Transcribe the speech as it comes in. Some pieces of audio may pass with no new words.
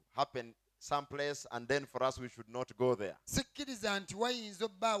happen someplace and then for us we should not go there. sikkiriza nti wayinza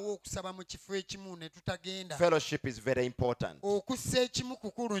obbaawo okusaba mu kifo ekimu ne tutagenda. Fellowship is very important. Okussa ekimu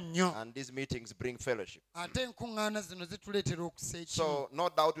kukulu nnyo, And these meetings bring fellowship. ate enkuŋŋaana zino zituleetera okussa ekimu. So no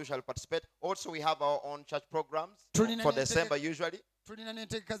doubt we shall participate. Also we have our own church programs Tulina for n'entegeka- December usually. tulina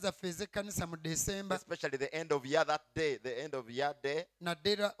n'entegeka zaffe ez'ekkanisa mu Desemba, Especially the end of year, that day, the end of year day,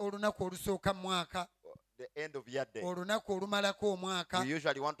 naddera olunaku olusooka mu mwaka, the end of year day. olunaku olumalako omwaka. We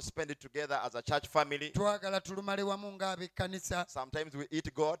usually want to spend it together as a church family. Twagala tulumale wamu ng'ab'ekkanisa. Sometimes we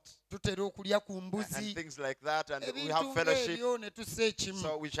eat goat Tutera okulya ku and mbuzi, things like that, and we ebintu have fellowship. ng'ebyo ne tussa ekimu.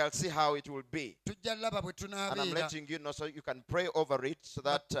 So we shall see how it will be. Tujja laba bwe And I'm tunaabeera. letting you know so you can pray over it, so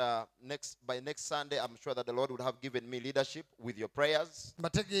that by next Sunday, I'm sure that the Lord would have given me leadership with your prayers,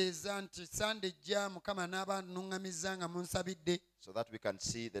 Mbategeeza nti sande ejja Mukama n'abannuŋŋamizza nga munsabidde, so that we can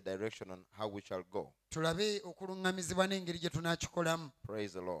see the direction on how we shall go. tulabe okuluŋŋamizibwa n'engeri gye tunaakikolamu.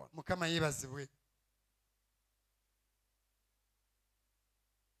 Praise the Lord. Mukama yeebazibwe.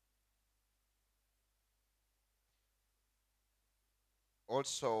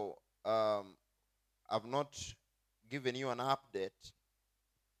 Also, I've not given you an update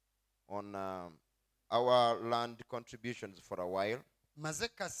on our land contributions for a while. Maze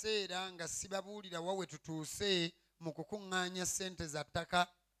kaseera nga sibabuulira wa we tutuuse mu kukuŋŋaanya ssente za ttaka.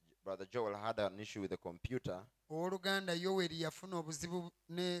 Brother Joel had an issue with the computer, Owooluganda Yoweri yafuna obuzibu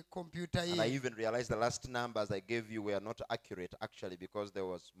ne kompyuta and I ye. even realized the last numbers I gave you were not accurate, actually, because there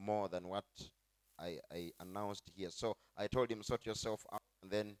was more than what I announced here. So I told him, sort yourself out, and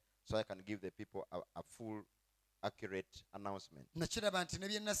then so I can give the people a full, accurate announcement. Nakiraba nti ne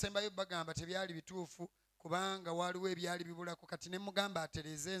bye nasembayo bagamba tebyali bituufu kubanga waaliwo ebyali bibulako, kati ne mugamba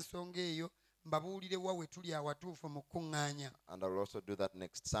atereeze ensonga eyo mbabuulire wa we tuli awatuufu mu kuŋŋaanya. And I'll also do that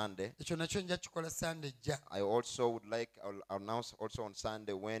next Sunday. Ekyo nakyo nja kikola Sande ejja. I also would like, I'll announce also on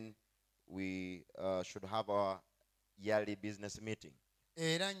Sunday when we should have our yearly business meeting.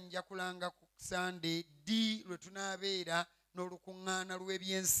 Era nja kulanga ku Sande ddi lwe tunaabeera n'olukuŋŋaana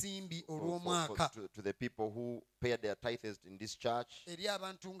lw'ebyensimbi olw'omwaka To the people who pay their tithes in this church, eri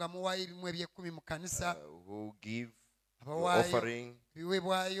abantu nga muwaayo ebimu eby'ekkumi mu kkanisa, who give your abawaayo offering,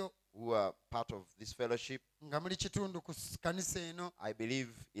 ebiweebwayo who are part of this fellowship. nga muli kitundu ku kkanisa eno. I believe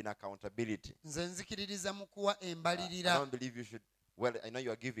in accountability. Nze nzikiririza mu kuwa I embalirira. don't believe you should, well, I know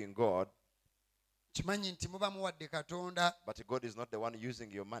you are giving God, Kimanyi nti muba muwadde Katonda, but God is not the one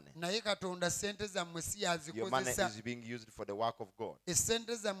using your money. naye Katonda ssente zammwe si Your money yazikozesa. is being used for the work of God.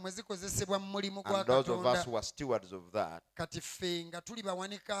 Essente zammwe zikozesebwa mu mulimu gwa And those of us Katonda. who are stewards of that, Kati ffe nga tuli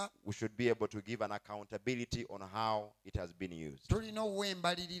bawanika, we should be able to give an accountability on how it has been used tulina okuwa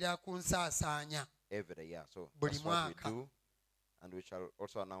embalirira ku nsaasaanya every year. So buli that's what we mwaka. do, and we shall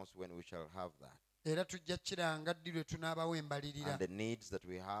also announce when we shall have that. Era tujja kiranga ddi lwe tunaabawo embalirira, And the needs that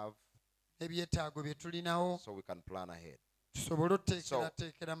we have, ebyetaago bye tulinawo, so we can plan ahead. tusobole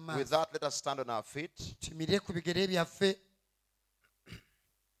oteekerateekera mu With maaso. that, let us stand on our feet. Tuyimirire ku bigere byaffe.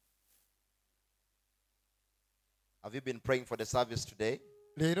 Have you been praying for the service today?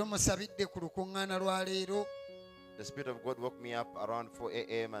 Leero musabidde ku lukuŋŋaana lwa leero. The Spirit of God woke me up around 4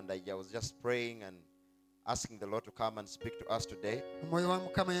 a.m. and I was just praying and asking the Lord to come and speak to us today. Omwoyo wa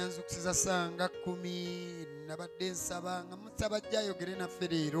Mukama yanzukusiza ssanga 10, nabadde nsaba nga musaba ajja ayogere naffe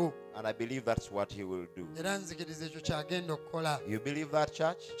leero. And I believe that's what He will do. Era nzikiriza ekyo kyagenda okukola. You believe that,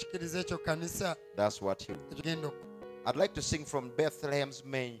 church? Kikiriza ekyo kanisa That's what He will do. ekigenda okukola. I'd like to sing from Bethlehem's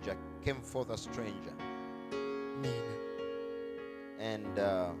manger, came forth a stranger. Amiina. And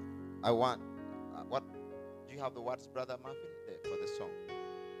I want, what, do you have the words, Brother Marvin, there for the song?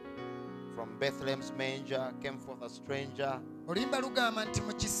 From Bethlehem's manger came forth a stranger. Oluyimba lugamba nti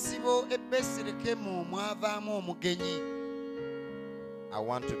mu kisibo e Besirekemu mwavaamu omugenyi. I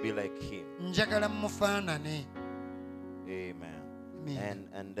want to be like him. Njagala mmufaanane. Amen. Amiina.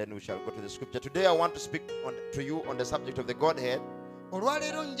 And then we shall go to the scripture. Today I want to speak to you on the subject of the Godhead.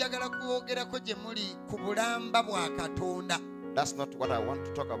 Olwaleero njagala kwogerako gye muli ku bulamba bwa Katonda. That's not what I want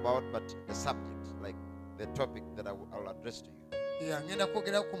to talk about, but the subject, like the topic that I'll address to you. Ngenda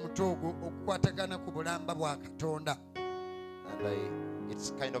kwogera ku muto ogwo okukwatagana ku bulamba bwa Katonda. And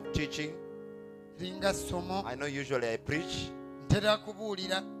it's kind of teaching. Linga ssomo I know usually I preach, ntera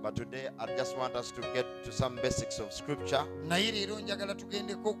kubuulira, but today I just want us to get to some basics of scripture. naye leero njagala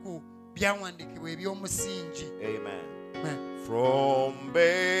tugendeko ku byawandiikibwa eby'omusingi. Amen. Amen. From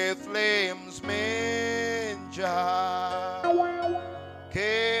Bethlehem's manger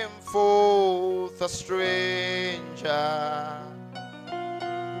came forth a stranger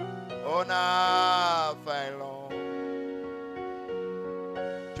on earth I long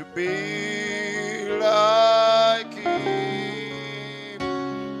to be like him.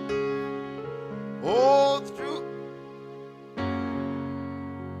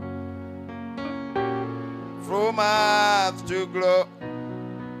 from earth to glory.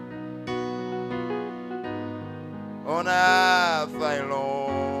 On earth I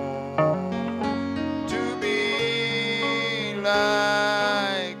long to be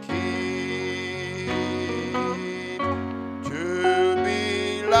like Him, to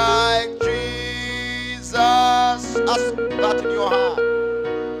be like Jesus. Ask that in your heart.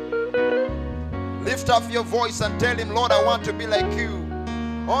 Lift up your voice and tell Him, Lord, I want to be like You.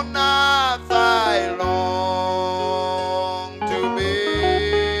 On earth I long to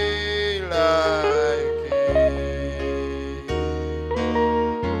be like Him.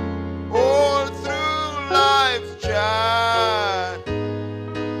 All through life's journey,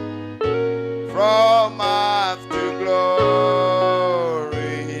 from earth to glory,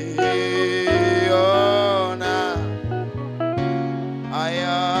 on earth I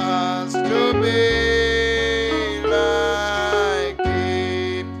ask to be like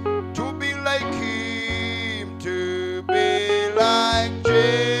Him, to be like Him, to be like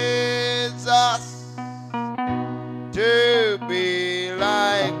Jesus, to be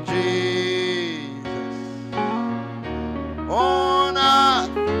like Jesus. On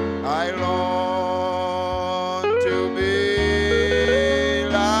earth I long to be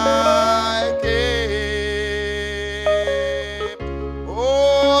like Him.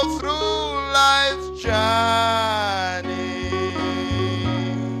 All through life's journey.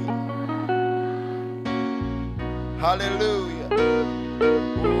 Hallelujah.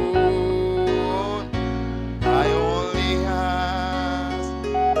 Oh, I only ask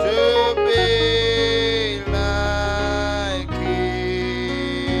to be like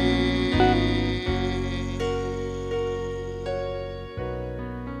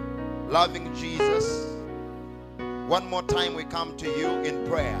Him. Loving Jesus. One more time we come to you in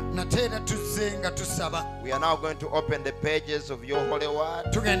prayer. nateera tuzze nga tusaba We are now going to open the pages of your holy word.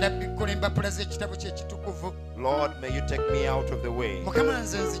 tugenda bikkula empapula z'ekitabo kye ekitukuvu. Lord, may you take me out of the way. Mukama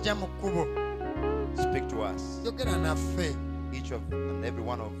nze nzija mu kkubo, Speak to us, yogera naffe each of and every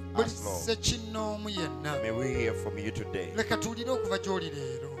one of buli us, Lord. ssekinnoomu yenna. May we hear from you today. Leka tuwulire okuva gy'oli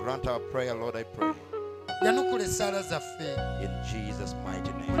leero. Grant our prayer, Lord, I pray. yanukula essaala zaffe In Jesus'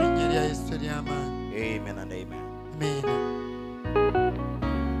 mighty mu name. linnya lya Yesu ery'amaanyi. Amen and amen. Amiina.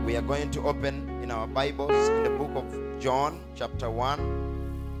 We are going to open in our Bibles in the book of John, chapter 1.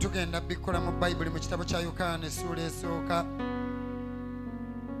 Tugenda bikkula mu Bayibuli mu kitabo kya Yokaana essuula esooka.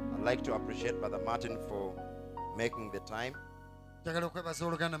 I'd like to appreciate Brother Martin for making the time Njagala okwebaza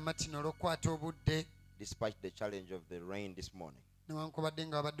oluganda Martin olw'okukwata obudde despite the challenge of the rain this morning. newankubadde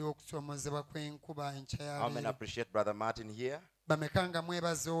nga wabaddewo okusoomozebwa kw'enkuba enkya ya How many leero. appreciate Brother Martin here? Bameka nga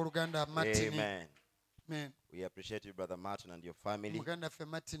mwebaza oluganda Martin. Amen. Amen. We appreciate you, Brother Martin, and your family. Muganda ffe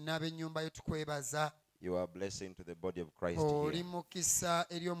Martin n'ab'ennyumba yo tukwebaza. You are a blessing to the body of Christ Oli here. mukisa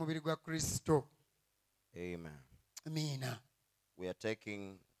eri omubiri gwa Kristo. Amen. Amiina. We are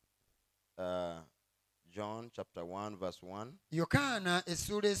taking John chapter 1, verse 1. Yokaana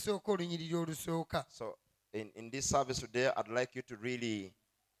essuula esooka olunyiriri olusooka. So, in this service today, I'd like you to really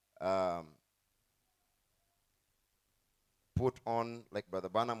put on, like Brother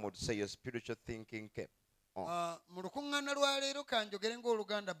Barnum would say, your spiritual thinking cap on. Mu lukuŋŋaana lwa leero kanjogere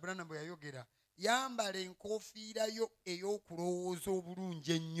ng'oluganda Branham bwe yayogera. Yambala enkofiira yo ey'okulowooza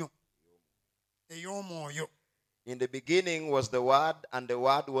obulungi ennyo ey'omwoyo. In the beginning was the Word, and the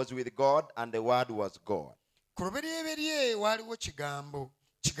Word was with God, and the Word was God. Ku lubereberye waaliwo kigambo,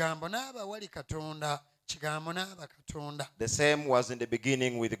 kigambo n'aba wali Katonda, kigambo n'aba Katonda. The same was in the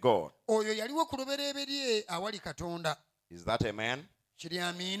beginning with God. Oyo yaliwo ku lubereberye awali Katonda. Is that amen? Kiri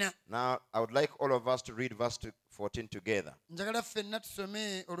amiina. Now, I would like all of us to read verse 14 together. Njagala ffenna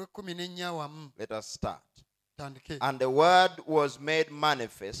tusome olw'ekkumi n'ennya awamu. Let us start. Tandike. And the Word was made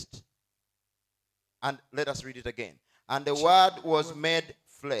manifest. And let us read it again. And the Word was made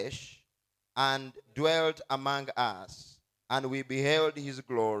flesh and dwelt among us. And we beheld his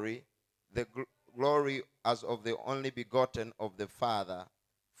glory, the glory as of the only begotten of the Father,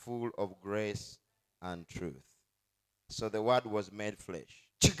 full of grace and truth. So the Word was made flesh.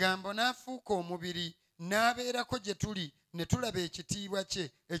 Kigambo n'afuuka omubiri n'abeerako gye tuli ne tulaba ekitiibwa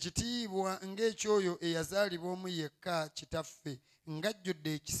kye, ekitiibwa ng'ekyoyo eyazaalibwa omu yekka kitaffe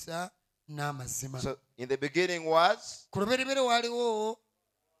ng'ajjudde ekisa n'amazima. So in the beginning was Ku lubereberye waaliwo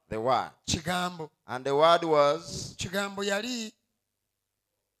the Word. kigambo. And the Word was Kigambo yali,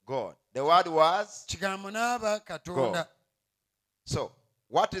 God. The Word was kigambo n'aba Katonda. God. So,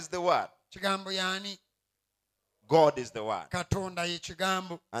 what is the Word? Kigambo y'ani? God is the Word. Katonda ye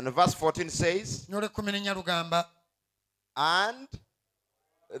kigambo. And verse 14 says, N'olw'ekkumi n'ennya lugamba, and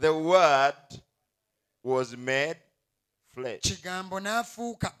the Word was made flesh. kigambo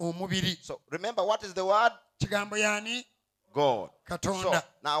n'afuuka omubiri. So remember, what is the Word? kigambo yani God. So Katonda.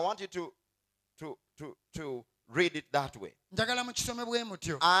 now I want you to read it that way. Njagala mukisome bwe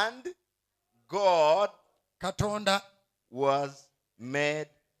mutyo. And God Katonda was made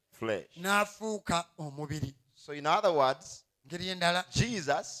flesh. n'afuuka omubiri. So in other words, Ngeri endala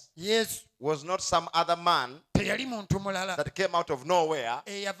Jesus Yesu was not some other man teyali muntu mulala that came out of nowhere.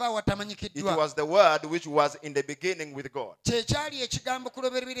 eyava It awatamanyikiddwa. was the word which was in the beginning with God, Kyekyali ekigambo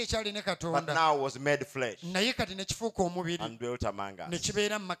kuloberera ekyali ne but Katonda. now was made flesh Naye kati ne kifuuka omubiri and dwelt among ne us.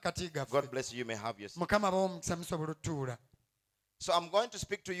 kibeera mu makkati gaffe. God bless you. You may have your seat. Mukama b'omukisa musobola otuula. So I'm going to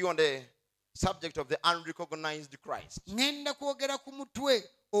speak to you on the subject of the unrecognized Christ. Ngenda kwogera ku mutwe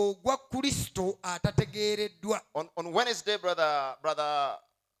ogwa Kristo atategeereddwa. On Wednesday, brother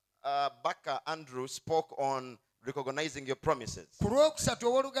Baka Andrew spoke on recognizing your promises. Ku lwokusatu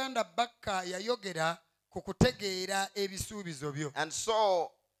owooluganda Bakka yayogera ku kutegeera ebisuubizo byo. And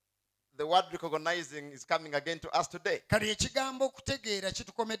so the word recognizing is coming again to us today. Kale ekigambo okutegeera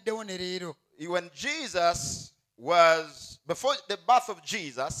kitukomeddewo ne leero. When Jesus was, before the birth of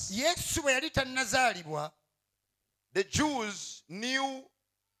Jesus, Yesu bwe yali tannazaalibwa, the Jews knew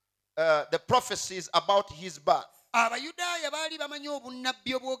the prophecies about his birth. Abayudaaya baali bamanyi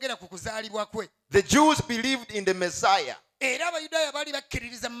obunnabbi obwogera ku kuzaalibwa kwe. The Jews believed in the Messiah. Era Abayudaaya baali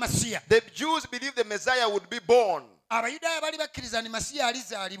bakkiririza mu Masiya. The Jews believed the Messiah would be born. Abayudaaya baali bakkiriza nti Masiya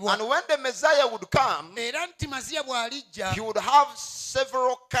alizaalibwa. And when the Messiah would come, Era nti Masiya bw'alijja he would have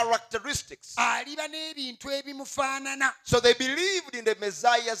several characteristics. aliba n'ebintu ebimufaanana. So they believed in the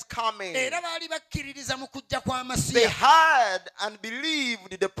Messiah's coming. Era baali bakkiririza mu kujja kwa They Masiya. heard and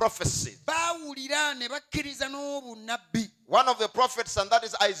believed the prophecies. Baawulira ne bakkiriza n'obunnabbi. One of the prophets, and that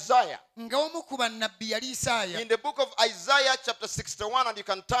is Isaiah. Nga omu ku bannabbi yali Isaaya. In the book of Isaiah chapter 61, and you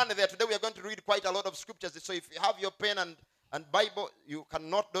can turn there. Today we are going to read quite a lot of scriptures. So if you have your pen and Bible, you can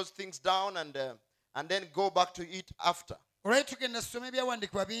note those things down and then go back to it after. Olwali tugenda tusome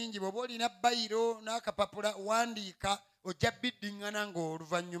ebyawandiikibwa bingi. Bw'oba olina bayiro n'akapapula wandiika ojja biddiŋŋana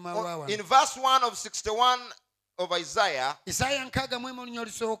ng'oluvannyuma lwa In wano. verse 1 of 61 of Isaiah, Isaaya 61 olunya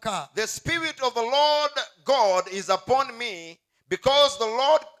olusooka. the Spirit of the Lord God is upon me, because the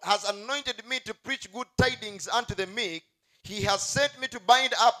Lord has anointed me to preach good tidings unto the meek. He has sent me to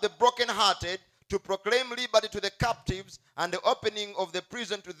bind up the brokenhearted, to proclaim liberty to the captives, and the opening of the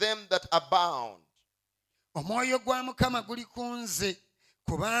prison to them that are bound. Omwoyo gwa Mukama guli ku nze,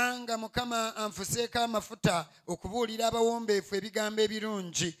 kubanga Mukama anfuseeko amafuta okubuulira abawombeefu ebigambo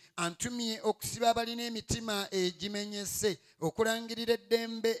ebirungi. Antumye okusiba abalina emitima egimenyese, okulangirira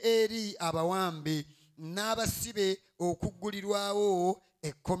eddembe eri abawambe, n'abasibe okuggulirwawo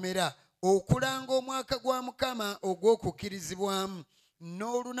ekkomera, okulanga omwaka gwa Mukama ogw'okukkirizibwamu,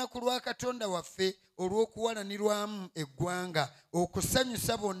 n'olunaku lwa Katonda waffe olw'okuwalanirwamu eggwanga,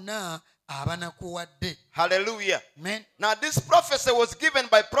 okusanyusa bonna abanakuwadde. Hallelujah. Amen. Now this prophecy was given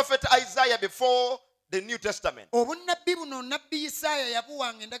by prophet Isaiah before the New Testament. Obunnabbi buno nabbi Isaaya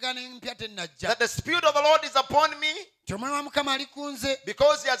yabuwanga endagaano empya tennajja. That the Spirit of the Lord is upon me, Nti Omwoyo wa Mukama ali ku nze,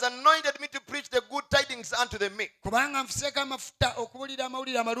 because he has anointed me to preach the good tidings unto the meek. kubanga nfuseeko amafuta okubuulira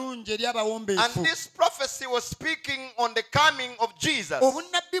amawulire amalungi eri And abawombeefu. this prophecy was speaking on the coming of Jesus,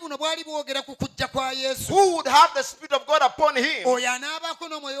 Obunnabbi buno bwali bwogera ku kujja kwa Yesu, who would have the Spirit of God upon him. oyo anaabaako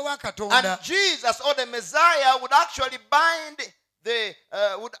n'omwoyo wa Katonda. And Jesus, or the Messiah, would actually bind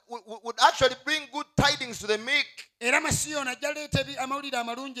would actually bring good tidings to the meek. Era Masiya ono ajja leeta amawulire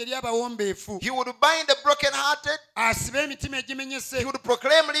amalungi eri abawombeefu. He would bind the brokenhearted. Asibe emitima He egimenyese, would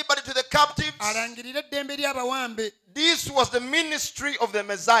proclaim liberty to the captives. alangirire eddembe eri abawambe. This was the ministry of the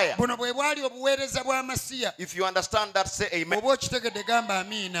Messiah. Buno bwe bwali obuweereza bwa Masiya. If you understand that, say amen. Oba okitegedde gamba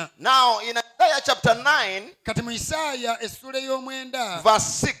amiina. Now, in Isaiah chapter 9, Kati mu Isaaya essula ey'omwenda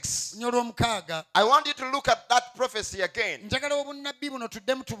verse 6, nnyo olw'omukaaga, I want you to look at that prophecy again. njagala obunnabbi buno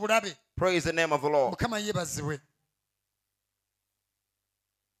tuddemu tubulabe. Praise the name of the Lord. Mukama yeebazibwe.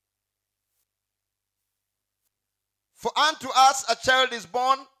 For unto us a child is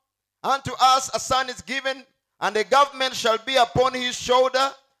born, unto us a son is given, and the government shall be upon his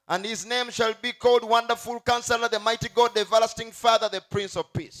shoulder, and his name shall be called Wonderful Counselor, the Mighty God, the Everlasting Father, the Prince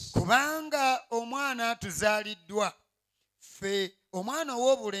of Peace. Kubanga omwana tuzaaliddwa, ffe omwana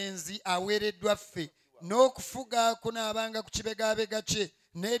ow'obulenzi aweereddwa ffe, n'okufuga kunaabanga ku kibegaabega kye,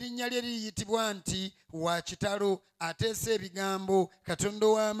 n'erinnya lye liriyitibwa nti wa kitalo, ateesa ebigambo, Katonda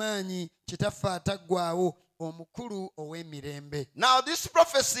ow'amaanyi, kitaffe ataggwaawo, omukulu ow'emirembe. Now, this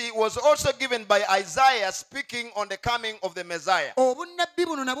prophecy was also given by Isaiah, speaking on the coming of the Messiah. Obunnabbi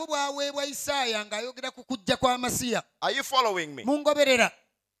buno nabwo bwaweebwa Isaaya ng'ayogera ku kujja kwa Masiya. Are you following me? Mungoberera.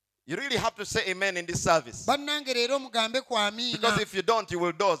 You really have to say amen in this service. bannange leero mugambe ku Because amiina if you don't, you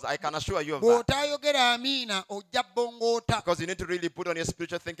will doze. I can assure you of that. bw'otaayogera amiina ojja bbongoota Because you need to really put on your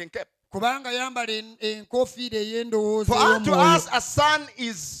spiritual thinking cap. kubanga yambala enkofiira ey'endowooza For unto ey'omwoyo. us a son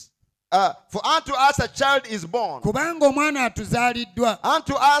is, for unto us a child is born. kubanga omwana atuzaaliddwa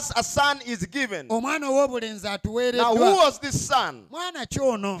Unto us a son is given. omwana ow'obulenzi Now, who atuweereddwa. was this son? mwana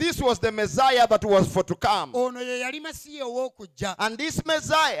kyono This was the Messiah that was for to come. ono ye yali masiya ow'okujja And this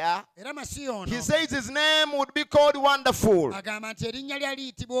Messiah, era masiya ono he says his name would be called Wonderful, agamba nti erinnya lya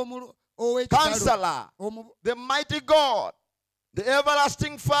liyitibwa ow'ekitalo Counselor, the Mighty God, the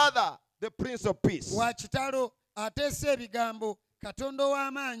Everlasting Father, the Prince of Peace. wa kitalo ateesa ebigambo katonda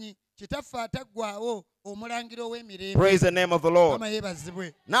ow'amaanyi kitaffe ataggwaawo omulangira ow'emirembe. Praise the name of the Lord. Mukama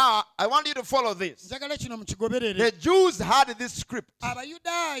yeebazibwe. Now, I want you to follow this. njagala kino mukigoberere. The Jews had this script.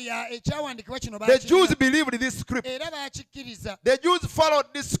 abayudaaya ekyawandiikibwa kino The Jews baakirina believed this script. era baakikkiriza The Jews followed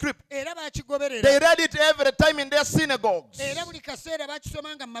this script. era baakigoberera They read it every time in their synagogues. era buli kaseera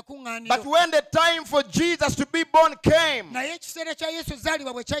baakisomanga mu But makuŋŋaaniro. when the time for Jesus to be born came, naye ekiseera kya yesu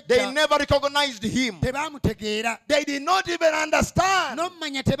zaalibwa bwe they kyajja never recognized him. tebaamutegeera They did not even understand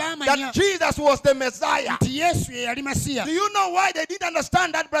n'omumanya that tebaamanya Jesus was the Messiah. nti yesu ye yali masiya. Do you know why they didn't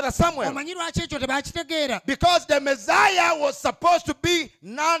understand that, Brother Samuel? omanyi lwaki ekyo tebaakitegeera? Because the Messiah was supposed to be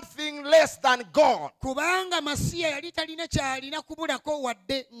nothing less than God. kubanga masiya yali talina kyalina kubulako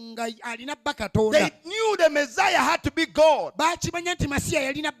wadde nga alina bba katonda. They knew the Messiah had to be God. baakimanya nti masiya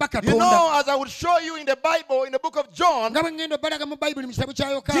yalina bba You katonda. know, as I would show you in the Bible, in the book of John, nga bwe ŋŋenda obbalaga mu bayibuli mu kitabo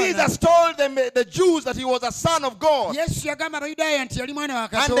kya yokaana Jesus told them, the Jews, that he was a son of God. yesu yagamba abayudaaya nti yali mwana wa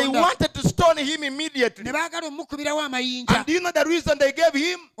And they katonda wanted to stone him immediately. ne baagala omukubirawo amayinja. And do you know the reason they gave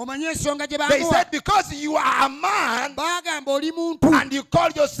him? omanyi ensonga gye They bamuwa? said, because you are a man baagamba oli muntu and you call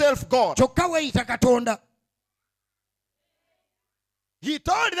yourself God. kyokka weeyita katonda. He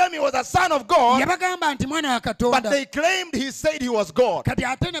told them he was a son of God, yabagamba nti mwana wa but katonda they claimed he said he was God. kati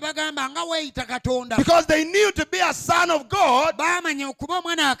ate ne bagamba nga weeyita katonda. Because they knew to be a son of God, baamanya okuba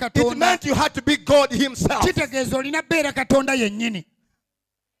omwana wa it katonda meant you had to be God himself. kitegeeza olina beera katonda yennyini.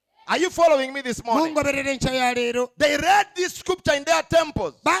 Are you following me this morning? mungoberera enkya ya leero. They read this scripture in their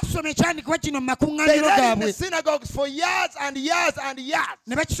temples. baasoma ekyandikibwa kino mu They makuŋŋaaniro read in the gaabwe synagogues for years and years and years.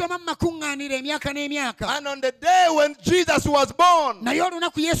 ne bakisoma mu makuŋŋaaniro emyaka n'emyaka. And on the day when Jesus was born, naye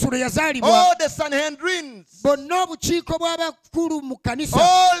olunaku yesu lwe yazaalibwa all the Sanhedrins, bonna obukiiko bw'abakulu mu kkanisa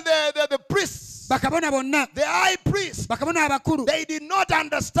all the priests, bakabona bonna the high priest, bakabona abakulu they did not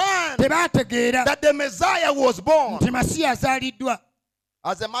understand tebaategeera that the Messiah was born. nti masiya azaaliddwa.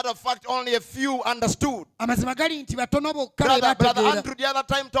 As a matter of fact, only a few understood. amazima gali nti batono bokka be Brother bategeera. Andrew the other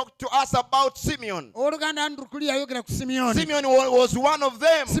time talked to us about Simeon. owooluganda andrew kuli yayogera ku simyoni. Simeon was one of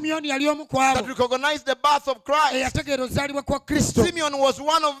them simyoni yali omu ku that abo recognized the birth of Christ. eyategeera ozaalibwa kwa kristo. Simeon was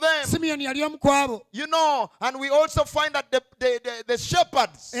one of them. simyoni yali omu ku abo. You know, and we also find that the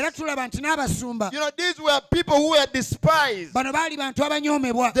shepherds, era tulaba nti n'abasumba you know, these were people who were despised. bano baali bantu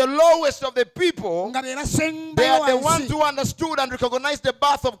abanyoomebwa The lowest of the people, nga be they basembayo are the ones wansi. who understood and recognized the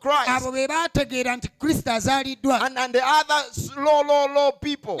birth of Christ. abo be baategeera nti kristo azaaliddwa. And the other low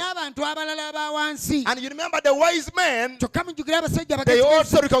people. n'abantu abalala aba wansi. And you remember the wise men, kyokka mujjukira abasajja they abagezi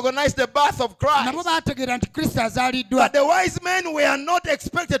also recognized the birth of nabo Christ. baategeera nti kristo azaaliddwa. But the wise men were not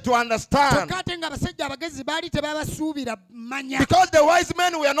expected to understand. kyokka ate nga abasajja abagezi baali tebabasuubira manya. Because the wise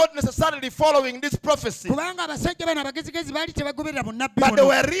men were not necessarily following this prophecy. kubanga abasajja bano abagezigezi baali tebagoberera bunnabbi But they buno.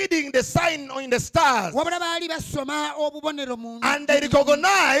 were reading the sign in the stars. wabula baali basoma obubonero mu And they ne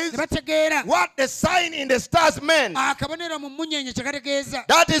recognized bategeera what the sign in the stars meant. akabonero mu munyenye kye kategeeza.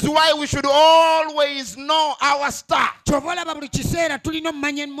 That is why we should always know our star. kyova olaba buli kiseera tulina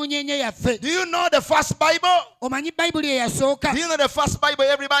omumanya emunyenye yaffe. Do you know the first Bible? omanyi bayibuli eyasooka? Do you know the first Bible,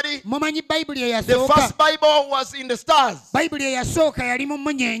 everybody? mumanyi bayibuli The eyasooka? first Bible was in the stars. bayibuli eyasooka yali mu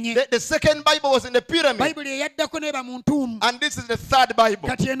munyenye. The second Bible was in the pyramid. bayibuli eyaddako n'eba mu ntuumu. And this is the third Bible.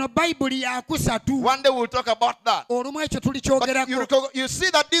 kati eno bayibuli yakusatu. One day we'll talk about that. olumu ekyo But tulikyogerako. you see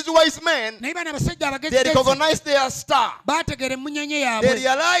that these wise men, naye bano abasajja they abagezigezi recognized their star. baategeera emunyenye They yaabwe.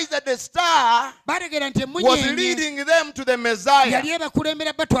 realized that the star baategeera nti was emunyenye leading them to the Messiah. yali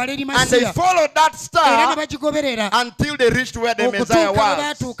ebakulembera batwala eri And they masiya. followed that era ne star bagigoberera until they reached where the Messiah okutuuka bwe was.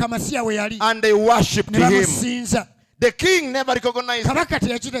 baatuuka masiya we yali. And they worshipped ne him. bamusinza. The king never recognized it. kabaka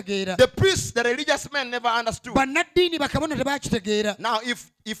teyakitegeera. The priests, the religious men never understood. bannaddiini bakabona tebakitegeera. Now,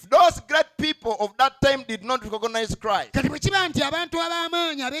 if those great people of that time did not recognize Christ, kati bwe kiba nti abantu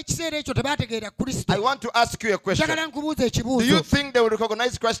ab'amaanyi ab'ekiseera ekyo tebaategeera kristo. I want to ask you a question. njagala nkubuuza Do you ekibuuzo. think they will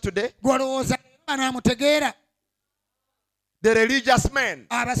recognize Christ today? gwolowooza banaamutegeera? the religious men,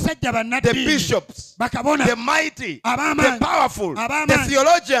 abasajja the bannaddiini bishops, bakabona the mighty, the ab'amaanyi powerful, the ab'amaanyi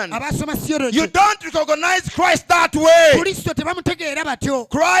theologians. abasoma You theology don't recognize Christ that way. kristo tebamutegeera batyo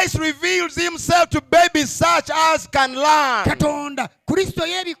Christ reveals himself to babies such as can learn. katonda kristo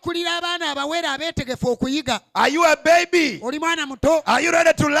yeebikkulira abaana abawere abeetegefu okuyiga Are you a baby? oli mwana muto Are you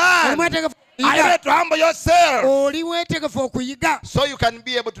ready to oli learn? mwetegefu Are you okuyiga ready to humble yourself? oli mwetegefu okuyiga So you can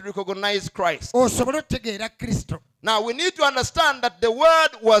be able to recognize Christ. osobole okutegeera kristo Now we need to understand that the word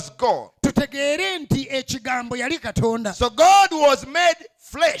was God. tutegeere nti ekigambo yali katonda So God was made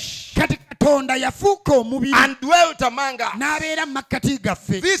flesh kati katonda yafuuka omubiri and dwelt among us. n'abeera mu makkati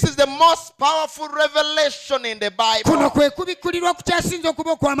gaffe This is the most powerful revelation in the kuno Bible. kwe kubikkulirwa ku kyasinza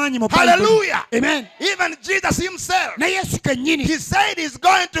okuba okw'amaanyi mu Hallelujah. amen Even Jesus himself, ne yesu kennyini he said he's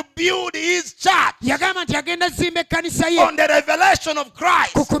going to build his church yagamba nti agenda zimba ekkanisa ye on the revelation of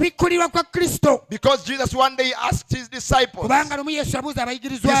Christ. ku kubikkulirwa kwa kristo Because Jesus one day asked his disciples, kubanga lumu yesu abuuza he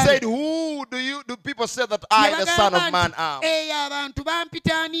abayigirizwa said, be who do people say that I, the Son of Man, am? eyo abantu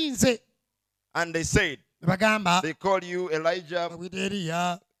bampita ani nze And they said, ne bagamba they call you Elijah, bawita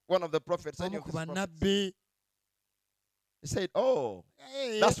eriya one of the prophets. Any omu of ku these prophets. bannabbi He said, oh,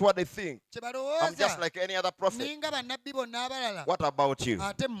 Eh, that's what they think. kye I'm balowooza just like any other prophet. ninga bannabbi bonna abalala What about you?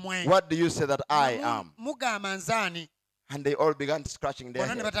 ate mmwe What do you say that I am? mugamba nzaani And they all began scratching their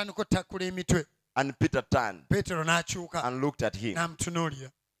bonna ne head. batandika ottakkula emitwe And Peter turned peetero n'akyuka and looked at him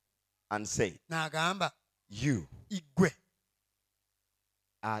n'amutunuulira and said, n'agamba you igwe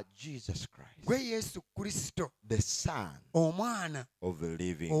are Jesus Christ, gwe yesu kristo the Son omwana of the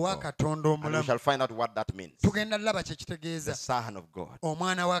living owa God. katonda And we omulamu shall find out what that means. tugenda laba kye The kitegeeza Son of God.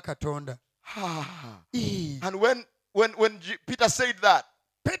 omwana wa katonda And when Peter said that,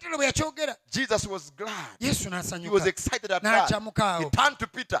 peetero bwe yakyogera Jesus was glad. yesu He was n'asanyuka excited at that. n'akyamuka He awo turned to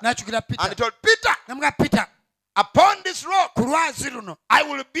Peter n'akyukira and he pita told Peter, namugamba pita upon this rock ku lwazi luno I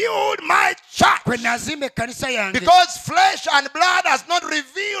will build my church. kwe nazimba ekkanisa yange Because flesh and blood has not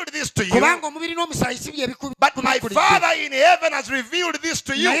revealed this to you, kubanga omubiri n'omusaayi si bye but my Father in heaven has revealed this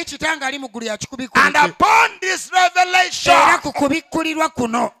to you. naye kitange ali mu ggulu And yakikubikkulidde upon this revelation, era ku kubikkulirwa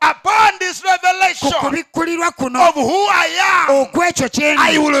kuno upon this ku revelation kubikkulirwa kuno of who I am, okwekyo I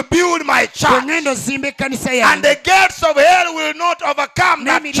kyendi will build my kwe church. ŋŋenda ozimba ekkanisa And yange the gates of hell will not overcome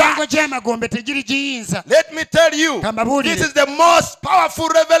that n'emiryango church. gy'emagombe tegiri giyinza Let me tell you, Kambabuulire. this is the most powerful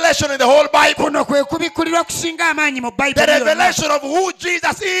revelation in the whole Bible. kuno kwe kubikkulirwa okusinga amaanyi mu The bayibuli yonna revelation of who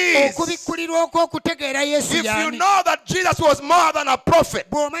Jesus is. okubikkulirwa okw'okutegeera yesu If you y'ani know that Jesus was more than a prophet,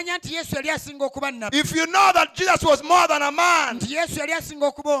 bw'omanya nti yesu yali asinga okuba nnabbi if you know that Jesus was more than a man, nti yesu yali asinga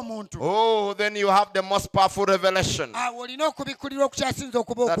okuba omuntu oh, then you have the most powerful revelation awo olina okubikkulirwa okukyasinza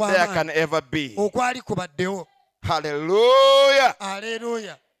okuba that there okw'amaanyi can ever be. okwali kubaddewo Hallelujah.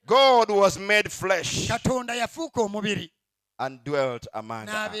 aleluya God was made flesh katonda yafuuka omubiri and dwelt among us.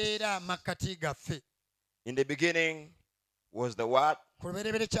 n'abeera makkati gaffe In the beginning was the Word, ku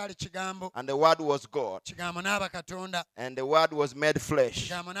lubereberye kyali kigambo and the Word was God, kigambo n'aba katonda and the Word was made flesh.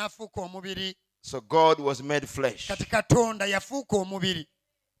 kigambo n'afuuka omubiri So God was made flesh. kati katonda yafuuka omubiri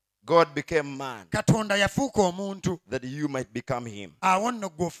God became man katonda yafuuka omuntu that you might become him. awo nno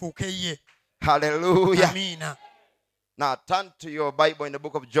gwe ofuuke ye Hallelujah. amiina Now turn to your Bible in the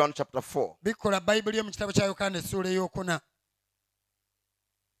book of John chapter 4. bikola bayibuli yo mu kitabo kya yokaana essuula ey'okuna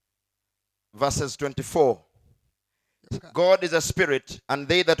Verses 24. God is a spirit, and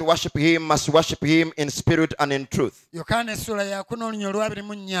they that worship him must worship him in spirit and in truth. yokaana essuula yakuna olunya olwabiri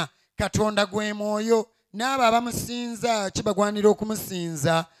mu nnya katonda gwe mwoyo n'abo abamusinza kibagwanira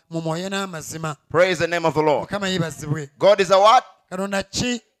okumusinza mu mwoyo n'amazima Praise the name of the Lord. mukama yeebazibwe God is a what? katonda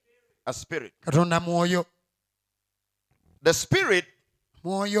ki A spirit. katonda mwoyo The spirit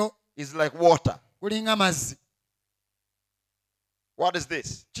mwoyo is like water. gulinga mazzi What is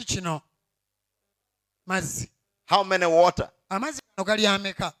this? ki kino mazzi How many water? amazzi gano gali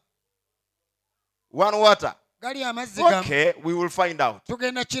ameka One water. gali amazzi gamu Okay, we will find out.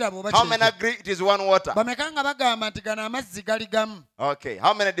 tugenda kiraba oba How many kiki agree it is one water? bameka nga bagamba nti gano amazzi gali gamu Okay,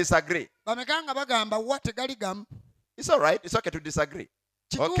 how many disagree? bameka nga bagamba wa tegali gamu It's all right. It's okay to disagree.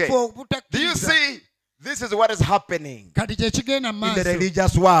 kituufu Okay. Do you obutakkiriza see? This is what is happening kati kyekigenda mu in the maaso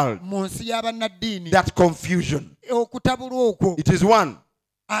religious world. mu nsi y'abannaddiini That confusion. okutabulwa okwo It is one.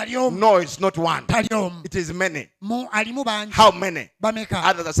 ali omu No, it's not one. tali omu It is many. alimu bangi How many? bameka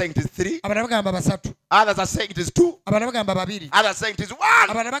Others are saying it is three. abalala bagamba basatu Others are saying it is two. abalala bagamba babiri Others are saying it is one.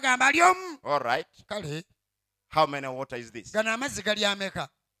 abalala bagamba ali omu All right. kale How many water is this? gano amazzi gali ameka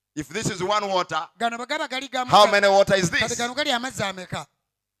If this is one water, gano bagaba gali gamu how many water is kati this? gano gali amazzi ameka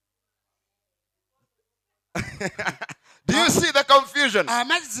Do you see the confusion?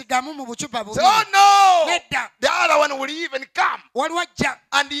 amazzi gamu mu bucupa So, bubiri oh no! nedda The other one will even come. waliwo ajja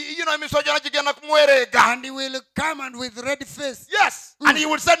And emisojja nagigenda kumwerega. and he will come and with red face Yes. And he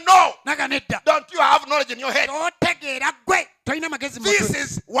will say, no. naga nedda Don't you have knowledge in your head? totegeera gwe tolina magezi mu This mutwe.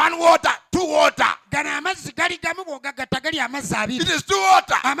 is one water, two water. gano amazzi gali gamu bw'ogagatta gali amazzi It abiri is two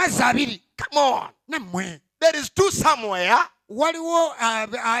water. amazzi abiri Come on. nammwe There is two somewhere. waliwo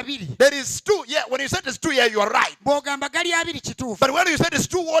abiri There is two. Yeah, when you said it's two here, you are right. bw'ogamba gali abiri kituufu But when you said it's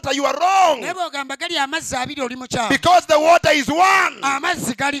two water, you are wrong. naye bw'ogamba gali amazzi abiri oli mukyamu Because the water is one.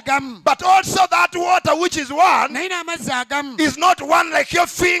 amazzi gali gamu But also that water which is one naye n'amazzi agamu is not one like your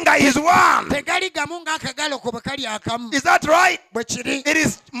finger is one. tegali gamu ng'akagalo ko bwe kali akamu Is that right? bwe kiri It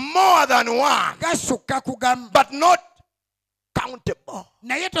is more than one, gasukka ku gamu but not countable.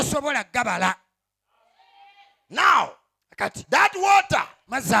 naye tosobola gabala Now, kati that water.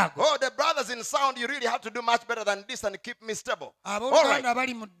 mazzi ago Oh, the brothers in sound, you really have to do much better than this and keep me stable. All right, abooluganda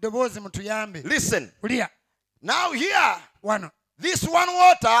bali mu ddoboozi mutuyambe listen. kulya Now here, wano this one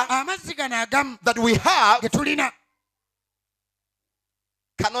water amazzi gano agamu that we have ge tulina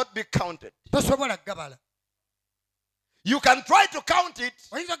cannot be counted. tosobola gabala You can try to count it,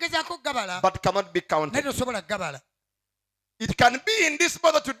 oyinza ogezaako gabala but cannot be naye counted. tosobola gabala It can be in this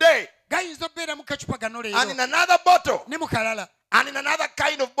bottle today, gayinza okubeera mu kacupa gano and in leero another bottle, ne mu kalala and in another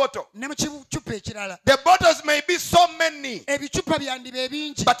kind of bottle. ne mu kicupa ekirala The bottles may be so many, ebicupa byandiba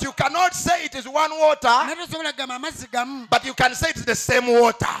ebingi but you cannot say it is one water, naye tosobola kugamba amazzi gamu but you can say it is the same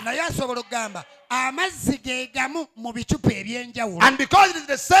water. naye asobola okugamba amazzi ge gamu mu bicupa ebyenjawulo And because it is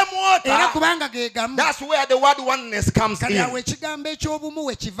the same era water, kubanga ge gamu that's where the word oneness comes kali awo in. ekigambo eky'obumu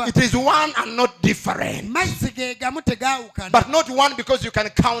we kiva It is one and not different. mazzi ge gamu tegaawukana But not one because you can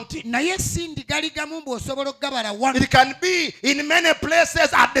count it. naye sindi gali gamu mbw'osobola okugabala wano It can be in many places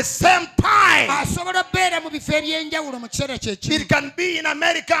at the same time. asobola okubeera mu bifo ebyenjawulo mu kiseera kyekimu It can be in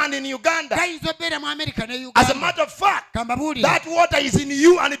America and in Uganda. gayinza okubeera mu amerika ne As a uganda matter of fact, kambabuulire that water is in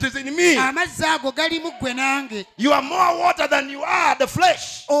you and it is in me. amazzi ago galimu ggwe nange You are more water than you are the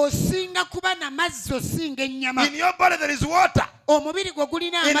flesh. osinga kuba na mazzi osinga ennyama In your body there is water. omubiri gwe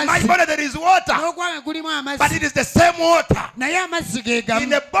gulina In my amazzi body there is water. n'ogwange gulimu But amazzi it is the same water. naye amazzi ge In gamu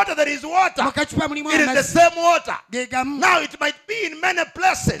the bottle there is water. mu kacupa mulimu It is the amazzi same water. ge gamu Now it might be in many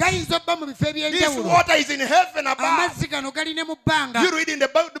places. gayinza okuba mu bifo This ebyenjawulo water is in heaven above. amazzi gano gali ne mu bbanga You read in the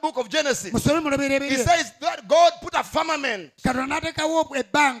book of Genesis. musome It muloberebere says that God put a firmament katonda n'ateekawo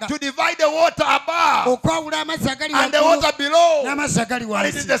ebbanga to divide the water above okwawula amazzi agali and the waggulu water below. n'amazzi agali And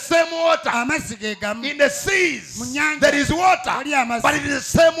it is wansi the same water. amazzi ge gamu In the seas, Mu nyanja. there is water, wali amazzi but it is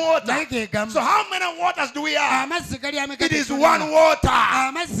the same water. naye ge gamu So how many waters do we have? amazzi gali ameka It is tetulina. one water.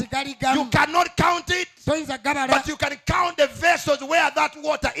 amazzi gali You gamu cannot count it, toyinza gabala but you can count the vessels where that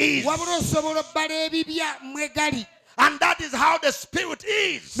water is. wabula osobola obbala ebibya mwe gali And that is how the Spirit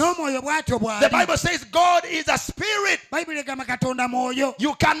is. n'omwoyo bw'atyo The bw'ali Bible says God is a spirit. bayibuli egamba katonda mwoyo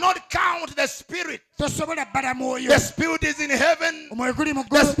You cannot count the Spirit. tosobola bbala mwoyo The Spirit is in heaven. omwoyo guli mu The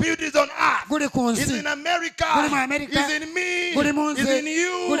ggulu Spirit is on earth. guli ku It's nsi in America. Guli mu America. It's in me. Guli mu It's nze. in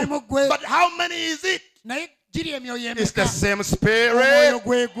you. Guli mu ggwe. But how many is it? naye giri emyoyo It's the emeka same omwoyo Spirit.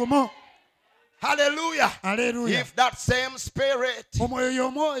 gwe gumu Hallelujah. aleluya If that same Spirit omwoyo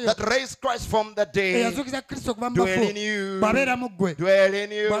y'omwoyo that raised Christ from the dead eyazuukiza kristo okuva mu dwell bafu in you, bw'abeera mu ggwe dwell in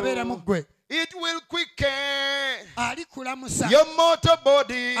bw'abeera mu you, ggwe it will quicken alikulamusa your mortal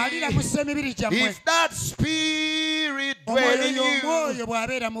body. aliramusa emibiri gyammwe If that Spirit dwell omwoyo in you, y'omwoyo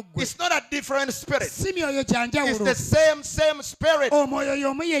bw'abeera mu ggwe it's not a different spirit. si myoyo It's gyanjawulo the same spirit. omwoyo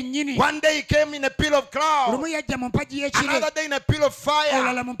y'omu yennyini One day he came in a pillar of cloud. olumu yajja mu mpagi y'ekire Another day in a pillar of fire.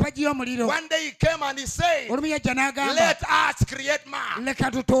 olala mu mpagi y'omuliro One day he came and he said, olumu yajja n'agamba let us create man.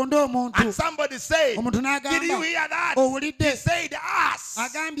 leka tutonde omuntu And somebody said, omuntu did you n'agamba hear that? owulidde He said us.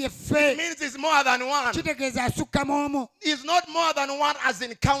 agambye It ffe means it's more than one. kitegeeza asukkamu omu It's not more than one as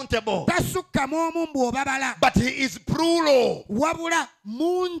in countable. tasukkamu omu mbw'obabala But he is plural wabula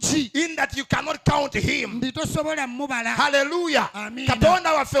mungi in that you cannot count him. ndi tosobola mubala Hallelujah. Amina.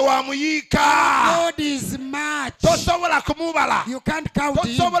 Katonda waffe wa muyiika. God is much Tosobola kumubala. you can't count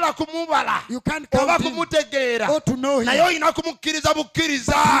him Tosobola kumubala. you can't Oba count him kumutegeera. or to know him Naye olina kumukkiriza you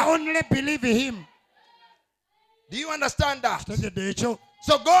bukkiriza. only believe him Do you understand that? tegedde ekyo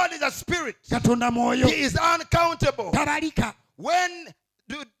So God is a spirit. katonda mwoyo He is uncountable. tabalika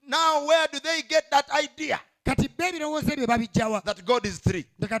Now where do they get that idea kati be ebirowoozo ebyo babijjawa that God is three?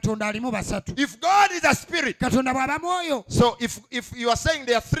 ne katonda alimu basatu If God is a spirit, katonda bw'aba mwoyo so if you are saying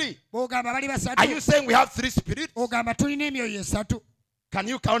there are three, bw'ogamba bali are basatu you saying we have three spirits? ogamba tulina emyoyo esatu Can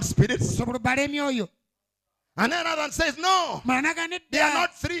you count spirits? osobola obbala emyoyo And then another one says, no, Managana they are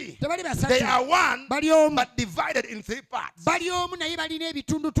not three. tebali They basatu are one, bali omu but divided in three parts. bali omu naye balina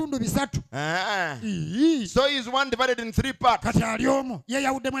ebitundutundu bisatu So he is one divided in three parts. kati ali omu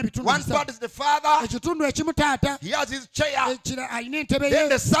yeeyawuddemu ebitundu One part bisatu is the Father. ekitundu ekimu taata He has his chair. ekira alina entebe Then ye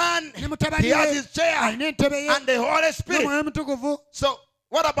the Son, ne mutabani he has we his chair. alina entebe ye And the Holy Spirit. n'omwoyo mutukuvu So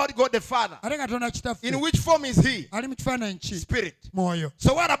what about God the Father? ate katonda kitaffe In which form is he? ali mu kifaananyi ki Spirit. mwoyo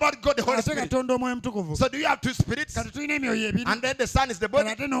So what about God the Holy ate Spirit? katonda omwoyo mutukuvu So do you have two spirits? kati tulina emyoyo ebiri And then the Son is the kati body?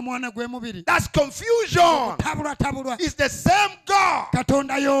 ate n'omwana gwe mubiri That's confusion. tabulwa It's the same God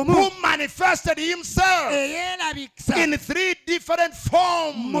katonda y'omu who manifested himself eyeerabikisa in three different mu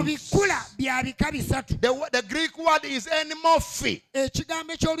forms. bikula bya bika bisatu The Greek word is enmorphy.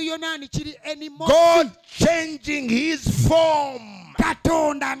 ekigambo eky'oluyonaani kiri God changing his form.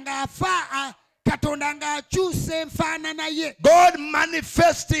 katonda ng'akyusa enfaanana ye God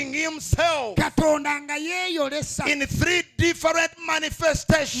manifesting himself katonda nga yeeyolesa in three different nga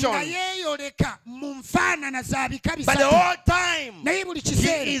manifestations. yeeyoleka mu nfaanana za bika But the bisatu whole time, naye buli he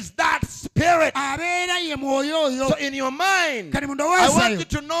kiseera is that spirit. abeera ye mwoyo oyo So in your mind, kati mu I ndowooza want yo you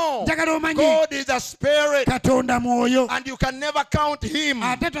to know njagala omanye God is a spirit katonda mwoyo and you can never count him.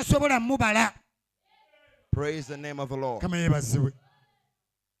 ate tosobola mubala Praise the name of the Lord. kama yeebazibwe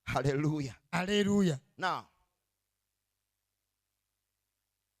Hallelujah. aleluya Now,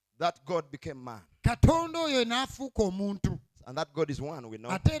 that God became man. katonda oyo n'afuuka omuntu And that God is one, we know.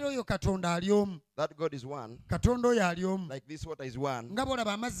 ate era oyo katonda ali omu That God is one. katonda oyo ali omu Like this water is one. nga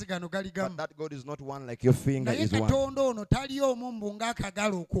bwolaba amazzi gano gali But gamu that God is not one like your finger naye is one. katonda ono tali omu mbu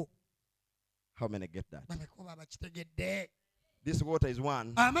ng'akagalo ko How many get that? bamekuba bakitegedde This water is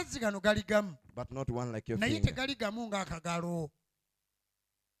one, amazzi gano gali gamu but not one like your naye finger. tegali gamu ng'akagalo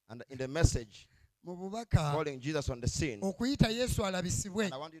And in the message, mu bubaka calling Jesus on the scene, okuyita yesu alabisibwe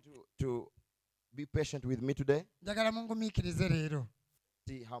and I want you to be patient with me today. njagala mungumiikirize leero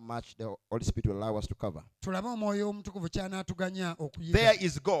See how much the Holy Spirit will allow us to cover. tulabe omwoyo omutukuvu ky'anaatuganya okuyita There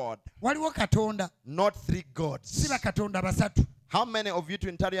is God, waliwo katonda not three si gods. bakatonda basatu How many of you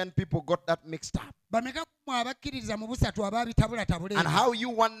Trinitarian people got that mixed up? bameka kumwe abakkiririza mu busatu abaabitabulatabula And how you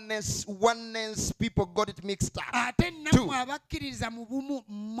oneness people got it mixed up? ate nammwe abakkiririza mu bumu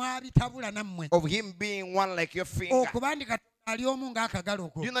mwabitabula nammwe Of him being one like your finger. okuba ndi katonda ali omu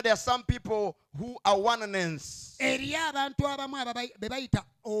ng'akagalo ko You know, there are some people who are oneness. eriyo abantu abamu be bayita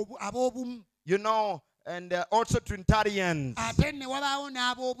ab'obumu You know, and also Trinitarians. ate ne wabaawo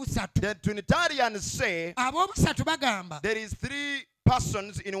n'ab'obusatu The Trinitarians say ab'obusatu bagamba there is three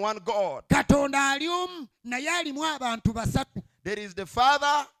persons in one God. katonda ali omu naye alimu abantu basatu There is the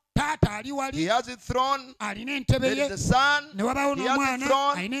Father, taata ali he wali has his throne. alina entebe There ye is the Son, ne wabaawo he has his n'omwana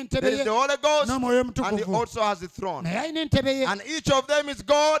throne. alina There entebe is ye the Holy Ghost, n'omwoyo and he omutukuvu also has his throne. naye alina entebe ye And each of them is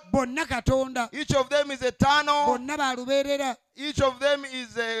God. bonna katonda Each of them is eternal. bonna balubeerera Each of them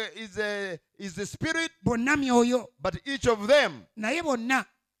is the Spirit. bonna myoyo But each of them naye bonna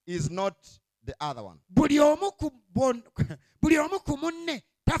is not the other one. buli omu ku munne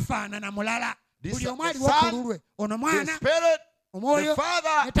tafaanana mulala This buli omu the aliwo ku Son, lulwe ono The mwana Spirit, the omwoyo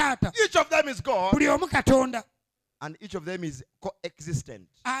Father. ne taata Each of them is God. buli omu katonda And each of them is coexistent.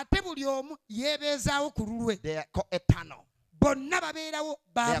 ate buli omu yeebeezaawo ku lulwe They are co-eternal. bonna babeerawo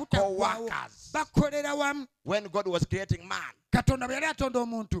They are babutaggwaawo co-workers. bakolera wamu When God was creating man, katonda bwe yali atonda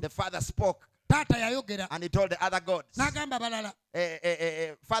omuntu the Father spoke taata yayogera and he told the other gods, n'agamba balala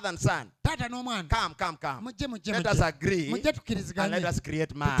Father and Son, taata n'omwana come. mujje Let us agree mujje and let tukkiriziganye us create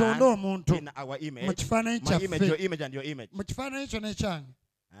tutonde man omuntu in our mu image. kifaananyi My image, your kyaffe image, and your image. mu kifaananyi kyo n'ekyange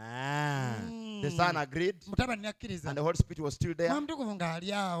The Son agreed, mutabani yakkiriza and the Holy Spirit was still there. mwamutukuvu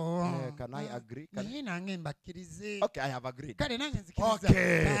ng'ali awo Can I agree? naye nange mbakkirize Okay, I have agreed. kale nange nzikiriza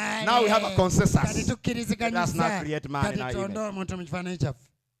Okay. Kale, Now we have a kale consensus. Let us not tukkiriziganyisa create man in kati our tonde image. omuntu mu kifaananyi kyaffe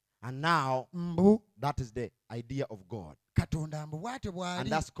And now, mbu that is the idea of God. katonda mbu bw'atyo And bw'ali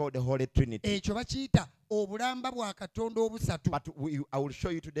that's called the Holy Trinity. ekyo bakiyita obulamba bwa katonda obusatu But I will show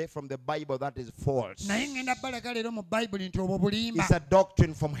you today from the Bible that is false. naye ngenda balaga leero mu bayibuli nti obwo bulimba It's a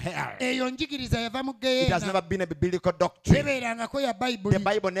doctrine from hell. eyo njigiriza yava mu It has geyeena never been a biblical doctrine. tebeerangako ya The bayibuli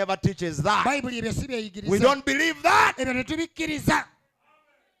Bible never teaches that. bayibuli ebyo si We byeyigiriza don't believe that. ebyo tetubikkiriza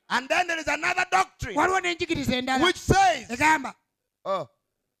And then there is another doctrine waliwo n'enjigiriza endala which says, egamba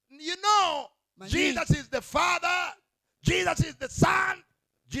you know, Jesus is the Father, Jesus is the Son,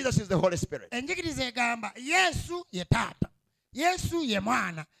 Jesus is the Holy Spirit. enjigiriza egamba yesu ye taata yesu ye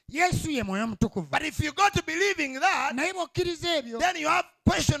mwana yesu ye mwoyo mutukuvu But if you go to believing that, naye bw'okkiriza ebyo then you have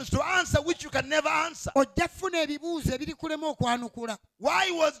questions to answer which you can never answer. ojja kufuna ebibuuzo ebirikulema okwanukula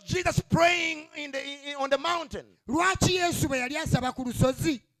Why was Jesus praying on the mountain? lwaki yesu bwe yali asaba ku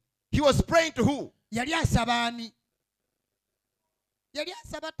lusozi He was praying to who? yali asaba ani? Yali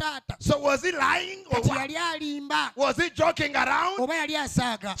asaba taata. So was he lying or Kati what? yali alimba Was he joking around? oba yali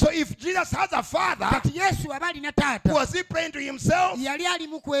asaaga? So if Jesus has a father, Kati Yesu aba alina taata, was he praying to himself? yali ali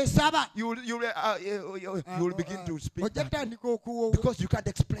mu kwesaba. You will begin to speak Ojja that way. kutandika okuwoowa Because you can't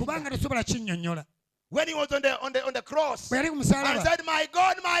explain kubanga that. tesobola kinnyonnyola. When he was on the cross Bwe yali ku and musalaba said, my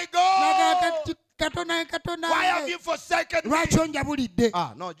God, n'agamba kati Katonda Katonda why have wange, you forsaken me? lwaki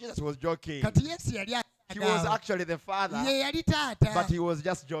onjabulidde? No, Jesus was joking. Kati Yesu yali He was asaaga. actually the father, Ye yali taata but he was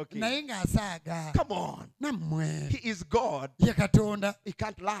just joking. naye ng'asaaga. Come on. Nammwe He is God. ye Katonda He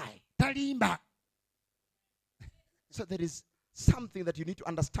can't lie. talimba. So there is something that you need to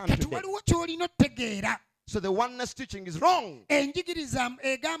understand Kati today. waliwo ky'olina otegeera. So the oneness teaching is wrong. Enjigiriza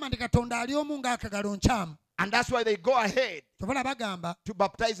egamba nti Katonda ali omu ng'akagalo nkyamu. And that's why they go ahead Tobola bagamba to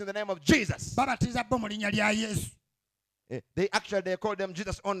baptize in the name of Jesus. babatiza bo mu linnya lya Yesu. They call them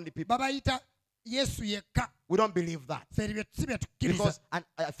Jesus only people. Babayita Yesu yekka. We don't believe that. Ffe si bye tukkiriza. Because and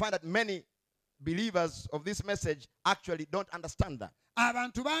I find that many believers of this message actually don't understand that.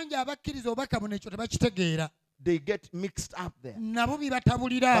 Abantu bangi abakkiriza obubaka buno ekyo tebakitegeera. They get mixed up there. Nabo But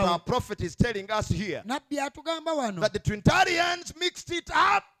bibatabuliraawo. our prophet is telling us here Nabbi atugamba wano that the Trinitarians mixed it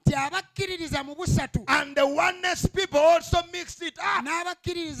up ti abakkiririza mu busatu and the oneness people also mixed it up.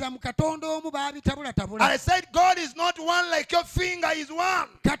 n'abakkiririza mu Katonda omu And baabitabulatabula. I said, God is not one like your finger is one.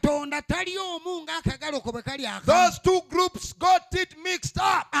 Katonda tali omu ng'akagalo ko bwe kali akamu. Those two groups got it mixed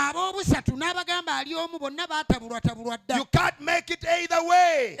up. Ab'obusatu n'abagamba ali omu bonna baatabulwatabulwa dda. You can't make it either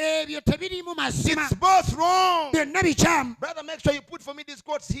way. Ebyo tebiriimu mazima. It's both wrong. Byonna bikyamu. Brother, make sure you put for me these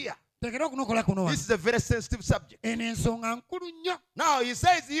quotes here. Tekera okunokola kuno This wano. is a very sensitive subject. Eno ensonga nkulu nnyo. Now he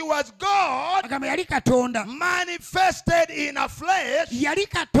says he was God Agamba yali Katonda. manifested in a flesh Yali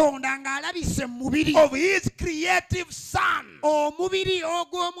Katonda ng'alabise mu mubiri. of his creative son. Omubiri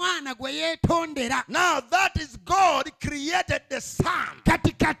ogw'omwana gwe yeetondera. Now that is God created the son.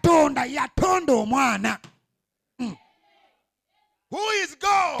 Kati Katonda yatonda omwana. Who is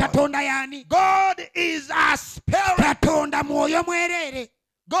God? Katonda y'ani? God is a spirit. Katonda mwoyo mwereere.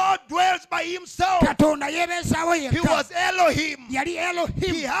 God dwells by himself. Katonda yeebeesaawo He yekka. was Elohim. Yali He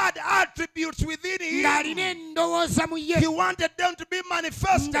Elohim had attributes within him. ng'alina endowooza mu ye. He wanted them to be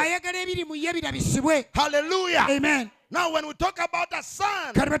manifested. Ng'ayagala ebiri mu ye birabisibwe. Hallelujah. Amen. Now when we talk about a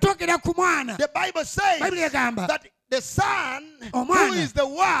son, Kati bwe twogera ku mwana, the Bible says Bayibuli egamba that the son, who Omwana. is the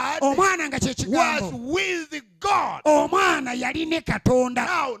word, omwana nga kye was kigambo. with God. Omwana yali ne Katonda.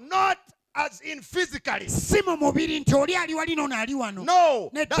 Now, not as in physically. Si mu mubiri nti oli ali wali n'ono ali wano. No,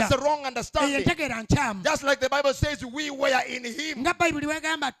 Nedda. that's the wrong Eyo understanding. entegeera nkyamu. Just like the Bible says, we were in him. Nga Bayibuli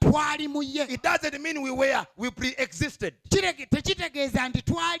wegamba twali mu ye. It doesn't mean we pre-existed. Tekitegeeza nti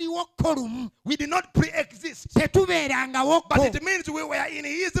twaliwokko lumu. We did not pre-exist. Tetubeerangawokko. But it means we were in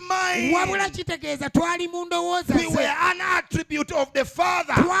his Wabula mind. kitegeeza twali mu ndowooza We were ze. an attribute of the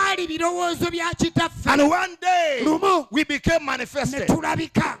Father. Twali birowoozo bya kitaffe. And one day, Lumu we became ne manifested.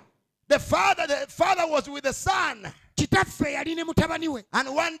 tulabika. The Father was with the Son. Kitaffe yali ne mutabani we.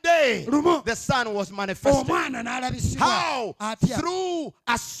 And one day, Lumu the Son was manifested. omwana n'alabisibwa. How? Atya. Through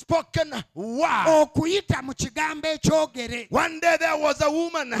a spoken word. Okuyita mu kigambo ekyogere. One day there was a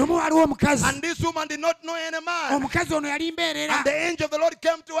woman, Lumu waliwo omukazi. and this woman did not know any man. Omukazi ono yali mbeerera. And the angel of the Lord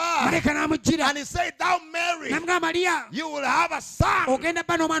came to her, Maleka n'amujjira. and he said, Thou Mary, Namugamba Maliya, you will have a son. ogenda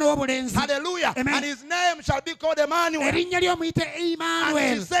bba n'omwana w'obulenzi. Hallelujah. Amen. And his name shall be called Emmanuel. Erinnya ly'omuyite And she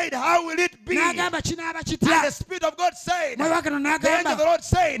Emmanuel. said, How will it be? And N'agamba kinaaba the kitya. Spirit of God said, Omwoyo wa Katonda the angel of the n'agamba Lord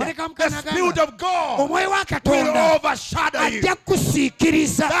said, Maleka the Mukama Spirit n'agamba of God omwoyo wa will Katonda overshadow you. ajja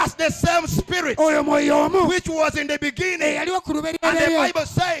kukusiikiriza. That's the same Spirit Oyo mwoyo omu which was in the beginning. eyaliwo ku And the lubereberye. Bible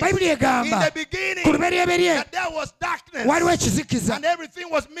says, Bayibuli in egamba the beginning, ku lubereberye that there was darkness waliwo ekizikiza and everything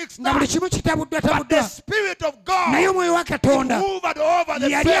was mixed nga up. buli kimu But the kitabuddwatabuddwa. Spirit of God Naye omwoyo wa Katonda moved over the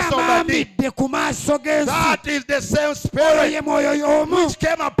yali face of the deep. amaambidde ku maaso g'ensi. That is the same Oyo Spirit ye mwoyo omu which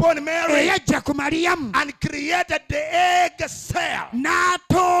came upon Mary eyajja ku Maliyamu and created the egg cell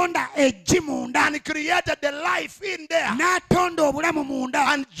n'atonda eggi munda, and created the life in there. n'atonda obulamu munda.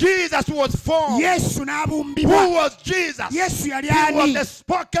 And Jesus was formed. Yesu Who n'abumbibwa. was Jesus? Yesu yali He was ani? the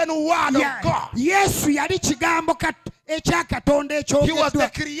spoken word Ya- of God. Yesu yali kigambo ekya Katonda He was the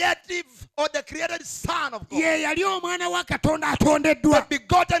ekyogeddwa. creative or the created Son of God. Ye yali omwana wa Katonda atondeddwa. The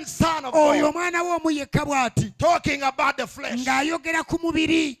begotten Son of Oyo God. omwana we omu yekka bw'ati Talking about the flesh. ng'ayogera ku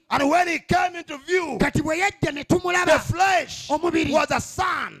mubiri. And when he came into view, Kati bwe yajja ne the tumulaba, flesh omubiri was a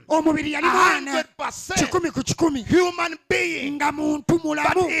son, omubiri yali mwana 100% 100% human being. nga muntu But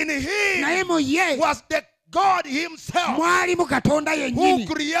mulamu, in naye him mu ye was the God himself mwalimu Katonda who yennyini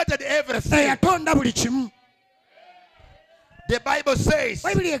created everything. eyatonda buli kimu. The Bible says,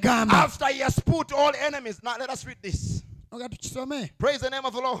 bayibuli egamba after he has put all enemies. Now let us read this. oga tukisome Praise the name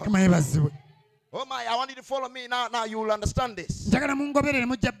of the Lord. kama yebazibwe Oh my, I want you to follow me now. Now you will understand this. njagala mungoberere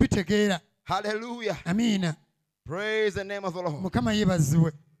mujja bitegeera Hallelujah. amiina Praise the name of the Lord. mukama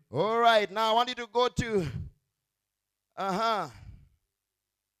yebazibwe All right, now I want you to go to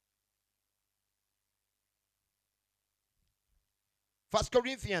 1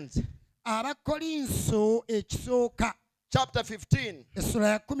 Corinthians abakolinso ekisooka chapter 15. essula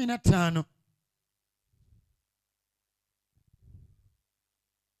ya 15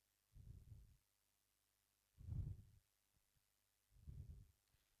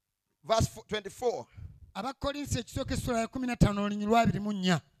 Verse 24. abakolinso ekisooka essula ya 15 olunyiri lwa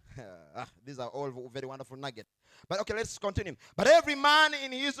 24 These are all very wonderful nuggets. But okay, let's continue. But every man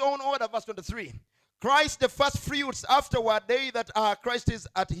in his own order, verse 23. Christ the first fruits, afterward they that are Christ is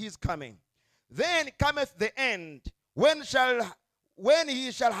at his coming. Then cometh the end, when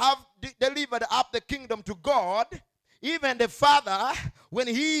he shall have delivered up the kingdom to God, even the Father, when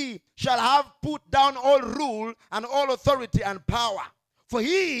he shall have put down all rule and all authority and power. For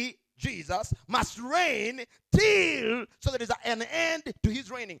he, Jesus, must reign till, so there is an end to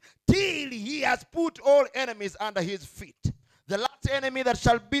his reigning, till he has put all enemies under his feet. The last enemy that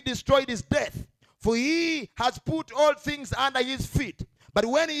shall be destroyed is death, for he has put all things under his feet. But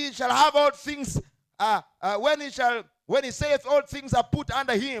when he shall have all things, when he saith all things are put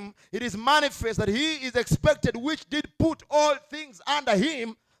under him, it is manifest that he is expected which did put all things under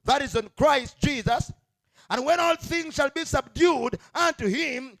him, that is on Christ Jesus. And when all things shall be subdued unto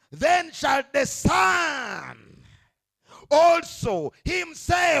him, then shall the Son also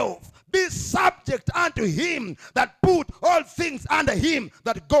himself be subject unto him that put all things under him,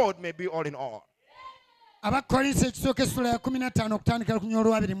 that God may be all in all. abakolinso ekisooka essula ya 15 okutandikira ku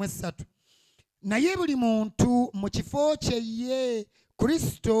nyolo 23 naye buli muntu mu kifo kye ye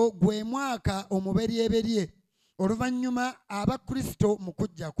kristo gwe mwaka omuberyeberye oluvannyuma aba kristo mu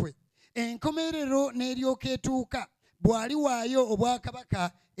kujja kwe enkomerero n'eryoka etuuka bw'aliwaayo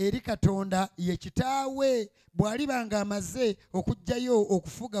obwakabaka eri katonda ye kitaawe bw'aliba ng'amaze okuggyayo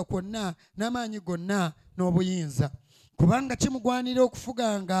okufuga kwonna n'amaanyi gonna n'obuyinza kubanga kimugwanira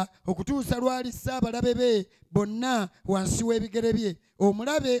okufuganga okutuusa lw'alissa abalabe be bonna wansi w'ebigere bye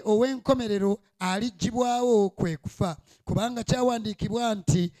omulabe ow'enkomerero aliggibwawo kwe kufa kubanga kyawandiikibwa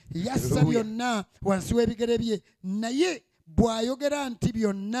nti yassa byonna wansi w'ebigere bye naye bw'ayogera nti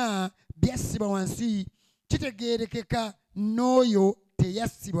byonna byassibwa wansi kitegeerekeka n'oyo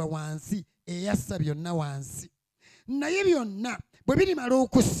teyassibwa wansi eyassa byonna wansi naye byonna bwe birimala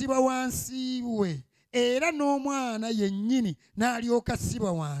okussibwa wansi we era n'omwana yennyini n'alyoka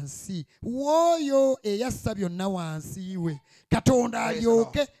ssibwa wansi w'oyo eyassa byonna wansi we katonda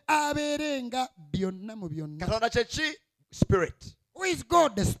alyoke abeerenga byonna mu byonna Katonda kyeki? Spirit. Who is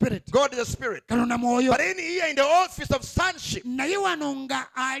God? The Spirit. God is a spirit. katonda mwoyo But in here, in the office of sonship, naye wano nga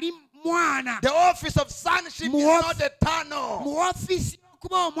ali mwana the office of sonship is Mu of- not eternal. mu ofiisi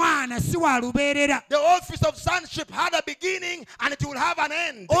y'okuba omwana si wa lubeerera The office of sonship had a beginning and it will have an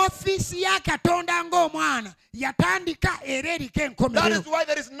end. ofiisi ya katonda ng'omwana yatandika era eriko That enkomerero is why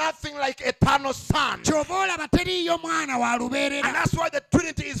there is nothing like eternal son. ky'oba olaba teriiyo mwana wa And lubeerera that's why the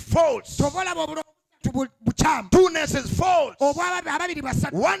Trinity is false. ky'oba olaba obulatu bukyamu Two-ness is false. ababiri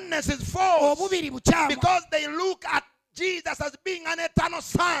basatu Oneness is false. obubiri bukyamu Because they look at Jesus as being an eternal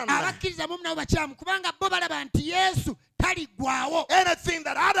son. abakkiriza mu nabo bakyamu kubanga bo balaba nti yesu taligwawo Anything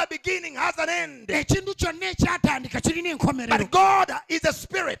that had a beginning has an end. ekintu kyonna ekyatandika kirina enkomerero But God is a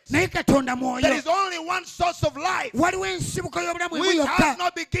spirit. naye katonda There mwoyo is only one source of life, waliwo ensibuko y'obulamu emu which yokka has no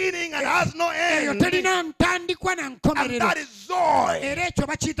beginning and has no eyo end. terina ntandikwa na And nkomerero that is Zoe. era ekyo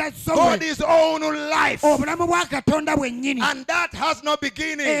bakiyita God zowe is own life. obulamu bwa katonda bwennyini And that has no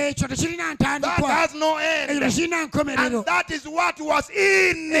beginning. ekyo tekirina That ntandikwa has no ekyo end. tekirina nkomerero And that is what was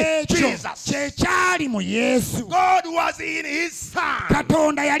in ekyo Jesus. kyekyali mu yesu God was in his son,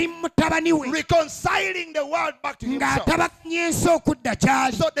 katonda yali mu mutabani we reconciling the world back to himself. ng'atabaganya ensi okudda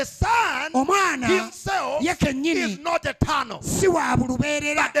kyali So the son omwana himself ye kennyini is not eternal. si wa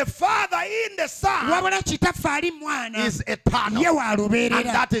bulubeerera But the father in the son wabula kitaffe ali mwana is eternal. ye wa And lubeerera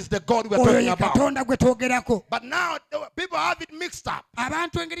that is the God we're oyo talking ye about. katonda gwe twogerako But now people have it mixed up.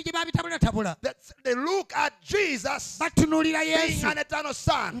 abantu engeri gye babitabulatabula They look at Jesus batunuulira being yesu an eternal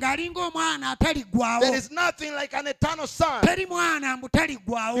son. ng'alinga omwana ataligwawo There is nothing like an eternal son. teri mwana mbu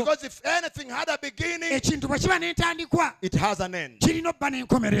taligwawo Because if anything had a beginning, ekintu bwe kiba n'entandikwa it has an end. kirina obba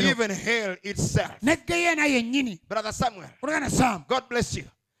n'enkomerero Even hell itself. neggeyeena yennyini Brother Samuel, olugana saamu God bless you. Do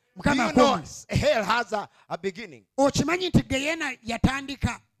mukama you know akoonye hell has a beginning? okimanyi nti geyeena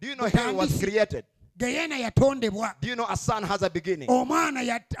yatandika Do you know hell was butandisi. created? Geyeena yatondebwa. Do you know a son has a beginning?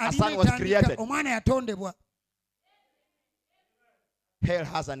 Omwana A son was created. omwana yatondebwa. Hell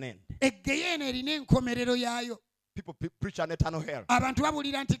has an end. Geyeena erina enkomerero yaayo. People preach an eternal hell. Abantu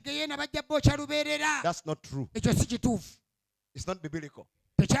babuulira nti geyeena bajja bookya lubeerera. That's not true. Ekyo si kituufu. It's not biblical.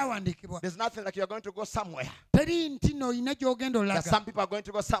 Tekyawandiikibwa. There's nothing like you're going to go somewhere. Teri nti no olina gy'ogenda That olaga. some people are going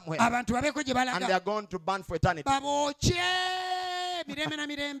to go somewhere Abantu babeeko gye and they balaga. are going to burn for eternity. Babookye mirembe na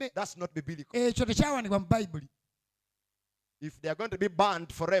mirembe. That's not biblical. Ekyo tekyawandiikibwa mu Bayibuli. If they are going to be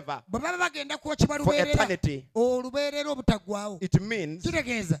burned forever Bwe baba bagenda kwokebwa for lubeerera. eternity, Olubeerera obutaggwaawo. it means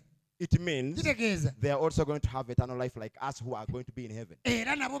Kitegeeza. they are also going to have eternal life like us who are going to be in heaven.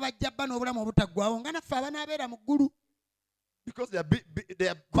 Era nabo bajja bba n'obulamu obutaggwaawo nga naffe abanaabeera mu ggulu. Because they are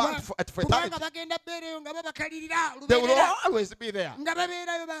burned for eternity. Kubanga bagenda bbeereyo nga babakalirira They will olubeerera. always be there Nga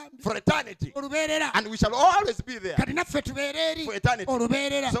babeerayo bambi. for eternity. Olubeerera. And we shall always be there Kati naffe tubeere eri. for eternity.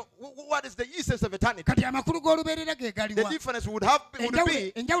 Olubeerera. So what is the essence of eternity? Kati amakulu g'olubeerera ge The galiwa. difference would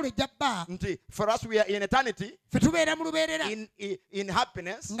be Enjawulo ejja bba. for us we are in eternity, Ffe tubeera mu lubeerera. in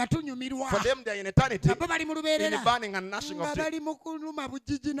happiness. Nga tunyumirwa. For them they are in eternity, Nga bo bali mu in lubeerera. burning and gnashing Nga of teeth. bali mu kuluma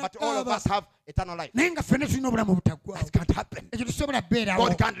bujiji na But all of kaaba. us have eternal life. Naye nga ffenna tulina obulamu obutaggwaawo. That can't happen. Ekyo tekisobola bbeerawo.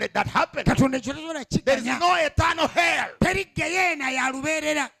 God can't let that happen. Katonda ekyo tekisobola There is kiganya. no eternal hell. Teri geyeena ya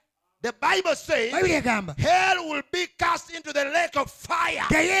lubeerera. The Bible says Bayibuli egamba. hell will be cast into the lake of fire.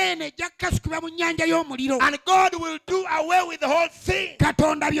 Geyeena ejja kukasukibwa mu nnyanja y'omuliro. And God will do away with the whole thing.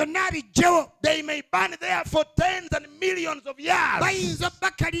 Katonda byonna abiggyewo. They may burn there for tens and millions of years. Bayinza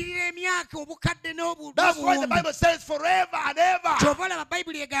obbakalirira emyaka obukadde That's why the n'obuwumbi. Bible says forever and ever. Ky'oba olaba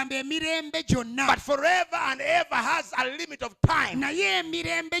Bayibuli egamba emirembe gyonna. But forever and ever has a limit of time. Naye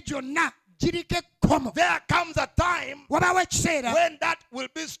emirembe gyonna giriko ekkomo. There comes a time Wabaawo ekiseera when that will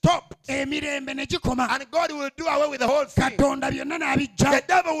be stopped. emirembe ne gikoma. And God will do away with the whole thing. Katonda byonna n'abiggya. The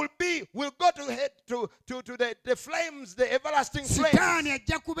devil will go to head to the flames, the everlasting flames, Sitaani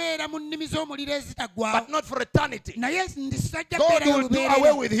ajja kubeera mu nnimi z'omuliro ezitaggwaawo. but not for eternity. Naye sajja God kubeerayo will do lubeerera.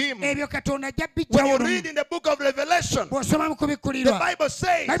 away with him. Ebyo Katonda ajja When biggyawo you lumu. read in the book of Revelation, Bw'osoma mu the kubikkulirwa. Bible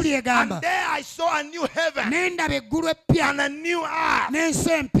says, Bayibuli and egamba. there I saw a new heaven Ne ndaba eggulu eppya and a new earth,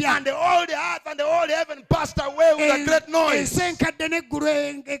 n'ensi empya. and the old earth and the old heaven passed away with a great noise. Ensi enkadde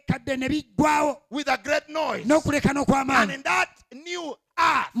n'eggulu ekkadde ne biggwaawo With a great noise. n'okuleka And n'okw'amaanyi. in that new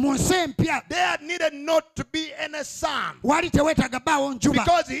earth, Mu nsi empya there needed not to be any sun, wali teweetaaga bbaawo njuba.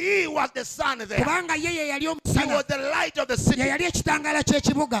 because he was the sun there. Kubanga ye yali He omusana. was the light of the Ye city. yali ekitangaala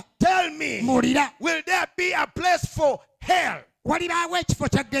ky'ekibuga. Tell me, Muwulira. will there be a place for hell? Walibaawo ekifo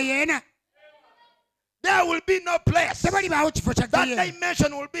kya geyeena. There will be no place. Tewalibaawo kifo kya That geyeena.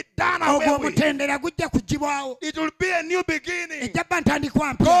 dimension will be done away Ogwo with. omutendera gujja kuggibwawo. It will be a new beginning. Ejja bba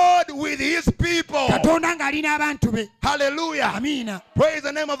ntandikwa mpya. God with his people. Katonda ng'alina abantu be. Hallelujah. Amiina. Praise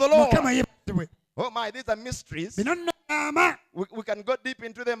the name of the Lord. Mukama yeebazibwe. Oh my, these are mysteries. Bino nno ama. We can go deep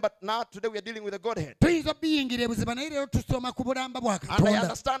into them, but now today we are dealing with the Godhead. Tuyinza obiyingira ebuziba naye leero tusoma ku bulamba bwa And I Katonda.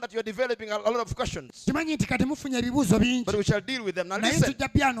 understand that you're developing a lot of questions, Kimanyi nti kati mufunye ebibuuzo but bingi. we shall deal with them. Now Naye listen. tujja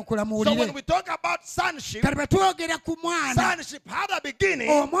byanukula So when muwulire. we talk about sonship, Kati bwe twogera ku mwana, sonship had a beginning,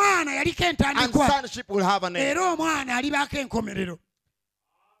 omwana yaliko and entandikwa. sonship will have an end. Era omwana alibaako enkomerero.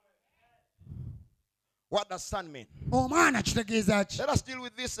 What does son mean? Omwana kitegeeza ki? Let us deal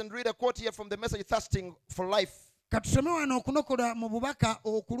with this and read a quote here from the message Thirsting for Life. Katusome wano okunokola mu bubaka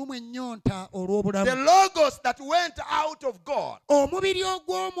okulumwa ennyonta The olw'obulamu. logos that went out of God. Omubiri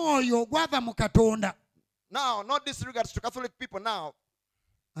ogw'omwoyo ogwava mu Katonda. Now, not disregards to Catholic people now.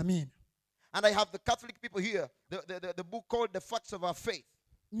 Amiina. And I have the Catholic people here, the book called The Facts of Our Faith.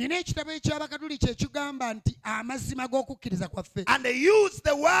 Nina ekitabo eky'Abakatuliki ekigamba nti amazima g'okukkiriza kwaffe. And they use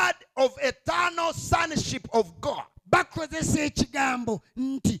the word of eternal sonship of God. Bakozesa ekigambo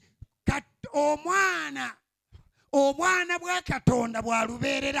nti omwana bwa Katonda bwa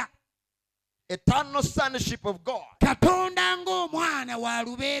lubeerera. Eternal sonship of God. Katonda ng'omwana wa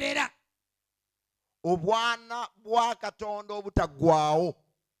lubeerera. Obwana bwa Katonda obutaggwaawo.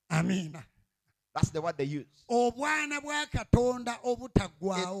 Amiina. That's the word they use. Obwana bwa Katonda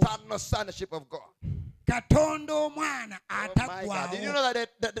obutaggwaawo. Eternal sonship of God. Katonda omwana Oh my God. Did you ataggwaawo. know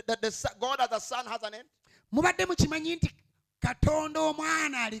that God as a son has an end? Mubadde mukimanyi nti Katonda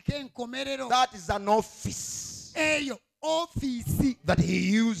omwana aliko enkomerero. That is an office Eyo ofiisi that he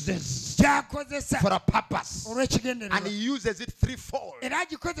uses gy'akozesa for a purpose. And olw'ekigendererwa. he uses it threefold. Era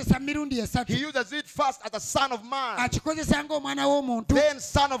agikozesa mirundi esatu. He uses it first as a son of man, Akikozesa ng'omwana w'omuntu, then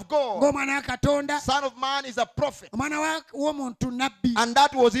son of God. ng'omwana wa Katonda, Son of man is a prophet. omwana w'omuntu nabbi. And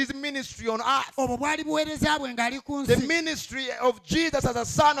that was his ministry on earth. Obwo bwali buweereza bwe ng'ali ku The nsi. ministry of Jesus as a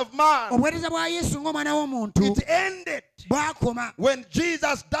son of man, Obuweereza bwa Yesu ng'omwana w'omuntu it ended bwakoma when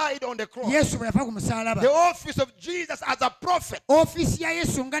Jesus died on the cross, yesu bwe yafa ku musaalaba the office of Jesus as a prophet, ofiisi ya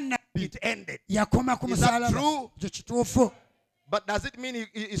yesu nga nnabbi it ended. yakoma ku Is that musaalaba true? ekyo kituufu But does it mean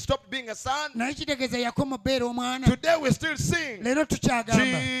he stopped being a son? naye kitegeeza yakoma obbeera omwana Today we still sing, leero tukyagamba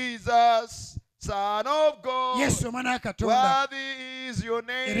Jesus, Son of God, yesu omwana wa katonda worthy is your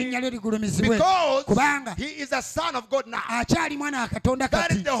name. erinnya lyo ligulumizibwe Because kubanga he is a son of God now. akyali mwana wa katonda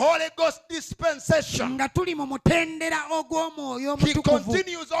That is kati the Holy Ghost dispensation. nga tuli mu mutendera ogw'omwoyo He omutukuvu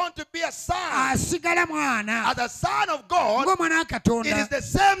continues on to be a son. asigala mwana As a son of God, ng'omwana wa it katonda is the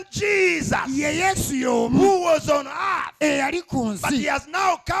same Jesus ye yesu y'omu who was on earth, eyali ku but he nsi has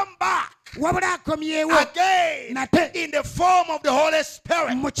now come back wabula akomyewo again nate in the form of the Holy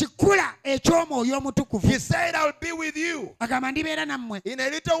Spirit. mu kikula eky'omwoyo omutukuvu He said, I will be with you agamba ndibeera nammwe in a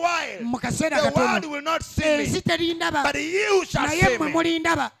little while. mu kaseera The world katono will not see ensi me, terindaba but you shall naye see mmwe me.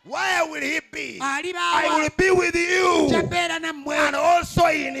 mulindaba Where will he be? I alibaawa will be with you njabbeera nammwe and also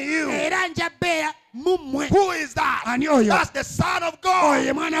in you. era njabbeera mu mmwe Who is that? ani oyo That's the Son of oyo God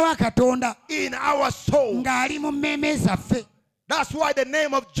ye mwana wa katonda in our soul. ng'ali mu mmeeme zaffe That's why the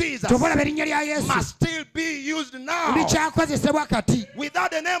name of Jesus tobolaba erinnya lya yesu must still be used now. likyakozesebwa kati Without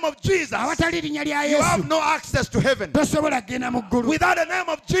the name of Jesus, awatali linnya lya you have yesu no access to heaven. tosobola kgenda mu ggulu Without the name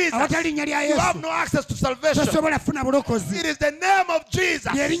of Jesus, awatali linnya lya you have yesu no access to salvation. tosobola kufuna bulokozi It is the name of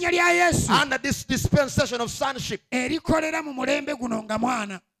Jesus lye linnya lya yesu under this dispensation of sonship erikolera mu mulembe guno nga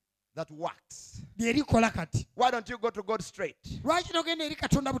mwana that works. lye likola kati Why don't you go to God straight? lwaki togenda eri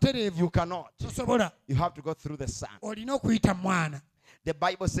katonda butereevu You cannot. tosobola You have to go through the Son. olina okuyita mu mwana The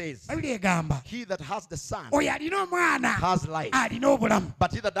Bible says, babiri egamba he that has the Son oyo alina omwana has life. alina obulamu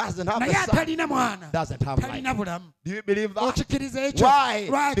But he that doesn't have naye the Son atalina mwana doesn't have life. talina bulamu Do you believe that? okikiriza ekyo Why?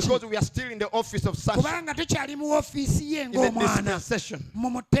 lwaki Because we are still in the office of sonship. kubanga tukyali mu ofiisi ye In the ng'omwana dispensation mu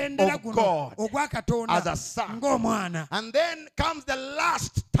mutendera of guno God ogwa as katonda a son. ng'omwana And then comes the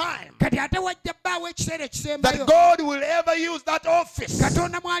last time kati ate wajja bbaawo ekiseera that ekisembayo God will ever use that office.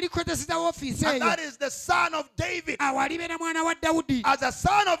 katonda mwalikozeseza ofiisi And eyo that is the Son of David. awo alibeera mwana wa dawudi As a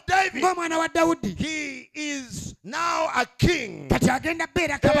son of David, ng'omwana wa dawudi he is now a king. kati agenda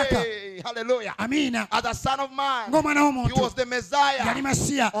bbeera kabaka Hey, hallelujah. amiina As a son of man, ng'omwana he w'omuntu was the Messiah yali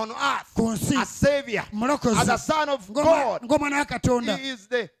masiya on earth, ku nsi a savior. mulokozi As a son of God, ng'omwana wa katonda he is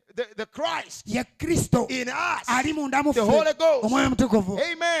the Christ ye kristo in us, ali munda mu the ffe Holy Ghost. omwoyo omutukuvu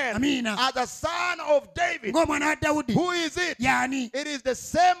Amen. amiina As a son of David, ng'omwana wa dawudi who is it? yaani It is the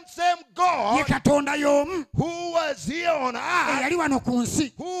same ye God katonda y'omu who was here on earth, eyali wano ku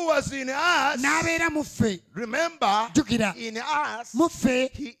nsi who was in us. n'abeera mu ffe Remember, jjukira in us, mu ffe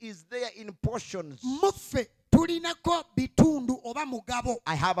he is there in portions. mu ffe tulinako bitundu oba mugabo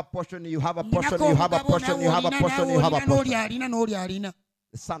I have a portion, you have a portion, Ninako you have a omugabo, portion, you have a nawe portion, olina, you have a nawe portion. olina, n'oli alina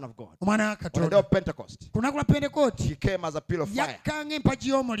The Son of God. omwana wa On the day katonda of Pentecost, ku lunaku lwa pentekooti he came as a pillar of fire. yakka ng'empagi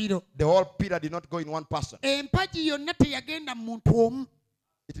y'omuliro The whole pillar did not go in one person. empagi yonna teyagenda mu muntu omu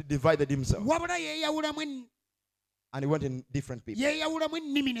It divided himself. wabula yeeyawulamu And he went in different people. yeeyawulamu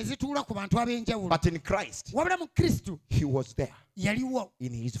ennimi ne zituula ku bantu ab'enjawulo But in Christ, wabula mu kristo he was there yaliwo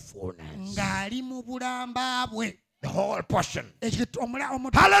in his fullness. ng'ali mu bulamba bwe The whole portion.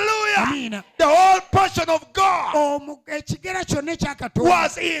 Hallelujah. Hallelujah. The whole portion of God ekigera kyonna ekya katonda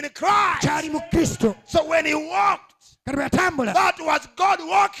was in Christ. kyali mu kristo So when he walked, kati bwe yatambula that was God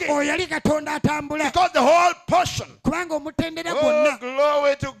walking. oyo yali katonda atambula Because the whole portion, kubanga omutendera oh, gwonna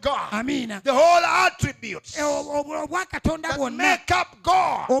glory to God. amiina The whole attributes obwa katonda that bwonna make up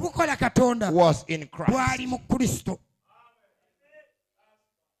God obukola katonda was in Christ. bwali mu kristo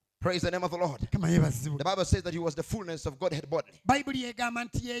Praise the name of the Lord. kama yeebazibwe The Bible says that he was the fullness of Godhead bodily. bayibuli egamba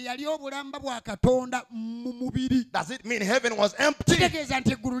nti ye yali obulamba bwa katonda mu mubiri Does it mean heaven was empty? kitegeeza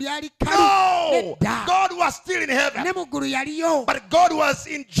nti eggulu lyali kalu No! nedda God was still in heaven. ne mu ggulu yaliyo But God was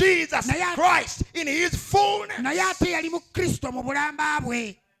in Jesus Naye- Christ in his fullness. naye ate yali mu kristo mu bulamba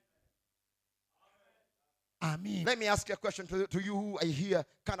bwe amiina Let me ask you a question to you who are here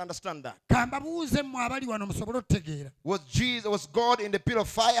can't understand that. kambabuuze mmwe abali wano musobole okutegeera Was God in the pillar of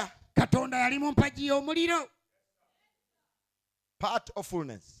fire katonda yali mu mpagi y'omuliro part of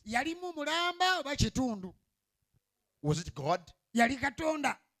fullness? yali mu mulamba oba kitundu Was it God? yali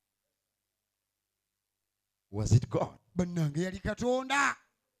katonda Was it God? bannange yali katonda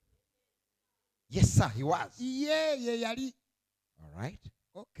Yes, sir, he was. ye yali All right.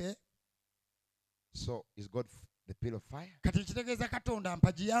 okay So is God the pillar of fire? kati kitegeeza katonda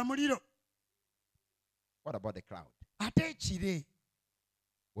mpagi ya muliro What about the cloud? ate ekire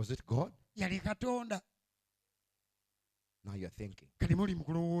Was it God? yali katonda Now you're thinking. kati muli mu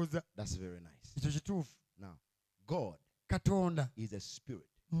kulowooza That's very nice. ekyo kituufu Now, God katonda is a spirit.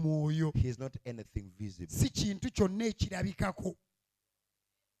 mwoyo He is not anything visible. si kintu kyonna ekirabikako,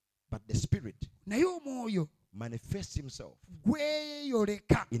 But the Spirit naye omwoyo manifests himself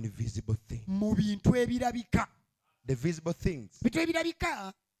gweyoleka in visible things. mu bintu ebirabika. The visible things Bintu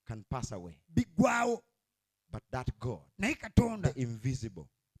ebirabika can pass away. biggwawo, But that God, naye Katonda the invisible,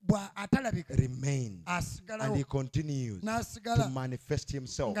 atalabika remains. And asigalawo he continues to n'asigala manifest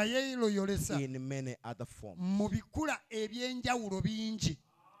himself nga yeeroyolesa in many other forms. mu bikula eby'enjawulo bingi.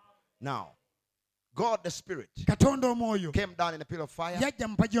 Now, God the Spirit Katonda omwoyo came down in a pillar of fire, yajja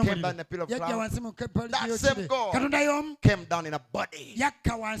mu mpagi came down in y'omuliro, a pillar of yajja cloud, wansi mu That same God Katonda y'omu came down in a body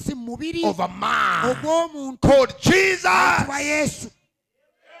yakka wansi mu mubiri of a man ogw'omuntu called Jesus. ayitibwa Yesu.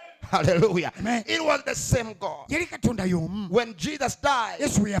 Hallelujah. Amen. It was the same God. Yali Katonda y'omu. When Jesus died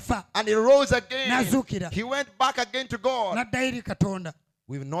Yesu bwe yafa and he rose again, n'azuukira he went back again to God. n'addayo eri Katonda.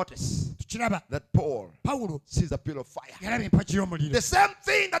 We've noticed Tukiraba that Paul Pawulo sees a pillar of fire. yalaba empagi y'omuliro. The same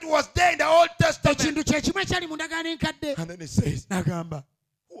thing that was there in the Old Testament. Ekintu kye kimu ekyali mu ndagaano enkadde. And then he says, N'agamba,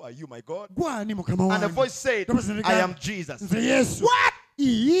 who are you, my God? gwani Mukama And the wange? voice said, I am Jesus. Nze Yesu. What?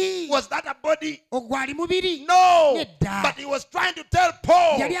 Ii. Was that a body? Ogwali mubiri? No. Nedda. But he was trying to tell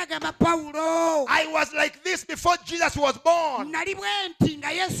Paul, Yali agamba Pawulo, I was like this before Jesus was born. nali bwe nti nga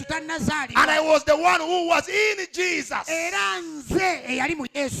Yesu And I tannazaalibwa. was the one who was in Jesus. Era nze eyali mu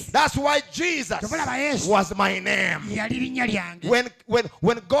Yesu. That's why Jesus Tobulaba Yesu was my name. yali linnya lyange.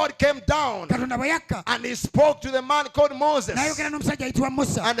 When God came down Katonda bwe yakka and he spoke to the man called Moses, n'ayogera n'omusajja ayitibwa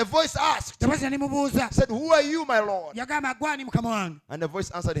Musa. and the voice asked, Ddoboozi ne limubuuza, said, who are you, my Lord? yagamba gwani Mukama wange? And the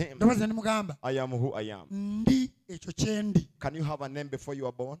voice answered him, Ddoboozi ne limugamba, I am who I am. ndi ekyo kye ndi. Can you have a name before you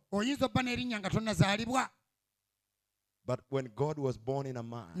are born? Oyinza obba n'erinnya nga tonnazaalibwa. But when God was born in a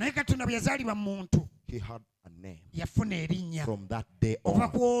man, Naye Katonda bwe yazaalibwa mu muntu he had a name yafuna erinnya. from that day Okuva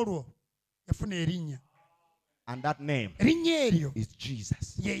on. ku olwo yafuna erinnya. And that name Erinnya eryo is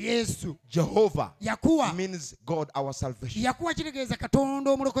Jesus. ye Yesu. Jehovah Yakuwa means God our salvation. yakuwa kitegeeza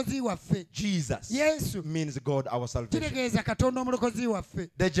Katonda omulokozi waffe. Jesus Yesu means God our salvation. kitegeeza Katonda omulokozi waffe.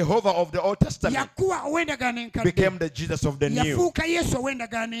 The Jehovah of the Old Testament Yakuwa ow'endagaano enkadde became the Jesus of the new. yafuuka Yesu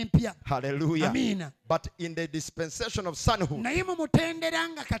ow'endagaano empya. Hallelujah. Amiina. But in the dispensation of sonhood, Naye mu mutendera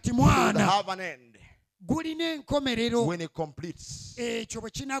nga kati he would mwana have an end gulina enkomerero. when he completes Ekyo bwe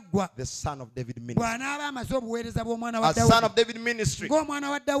kinaggwa the Son of David ministry. bw'anaaba amaze obuweereza bw'omwana wa As Son Dawudi. of David ministry, Ng'omwana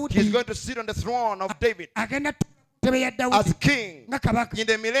wa he's Dawudi going to sit on the throne of David agenda ttebe ya as Dawudi king nga kabaka. in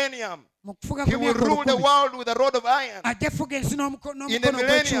the millennium. Mu kufuga He ku will myaka rule the 1000 world with a rod of iron. ajja fuga ensi n'omukono In the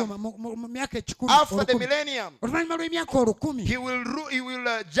gw'ekyuma mu myaka After the 10,000. millennium, Oluvannyuma lw'emyaka 1000 he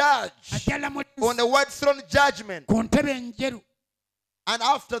will judge ajja lamuliza on the white throne judgment. ku ntebe enjeru. And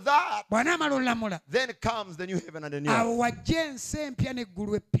after that, Bw'anaamala olamula then comes the new heaven and the new awo earth. wajja ensi empya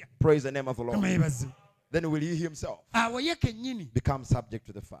n'eggulu eppya. Praise the name of the Mukama Lord. yeebazibwe. Then will he himself Awo ye kennyini become subject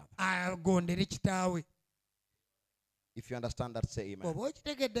to the Father. agondere kitaawe. If you understand that, say amen. Oba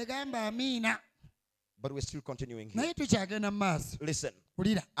okitegedde gamba amiina. But we're still continuing here. Naye tukyagenda mu maaso. Listen.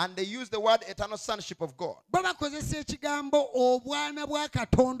 Wulira. And they use the word eternal sonship of God. Bo bakozesa ekigambo obwana bwa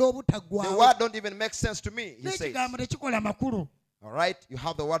Katonda The obutaggwaawo. word don't even make sense to me, he says. N'ekigambo tekikola makulu. All right? You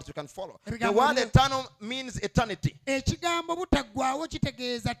have the words you can follow. The Ebigambo word bino- eternal means eternity, Ekigambo butaggwaawo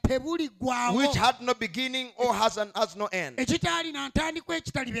kitegeeza tebuliggwaawo. which had no beginning or has no end. Ekitaali na ntandikwa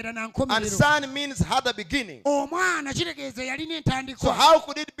ekitalibeera na And nkomerero. son means had a beginning. Omwana kitegeeza yalina So entandikwa. how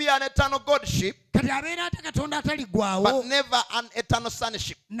could it be an eternal godship, Kati abeera ate Katonda but ataliggwaawo never an eternal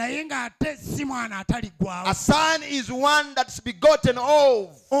sonship? naye ng'ate si mwana A ataliggwaawo. son is one that's begotten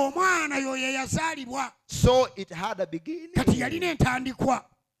of. Omwana y'oyo eyazaalibwa. So it had a beginning. Kati yalina entandikwa.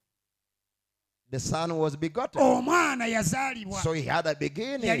 The son was begotten. Omwana yazaalibwa. So he had a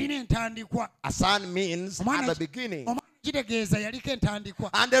beginning. Yalina entandikwa. A son means had a beginning. Omwana kitegeeza yaliko entandikwa.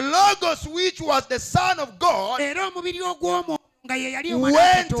 And the Logos, which was the Son of God, Era omubiri ogw'omwoyo nga ye yali omwana wa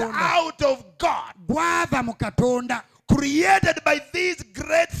went Katonda. out of God, Gwava mu Katonda. created by these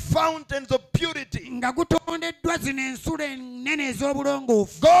great fountains of purity. Nga gutondeddwa zino ensula ennene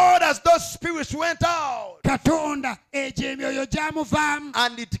ez'obulongoofu. God, as those spirits went out, Katonda egyo emyoyo gyamuvaamu.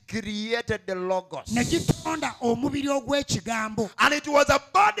 and it created the Logos. Ne gitonda omubiri ogw'ekigambo. And it was a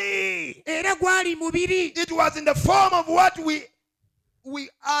body. Era gwali mubiri. It was in the form of what we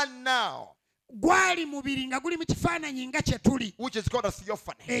are now, Gwali mubiri nga guli mu kifaananyi nga kye tuli. which is called a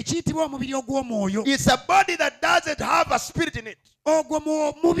theophany. Ekiyitibwa omubiri ogw'omwoyo. It's a body that doesn't have a spirit in it. Ogwo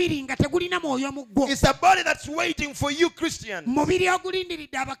mubiri nga tegulina mwoyo mu gwo. It's a body that's waiting for you, Christian. Mubiri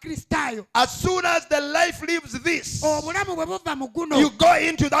ogulindiridde Abakristaayo. As soon as the life leaves this, Obulamu bwe buva mu guno. you go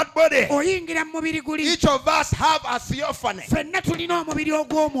into that body. Oyingira mu mubiri guli. Each of us have a theophany. Ffenna tulina omubiri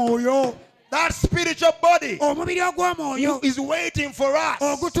ogw'omwoyo. That spiritual body omubiri ogw'omwoyo is waiting for us.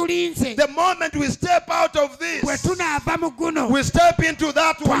 ogutulinze The moment we step out of bwe this, tunaava mu guno we step into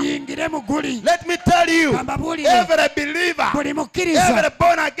that one. tuyingire mu guli. Let me tell you, Kambabuulire, every believer, buli mukkiriza, every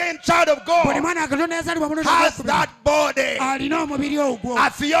born again child of buli God mwana katonda yazaalibwa omulundi has ogwokubiri that body, alina omubiri ogwo, a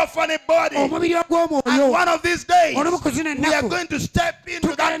theophany body. omubiri And ogw'omwoyo. one of these days, Olumu ku zino we are ennaku going to step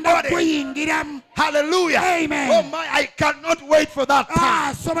into that tugenda body. kuyingiramu. Hallelujah. Amen. Oh my, I cannot wait for that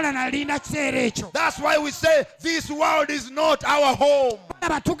time. Sobola nalinda kiseera ekyo. That's why we say this world is not our home.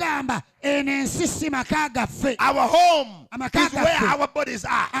 Aba tugamba eno ensi si maka gaffe. Our home Amaka is where gaffe. our bodies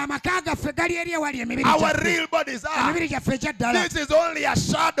are. Amaka gaffe gali eri ewali emibiri Our gyaffe. real bodies are. Emibiri gyaffe egya ddala. This is only a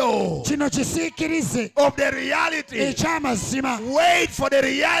shadow Kino kisiikirize of the reality. eky'amazima. Wait for the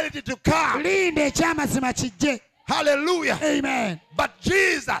reality to come. Linda eky'amazima kijje. Hallelujah. Amen. But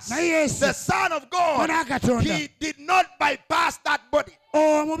Jesus, Na Yesu, the Son of God, Mwana wa Katonda, he did not bypass that body.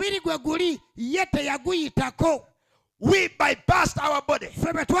 omubiri gwe guli ye teyaguyitako. We bypassed our body.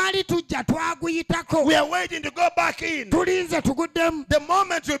 Ffe bwe twali tujja twaguyitako. We are waiting to go back in. Tulinze tuguddemu. The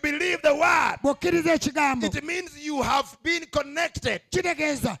moment you believe the word, Bw'okkiriza ekigambo it means you have been connected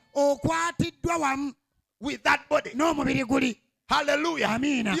kitegeeza okwatiddwa wamu with that body. n'omubiri guli. Hallelujah.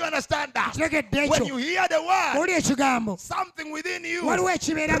 Amina. Do you understand that? Kitegedde When ekyo. you hear the word, Oli ekigambo something within you waliwo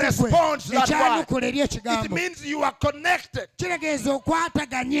ekibeera mu gwe responds to that word. ekyanukula eri It ekigambo. means you are connected. Kitegeeza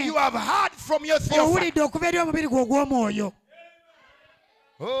okwataganye. You have heard from your theophany. Owulidde okuva eri omubiri gwe ogw'omwoyo.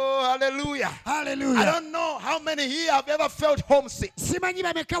 Oh, hallelujah. I Hallelujah. don't know how many here have ever felt homesick. Simanyi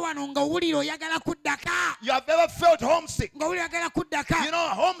bameka wano ng'owulira oyagala kuddaka. You have ever felt homesick. Ng'owulira oyagala kuddaka. You know,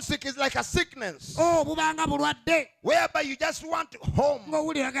 homesick is like a sickness Bubanga bulwadde. whereby you just want home.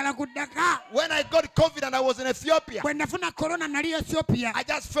 Ng'owulira oyagala kuddaka. When I got COVID and I was in Ethiopia, Bwe nafuna korona nali Ethiopia. I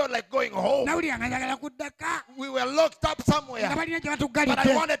just felt like going home. Nawulira nga njagala kuddaka. We were locked up Nga somewhere, balina gye but I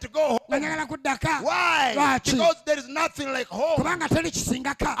batuggalidde. wanted to go Nga home. njagala kuddaka. Why? Lwaki? Because there is nothing like home. Kubanga teri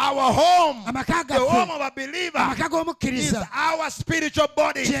kisingaka. Our home, Amaka the home gaffe. of a believer, Amaka is g'omukkiriza. our spiritual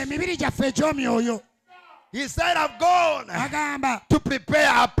body. Gy'emibiri gyaffe egy'omyoyo. He said, I've gone Agamba to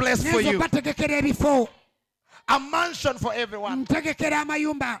prepare a place for ngenze you, bategekera ebifo. a mansion for everyone. Ntegekera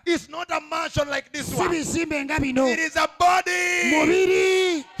amayumba. It's not a mansion like this Si one. bizimbe nga bino. It is a body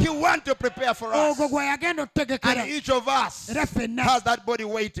Mubiri He wants to prepare for us. ogwo gwe yagenda And otutegekera. each of us Era ffenna has that body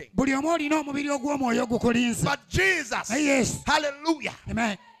waiting. buli omu olina omubiri ogw'omwoyo ogukulinze. But Jesus, Yes. hallelujah,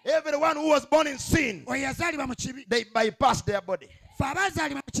 Amen. everyone who was born in sin, Oyo yazaalibwa mu kibi. they bypassed their body. Ffe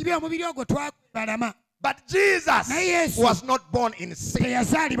abaazaalibwa mu kibi omubiri ogwo twagbalama. But Jesus Na Yesu was not born in sin.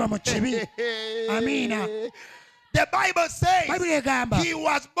 teyazaalibwa mu kibi. Amina. The Bible says Bayibuli egamba he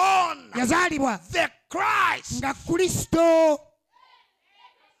was born yazaalibwa the Christ. nga Kristo.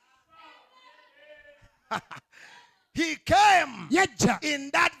 He came Yajja. in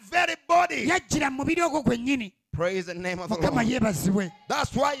that very body. Yajjira mu mubiri ogwo gwennyini. Praise the name of the Mukama Lord. yeebazibwe.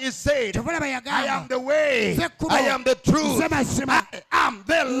 That's why he said, Kyova laba I am yagamba the way, Nze ekkubo, I am the truth, nze mazima, I am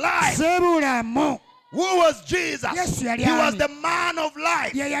the life. nze bulamu. Who was Jesus? Yesu yali He was ani? the man of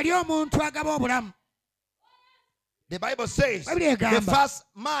life. Ye yali omuntu agaba obulamu. The Bible says Bayibuli the egamba first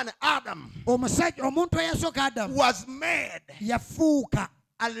man, Adam, omusajja omuntu eyasooka Adamu was made yafuuka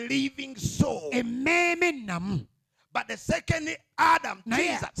a living soul. emmeeme ennamu. But the second Adam,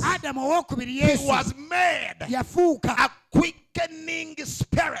 Naye Jesus, Adamu owookubiri he Yesu was made yafuuka a quickening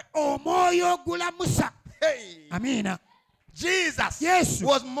spirit. omwoyo ogulamusa. Hey, Amiina. Jesus Yesu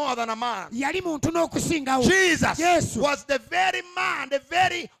was more than a man. yali muntu n'okusingawo. Jesus Yesu. was the very man, the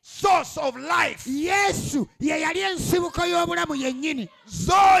very source of life. Yesu ye yali ensibuko y'obulamu yennyini.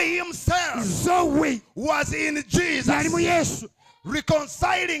 Zoe himself Zoe was in yali Jesus, mu Yesu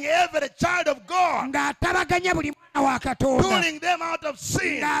reconciling every child of God, ng'atabaganya buli mwana wa Katonda pulling them out of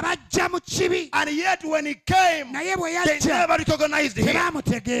sin. ng'abajja mu kibi. And yet when he came, Naye bwe they yajja never recognized him.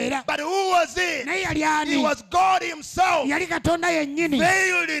 tebaamutegeera. But who was he? Naye yali He ani? was God himself, Yali Katonda yennyini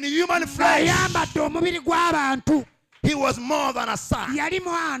veiled in human flesh. ng'ayambadde omubiri gw'abantu. He was more than a son. Yali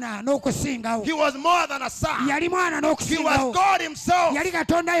mwana n'okusingawo. He was more than a son. Yali mwana He was n'okusingawo. God himself, Yali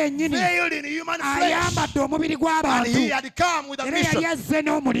Katonda yennyini veiled in human flesh. ayambadde omubiri And he gw'abantu. had come with a Era yali mission. azze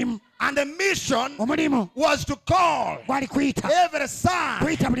n'omulimu. And the mission Omulimu was to call gwali kuyita. every son,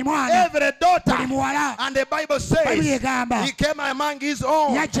 Kuyita buli mwana, every buli daughter. muwala. And the Bible Bayibuli says egamba he came among his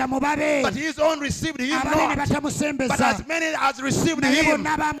own, yajja mu babe. but his own received him Ababe ne not. But batamusembeza. as many as received Naye him,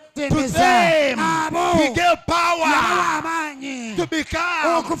 bonna to bamusembeza. them Abo he gave yabawa power amaanyi to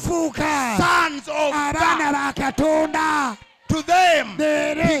become okufuuka sons of abaana God. ba Katonda. To them he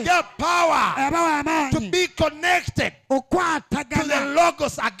Leero gave power abawa to amaanyi be connected to the okwatagana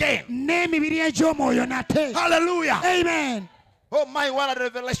Logos again. n'emibiri egy'omwoyo nate. Hallelujah. Amen. Oh my, what a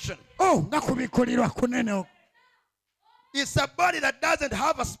revelation. nga kubikkulirwa kunene. It's a body that doesn't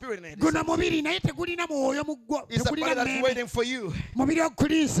have a spirit in it. Guno mubiri naye tegulina mwoyo mu gwo. It's a body that's waiting for you. Mubiri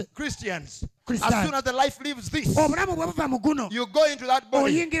ogukulinze. Christians, Christian. as soon as the life leaves this, Obulamu bwe buva mu guno. you go into that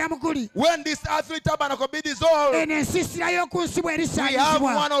body. Oyingira mu guli. When this earthly tabernacle be dissolved, Eno ensiisira y'oku nsi bwe we have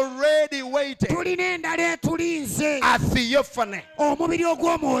erisaanyizibwa. one already waiting. Tulina endala etulinze. A theophany. Omubiri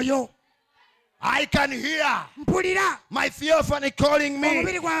ogw'omwoyo. I can hear Mpulira. my theophany calling me.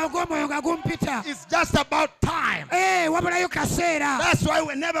 Omubiri gwawe ogw'omwoyo nga gumpita. It's just about time. Wabulayo kaseera. That's why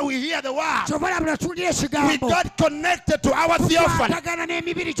whenever we hear the word, Kyova labula tuwulira we ekigambo. got connected to our theophany. Tukwatagana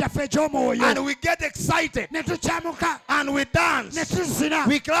n'emibiri gyaffe egy'omwoyo. And we get excited. Ne tukyamuka. And we Ne dance. tuzina.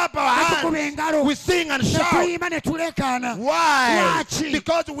 We clap our Ne tukuba hands. engalo. We sing and Ne shout. tuyimba ne tulekaana. Why? Lwaki?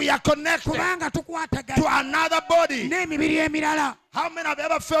 Because we are connected Kubanga to tukwatagana another body. n'emibiri emirala. How many have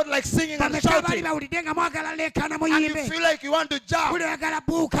ever felt like singing and Bameka abali shouting? bawulidde nga mwagala leekaana And you muyimbe. feel like you want to jump, Buli oyagala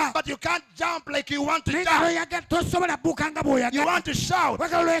buuka. but you can't jump like you want to Naye nga jump. oyagala tosobola buuka nga You bw'oyagala. want to shout, Oyagala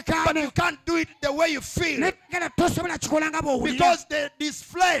but you leekaane. can't do it the way you feel. Naye oyagala tosobola kikola nga bw'owulira. Because this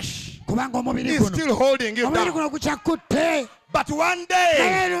flesh Kubanga omubiri is guno. still holding you Omubiri down. guno gukyakutte. But one day,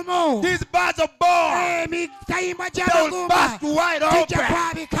 Naye lumu. these bars of bone, Emitayimbwa they will gy'amagumba. burst wide Gijja open.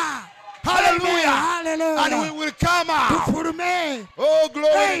 kwabika. Hallelujah. Hallelujah. And we will come out. Tufulume. Oh, glory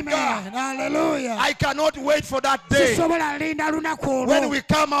to Amen. God. Hallelujah. I cannot wait for that day Sisobola linda lunaku olwo. when we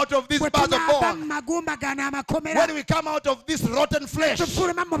come out of these Bwe bars of tunaava mu bone, magumba gano amakomera. when we come out of this rotten flesh.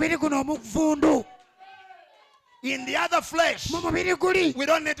 Tufuluma mu mubiri guno omuvundu. In the other flesh, Mu mubiri guli. we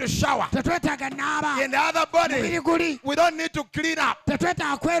don't need to shower. Tetwetaaga naaba. In the other Mubiri body, guli. we don't need to clean up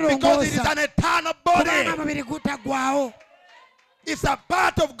Tetwetaaga because it is kwerongoosa. an eternal Kubanga body. mubiri gutaggwaawo. It's a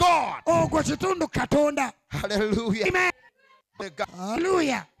part of God. Ogwo kitundu Katonda. Hallelujah. Amen.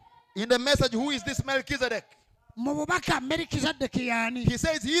 Hallelujah. In the message, who is this Melchizedek? Mu bubaka Merikizedeki y'ani? He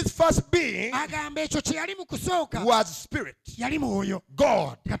says his first being Agamba ekyo kye yali mu kusooka. was spirit, Yali mwoyo.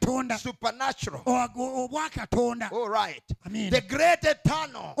 God, Katonda. supernatural. Obwa Katonda. All right. Amen. The great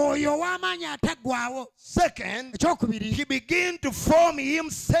eternal. Oyo ow'amaanyi ataggwaawo. Second, Ekyokubiri. he began to form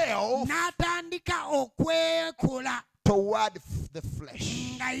himself N'atandika okwekola toward the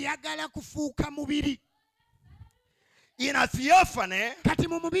flesh. nga yagala kufuuka mubiri. In a theophany, Kati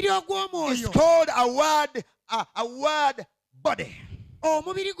mu mubiri it's ogw'omwoyo. called a word body.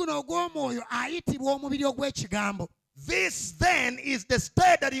 Omubiri guno ogw'omwoyo ayitibwa omubiri ogw'ekigambo. This then is the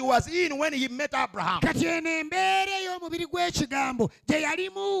state that he was in when he met Abraham. Kati eno embeera ey'omubiri gw'ekigambo gye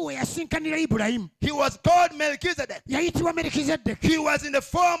yalimu we yasinkanira Ibulayimu. He was called Melchizedek. Yayitibwa Merikizedeki. He was in the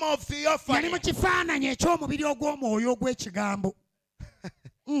form of Yali theophany. mu kifaananyi eky'omubiri ogw'omwoyo ogw'ekigambo.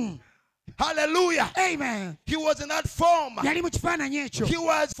 Hallelujah. Amen. He was in that form. Yali mu kifaananyi ekyo. He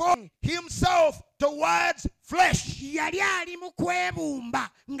was forming himself towards flesh. Yali ali mu kwebumba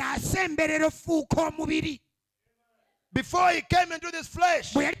ng'asemberera ofuuka omubiri. Before he came into this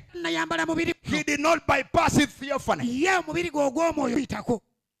flesh, Bwe yali nayambala mubiri he did not bypass his theophany. ye omubiri gwe ogw'omwoyo yitako.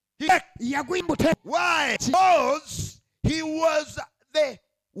 Yagwimbute. Why? Because he was the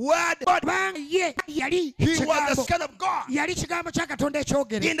word. Kubanga ye yali He was the kigambo. Son of God. Yali kigambo kya Katonda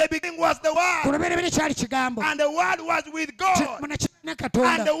ekyogere. In the beginning was the Ku Word, lubereberye kyali kigambo. and the Word was with God, Muna and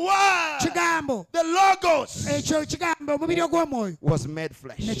Katonda. the Word, Kigambo. the Logos, Ekyo kigambo omubiri ogw'omwoyo was made ne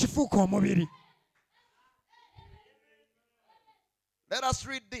flesh. kifuuka omubiri. Let us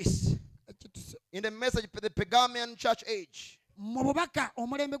read this in the message for the Pergamian church age. Mu bubaka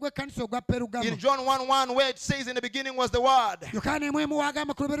omulembe gw'ekkanisa ogwa In Perugamo. John 1:1, where it says, "In the beginning was the Word," Yokaana emu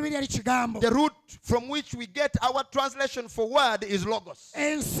wagamba ku lubereberye yali kigambo. the root from which we get our translation for word is Logos,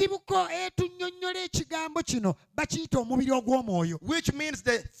 Ensibuko etunnyonnyola ekigambo kino bakiyita omubiri ogw'omwoyo. which means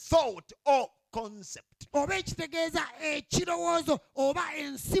the thought or concept. Oba ekitegeeza ekirowoozo oba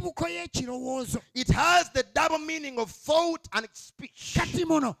ensibuko y'ekirowoozo. It has the double meaning of thought and speech. Kati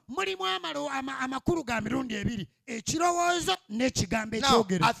muno mulimu amakulu ga mirundi ebiri, ekirowoozo n'ekigambo Now,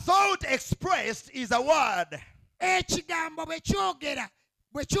 ekyogera. a thought expressed is a word. Ekigambo bwe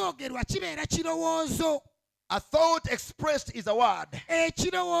kyogerwa kibeera kirowoozo. A thought expressed is a word.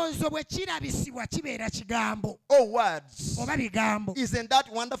 Ekirowoozo bwe kirabisibwa kibeera kigambo Oh, words. oba bigambo. Isn't that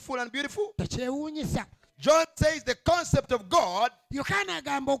wonderful and beautiful? Tekyewuunyisa. John says the concept of God Yokaana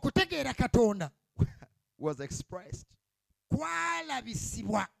agamba okutegeera Katonda was expressed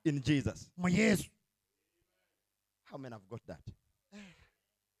kwalabisibwa in Jesus. mu Yesu. How many have got that?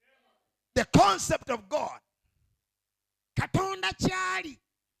 The concept of God, Katonda kyali,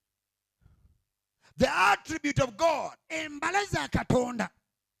 the attribute of God, embala za Katonda,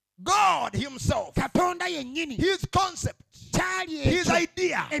 God Himself, Katonda yennyini His concept, kyali His ekyo,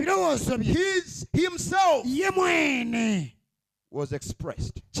 idea, ebirowoozo bye His Himself ye mwene was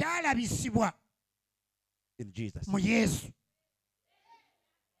expressed kyalabisibwa in Jesus. mu Yesu.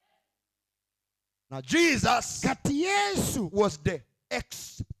 Now Jesus Kati Yesu was the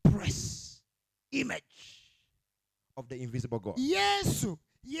express image of the invisible God. Yesu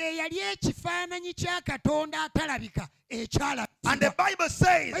ye yali ekifaananyi kya Katonda atalabika And the ekyalabisibwa. Bible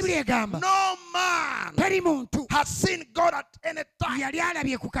says, Bayibuli egamba no man teri muntu has seen God at any time. yali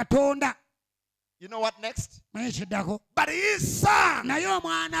alabye ku Katonda. You know what next? Naye kiddako But his son, naye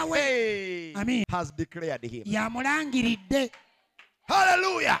omwana we hey, Amen. has declared him. yamulangiridde.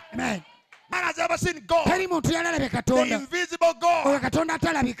 Hallelujah. Amen. Man has ever seen God, Teri muntu yali alabye the Katonda invisible God. oyo Katonda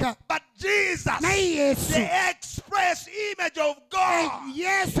atalabika. But Jesus, Naye Yesu the express image of God,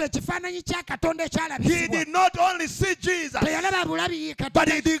 Yesu ekifaananyi kya Katonda he ekyalabisibwa. did not only see Jesus, Teyalaba bulabi but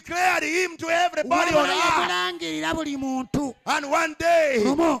Katonda, he declared him to everybody on wabula earth. yamulangirira buli muntu. And one day,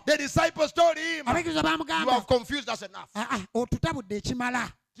 Lumu. the disciples told him, Abayigirizwa you bamugamba have confused us enough. otutabudde ekimala.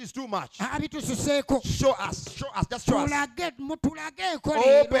 It is too much. Bitususeeko. Show us, just show us. Mutulageeko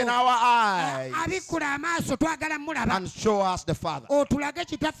Open leero. our eyes Abikkula amaaso twagala mulaba. and show us the Father. Otulage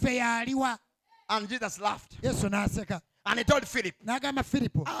kitaffe yaliwa. And Jesus laughed. Yesu n'aseka. And he told Philip, N'agamba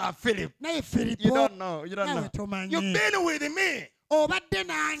Firipo. Philip, Naye you Firipo don't know. nawe tomanyi. You've been with me Obadde for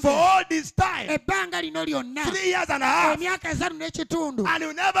nange all this time, ebbanga lino lyonna 3 years and a half, emyaka 5 n'ekitundu and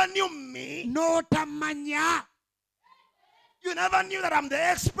you never knew me. n'otammanya. You never knew that I'm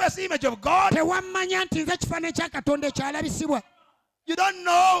the express image of God. Tewammanya nti nze kifaananyi kya Katonda ekyalabisibwa. You don't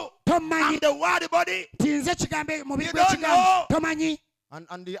know I'm Tomanyi the word body. nti nze kigambo mubiri You don't gw'ekigambo. know. Tomanyi.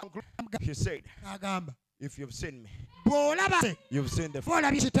 And the uncle, he said, Agamba if you've seen me, bw'olaba you've seen the Father.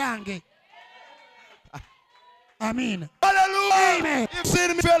 olabye kitange. Amiina. Hallelujah. Amen. You've seen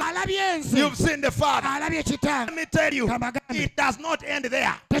me, fella. Alabye ensi. You've seen the Father. Alabye kitange. Let me tell you, Kamagambe. it does not end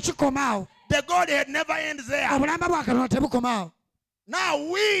there. Tekikomaawo. The Godhead never ends there. Obulamba bwa Katonda tebukomaawo. Now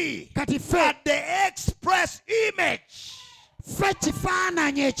we Kati are ffe the express image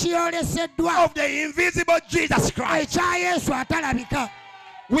kifaananyi ekyoleseddwa of the invisible Jesus Christ. ekya Yesu atalabika.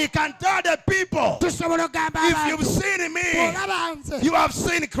 We can tell the people, Tusobola okugamba if you've abantu seen me, olaba nze you have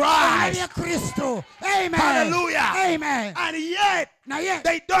seen olabye Christ. Kristo. Amen. Hallelujah. Amen. And yet, Naye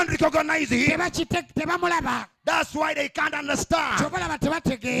they don't recognize him. tebamulaba. That's why they can't understand Kyobalaba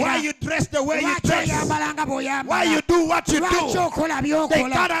tebategeera. why you dress the way you Lwaki dress, oyambala nga why bw'oyambala. you do what you Lwaki do. okola They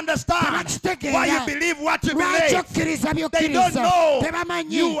by'okola. can't understand Tebategeera. why you believe what you Lwaki believe. okkiriza They don't by'okkiriza. know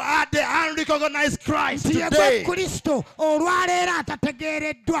Tebamanyi you are the unrecognized Christ nti ye today. gwe Kristo olwaleero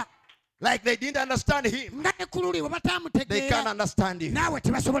atategeereddwa. Like they didn't understand him, Nga ne ku luli bwe they can't bataamutegeera understand him. naawe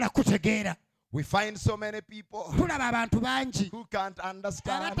tebasobola kutegeera. We find so many people Tulaba abantu bangi who can't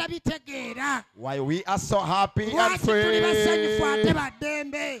understand abatabitegeera. why we are so happy and Lwaki tuli basanyufu ate free.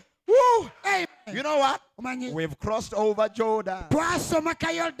 baddembe. Woo! Amen. You know what? Omanyi We've crossed over Jordan twasomoka to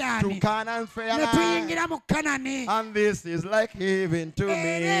Yoludaani Canaan fair ne land, tuyingira mu Kanani. and this is like heaven to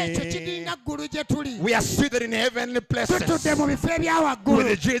Era ekyo me. kiringa ggulu gye tuli. We are seated in heavenly places Tutudde mu bifo ebya with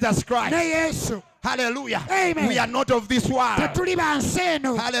waggulu Jesus Christ. ne Yesu. Hallelujah. Amen. We are not of this world. Tetuli ba nsi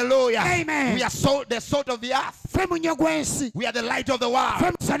eno. Hallelujah. Amen. We are the salt of the earth. Ffe munyo gw'ensi. We are the light of the Ffe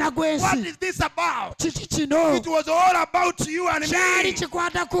world. musana What gw'ensi. is this about? Kiki kino? It was all about you and Kyali me.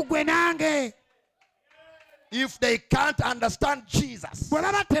 kikwata ku ggwe nange. If they can't understand Jesus, Bwe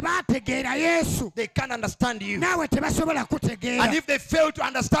baba tebaategeera Yesu, they can't understand you. naawe tebasobola kutegeera. And if they fail to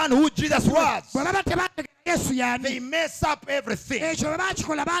understand who Jesus was, Bwe baba tebaategeera Yesu y'ani, they mess up everything. ekyo bwe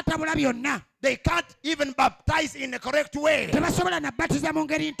baakikola baatabula byonna. They can't even baptize in the correct way. Tebasobola nabbatiza mu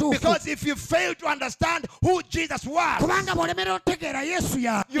ngeri ntuufu. Because if you fail to understand who Jesus was, Kubanga bw'olemera otegeera Yesu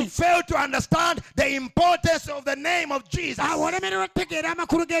y'ani, you fail to understand the importance of the name of Jesus. bw'olemera otegeera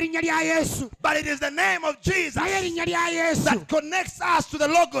amakulu g'erinnya lya Yesu. But it is the name of Jesus Naye erinnya lya Yesu that connects us to the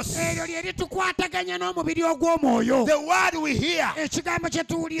Logos. eryo lye litukwataganya n'omubiri ogw'omwoyo. The word we hear Ekigambo kye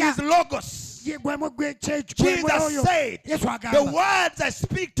tuwulira is Logos. Jesus said, Yesu the agamba words I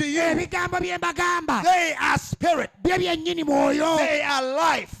speak to you, ebigambo bye mbagamba they are spirit, bye byennyini mwoyo they are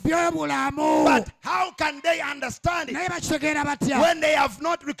life. by'obulamu. But how can they understand it Naye bakitegeera batya when they have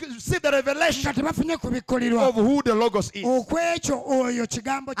not received the nga revelation tebafunye kubikkulirwa of who the Logos is? okwekyo oyo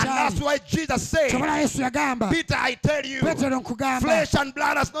kigambo And that's kyali. why Jesus said, Kyobola Yesu yagamba Peter, I tell you, Peetero nkugamba flesh and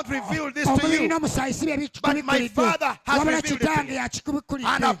blood has not revealed this to omubiri you. n'omusaayi si bye But my bikubikkulidde, Father has wabula revealed it to kitange you. And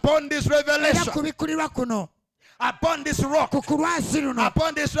yakikubikkulidde. upon this Era revelation, kubikkulirwa kuno upon this rock, ku kulwazi luno,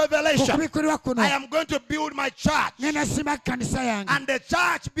 upon this ku revelation, kubikkulirwa kuno I am going to build my church. ngenda simba ekkanisa yange. And the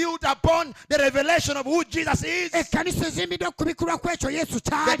church built upon the revelation of who Jesus is, Ekkanisa ezimbiddwa ku kubikkulirwa kw'ekyo Yesu the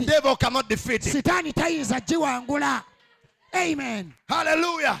kyali. devil cannot defeat it. Sitaani tayinza giwangula. Amen.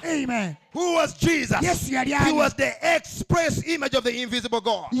 Hallelujah. Amen. Who was Jesus? Yesu yali He ani? was the express image of the invisible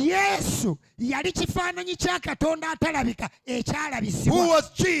God. Yesu yali kifaananyi kya Katonda atalabika Who ekyalabisibwa. was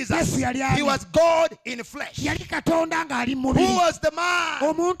Jesus? Yesu yali ani? He was God in flesh. Yali Katonda ng'ali mu Who mubiri. was the man?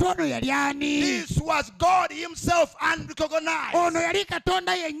 Omuntu ono yali ani? This was God himself unrecognized. Ono yali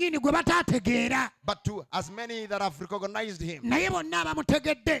Katonda yennyini gwe bataategeera. But to as many that have recognized him, Naye bonna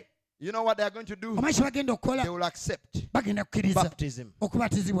abamutegedde. you know what they are going to do? Omanyi kye bagenda okukola? They will accept Bagenda kukkiriza baptism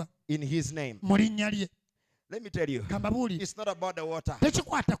okubatizibwa in his name. mu linnya lye. Let me tell you, Kambabuuli, it's not about the water.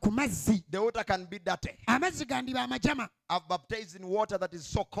 tekikwata ku mazzi. The water can be dirty. Amazzi gandiba amajama. I've baptized in water that is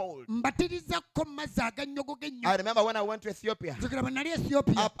so cold. Mbatirizzako mu mazzi agannyogoga ennyo. I remember when I went to Ethiopia, Nzukira bwe nali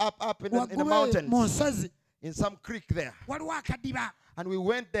Ethiopia, up in the waggulu mu mountains, nsozi, in some creek there. waliwo akadiba. And we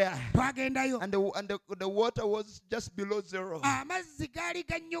went there, Twagendayo. and the water was just below zero. Amazzi gaali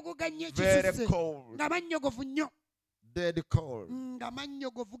gannyogoga nnyo Very ekisise. cold. Nga mannyogovu nnyo. Dead cold. Nga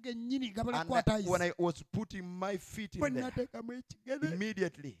mannyogovu gennyini gabula And kukwata when ice. I was putting my feet Bwe in there, nateekamu ekigere.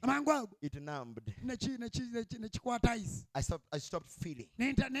 immediately Amangu ago it numbed. nekikwata ice. I stopped feeling.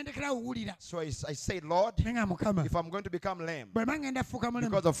 Nendekera owulira. So I said, Lord, Naye nga Mukama, if I'm going to become lame bwe mba ngenda fuuka mulema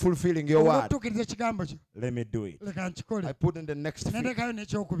because of fulfilling your word, olw'okutuukiriza ekigambo kyo, let me do it. leka nkikole. I put in the next feet, Nendekayo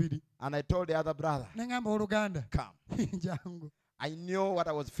n'ekyokubiri. and I told the other brother, Ne ngamba oluganda, come. jangu. I knew what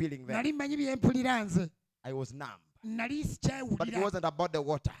I was feeling there. Nali mmanyi bye mpulira nze. I was numb. Nali But it sikyawulira. wasn't about the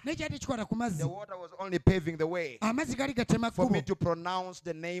water. Naye kyali kikwata ku mazzi. The water was only paving the way Amazzi gaali gatema for me kkubo. to pronounce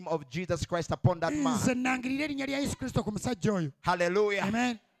the name of Jesus Christ upon that man. Nze nangirira erinnya lya Yesu Kristo ku musajja oyo. Hallelujah.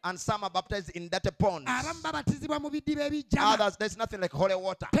 Amen. And some are baptized in dirty ponds. Abamu babatizibwa mu bidiba ebijjama. Others, there's nothing like holy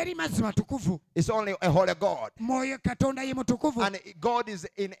water. Teri mazzi matukuvu. It's only a holy God. Mwoyo Katonda ye mutukuvu. And God is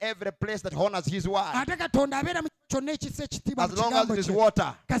in every place that honors his word. Ate Katonda abeera mu kyonna ekisa ekitiibwa As mu long as kigambo it is kye.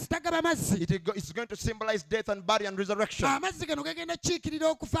 water, Kasita gaba mazzi. it's going to symbolize death and burial and resurrection. Amazzi gano gagenda kiikirira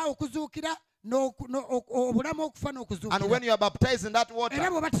okufa okuzuukira obulamu okufa And n'okuzuukira. when you are baptized in that Era water,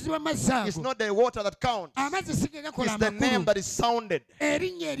 bw'obatizibwa mu mazzi it's ago, not the water that counts. amazzi si ge gakola It's the name amakulu. that is sounded.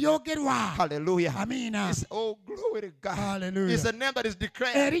 Erinnya eryogerwa. Hallelujah. Amiina. It's, oh, glory to God. Hallelujah. It's the name that is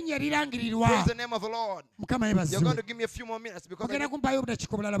declared. Erinnya erirangirirwa. Praise the name of the Lord. Mukama You're going yeebazibwe. to give me a few more minutes because Ogenda kumpaayo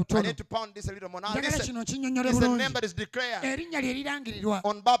obudakiika obulala butono. I need to pound this a little more. Now Njagala listen. kino kinnyonnyole It's the bulungi. name that is declared Erinnya lye erirangirirwa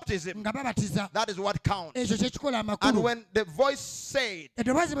on baptism. nga babatiza. That is what counts. Ekyo kye kikola And amakulu. when the voice said,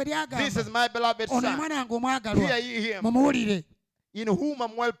 Eddoboozi bwe "This is lyagamba, my beloved ono ye son, mwana wange omwagalwa, hear ye him, mumuwulire, in whom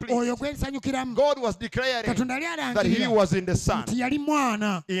I'm well oyo pleased." gwe nsanyukiramu. God was declaring Katonda that he lyalangirira was in the son, nti yali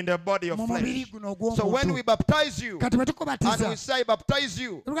mwana in the body of mu mubiri flesh. guno So when we ogw'omuntu. baptize you, Kati bwe and tukubatiza, we say, "Baptize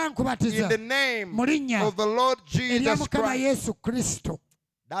you tugaa in nkubatiza the name mu linnya of the Lord erya Jesus Mukama Christ," Yesu Kristo,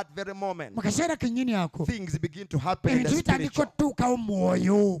 that very moment, mu kaseera kennyini ako things begin to happen in ebintu the bitandika spiritual. otutuukawo mu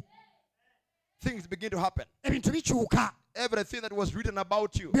mwoyo. Things begin to happen. Ebintu bikyuka. Everything that was written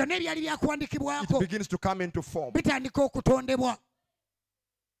about you, Byonna ebyali it byakuwandikibwako begins to come into form. bitandika okutondebwa.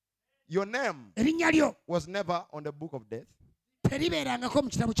 Your name Erinnya lyo was never on the book of death. teribeerangako mu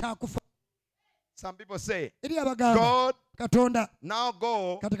kitabo kya kufa. Some people say, Eri abagamba "God, Katonda, now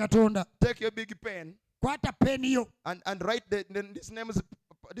go, kati Katonda take your big pen kwata peeni yo and write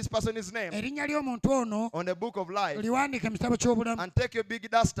this person's name erinnya ly'omuntu ono on the book of life, liwandiike mu kitabo ky'obulamu, and take your big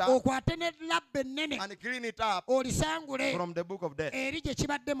duster okwate ne labba ennene and clean it up olisangule from the book of death." eri gye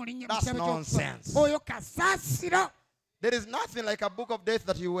kibadde mu linnya mu That's kitabo nonsense. ky'okufa. Oyo kasaasiro. There is nothing like a book of death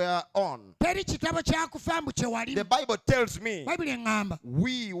that you were on. Teri kitabo kya kufa mbu kye The walimu. Bible tells me Bayibuli eŋŋamba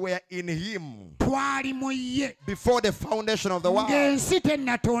we were in him twali mu ye before the foundation of the world. ng'ensi The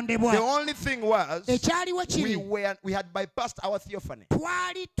tennatondebwa. only thing was Ekyaliwo kiri we had bypassed our theophany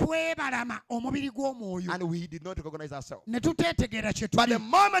twali twebalama omubiri gw'omwoyo and we did not recognize ourselves. ne tuteetegeera kye But the tuli.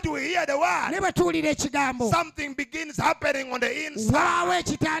 moment we hear the word, Ne bwe tuwulira ekigambo something begins happening on the inside, waawo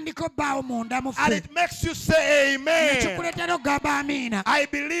ekitandika obbaawo munda mu and ffe. it makes you say amen. Nekikuleetera okugamba amiina. I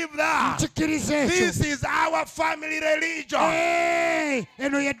believe that Nkikkiriza ekyo. this is our family religion.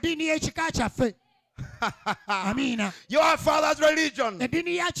 Eno y'eddiini y'ekika kyaffe. Amiina. Your father's religion is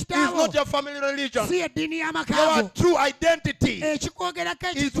Eddiini ya not kitaawo your family religion. si eddiini y'amaka Your go. true identity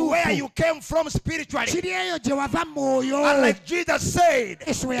Ekikwogerako is where ekituufu you came from spiritually. kiri eyo gye wava mu mwoyo. And like Jesus said,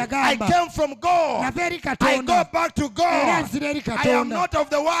 Yesu bwe I yagamba came from God. nava eri I go Katonda back to era God. nzira eri I am Katonda. not of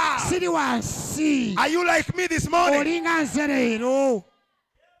the world. Siri wansi. Are you like me this morning? Olinga nze leero.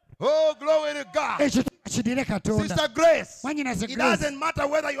 Oh, glory to God. Ekyo kidire Katonda. Sister Grace, Mwanyinaze it Grace. doesn't matter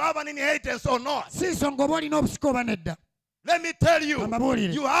whether you have an inheritance or not. Si nsonga oba olina obusika oba nedda. Let me tell you,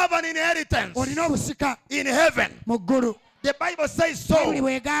 Ambabuulire. you have an inheritance Olina obusika in heaven. mu ggulu. The Bible says bayibuli so.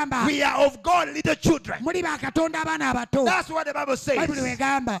 bwegamba We are of God, little children. muli bakatonda abaana abato. That's what the Bible bayibuli says.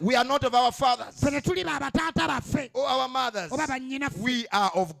 bwegamba We are not of our fathers ffe tetuli babataata baffe or our mothers. oba bannyinaffe, We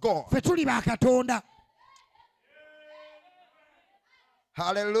are of God. ffe tuli bakatonda.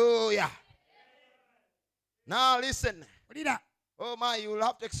 Hallelujah. Now listen. Wulira, Oh my, you will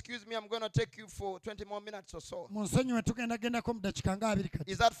have to excuse me. I'm going to take you for 20 more minutes or so. munsonyiwe tugendagendako mu dakiika nga 2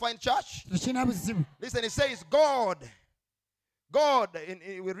 kati. Is that fine, church? Tekirina buzibu. Listen, it says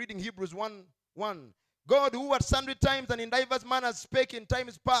we're reading Hebrews 1:1. God, who at sundry times and in divers manners spake in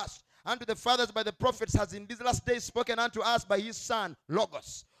times past unto the fathers by the prophets, has in these last days spoken unto us by his Son,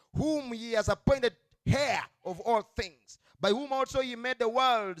 Logos, whom he has appointed heir of all things, by whom also he made the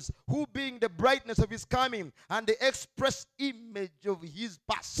worlds, who being the brightness of his coming and the express image of his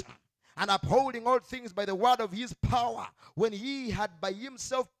person, and upholding all things by the word of his power, when he had by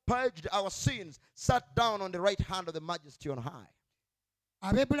himself purged our sins, sat down on the right hand of the majesty on high.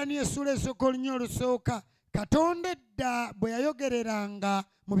 Abebbulaniya essuula esooka olunya olusooka, Katonda edda bwe yayogereranga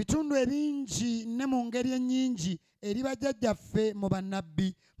mu bitundu ebingi ne mu ngeri ennyingi eri bajjajjaffe mu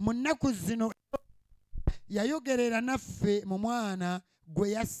bannabbi, mu nnaku zino yayogerera naffe mu mwana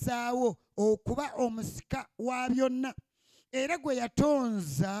gwe yassaawo okuba omusika wa byonna, era gwe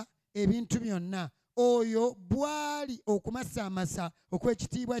yatonza ebintu byonna. Oyo bw'ali okumasaamasa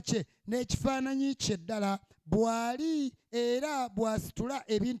okw'ekitiibwa kye n'ekifaananyi kye ddala, bw'ali era bw'asitula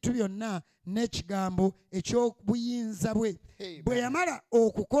ebintu byonna n'ekigambo eky'obuyinza bwe. Bwe yamala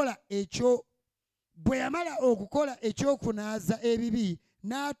okukola ekyokunaaza ebibi,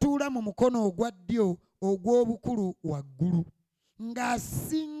 n'atuula mu mukono ogwa ddyo ogw'obukulu waggulu,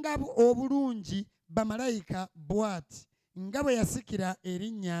 ng'asinga obulungi bamalayika bw'ati, nga bwe yasikira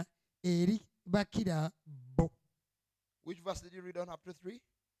erinnya eri bakira bo. Which verse did you read on up to 3?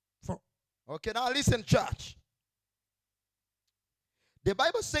 4. Okay, now listen, church. The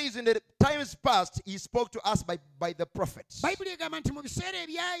Bible says in the times past, he spoke to us by the prophets. Bayibuli egamba nti mu biseera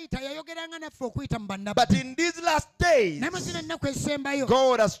ebyayita yayogeranga naffe okuyita mu bannabbi. But in these last days, naye mu zino ennaku ezisembayo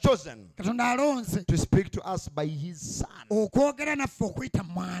God has chosen Katonda alonze to speak to us by his Son. okwogera naffe okuyita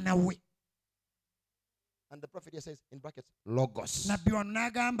mu mwana we. And the prophet here says, in brackets, Logos. Nabbi wano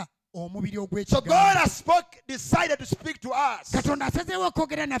n'agamba omubiri So God ogw'ekigambo. has decided to speak to us Katonda asazeewo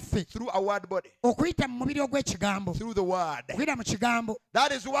okwogera naffe through a word body, okuyita mu mubiri ogw'ekigambo, through the word. okuyita mu kigambo.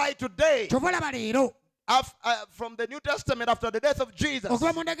 That is why today, Kyova olaba leero from the New Testament, after the death of Jesus,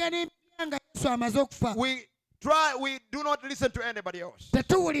 okuva mu ndagaano empya nga Yesu amaze okufa, we do not listen to anybody else.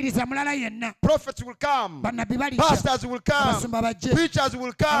 tetuwuliriza mulala yenna. Prophets will come, Bannabbi balijja, pastors will come, abasumba bajje, preachers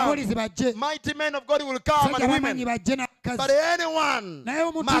will come, ababuulizi bajje, mighty men of God will come, basajja and abamanyi women. bajje But n'abakazi. anyone Naye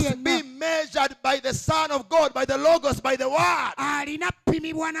omuntu must be yenna measured by the Son of God, by the Logos, by the Word. alina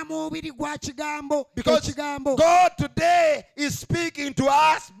pimibwa na mubiri gwa kigambo, Because ekigambo. God today is speaking to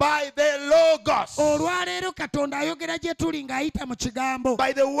us by the Logos, Olwaleero Katonda ayogera gye tuli ng'ayita mu kigambo,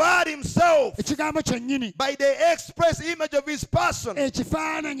 by the Word Himself, ekigambo kyennyini, by the express image of His person.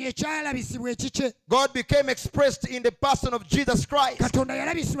 ekifaananyi ekyalabisibwa ekikye. God became expressed in the person of Jesus Christ. Katonda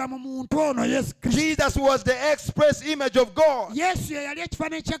yalabisibwa mu muntu ono Yesu Kristo. Jesus was the express image of God. Yesu ye yali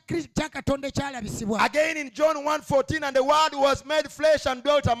ekifaananyi kya Katonda ekyalabisibwa. Again in John 1:14, and the Word was made flesh and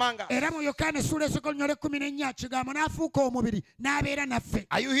dwelt among us. Era mu Yokaana essuula esooka olunya 14 kigambo n'afuuka omubiri n'abeera naffe.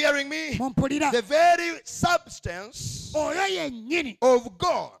 Are you hearing me? Mumpulira? The very substance Oyo yennyini of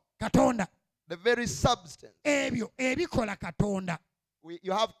God. Katonda. The very substance. Ebyo ebikola Katonda.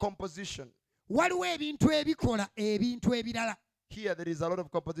 You have composition. Waliwo ebintu ebikola ebintu ebirala. Here there is a lot of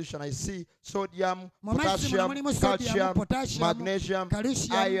composition. I see sodium, Mu mazzi muno potassium, mulimu sodium, calcium, potassium, magnesium,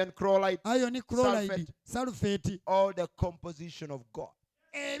 calcium, iron, chloride, iron chloride, sulfate. all the composition of God.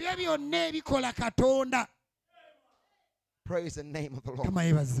 Ebyo byonna ebikola Katonda. Praise the name of the Lord. Kama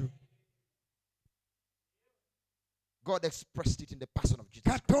yeebazibwe. God expressed it in the person of Jesus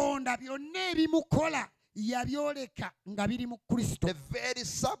Christ. Katonda byonna ebimukola yabyoleka nga biri mu Kristo. The very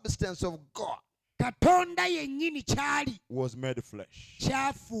substance of God Katonda yennyini kyali was made flesh.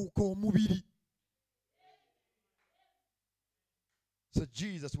 kyafuuka omubiri. So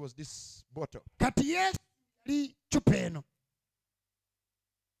Jesus was this bottle. Kati Yesu yali cupa eno.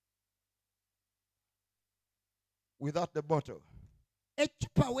 Without the bottle,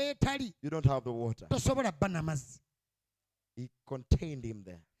 Eccupa weetali you don't have the water. tosobola bba n'amazzi. It contained him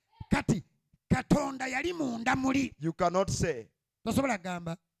there. Kati Katonda yali munda muli. You cannot say, Tosobola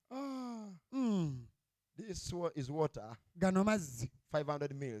gamba ah, "Mm, this is water gano mazzi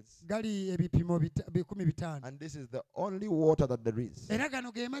 500 mils. gali ebipimo 15. And this is the only water that there is. Era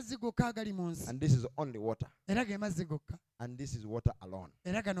gano ge mazzi gokka agali mu nsi. And this is only water. Era ge mazzi gokka. And this is water alone.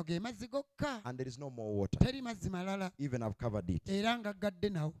 Era gano ge mazzi gokka. And there is no more water. Teri mazzi malala. Even I've covered it. Era nga gadde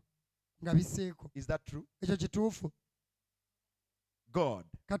nawo nga biseeko. Is that true? Ekyo kituufu. God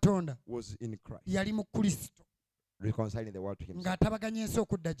Katonda was in Christ, yali mu Kristo reconciling the world to himself. ng'atabaganya ensi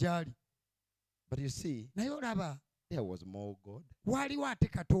okudda gy'ali. But you see, Naye olaba there was more God. waliwo ate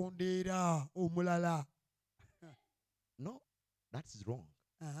Katonda era omulala. No, that's wrong.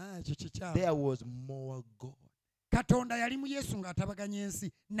 Ekyo kikyamu. There was more God. Katonda yali mu Yesu ng'atabaganya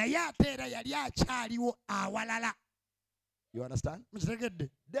ensi, naye ate era yali akyaliwo awalala. You understand? Mukitegedde?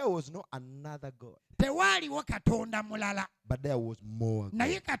 There was no another God, Tewaaliwo Katonda mulala, but there was more God.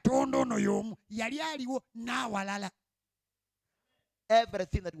 naye Katonda ono y'omu yali aliwo n'awalala.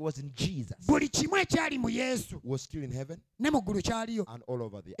 Everything that was in Jesus Buli kimu ekyali mu Yesu was still in heaven ne mu ggulu kyaliyo, and all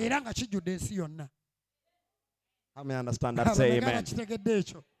over the earth. era nga kijjudde ensi yonna. How many understand that? Say Abaganda amen. kitegedde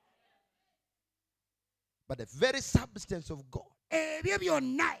ekyo. But the very substance of God Ebyo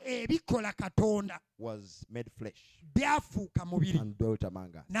byonna ebikola Katonda was made flesh byafuuka mubiri and dwelt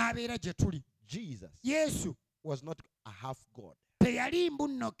among us. n'abeera gye tuli. Jesus Yesu was not a half God. teyali mbu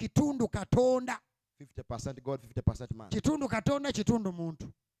nno kitundu Katonda, 50% God, 50% man. kitundu Katonda, kitundu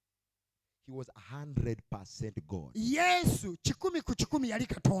muntu. He was 100% God Yesu 100% yali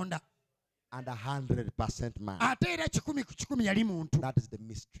Katonda, and 100% man. ate era 100% yali muntu. That is the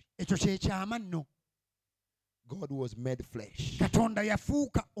mystery. Ekyo kye kyama nno. God was made flesh Katonda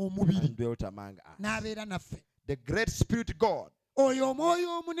yafuuka omubiri and dwelt among us. n'abeera naffe. The great spirit God, Oyo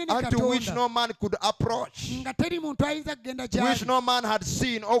omwoyo omunene unto which Katonda no man could approach, nga teri muntu ayinza kugenda which gy'ali, no man had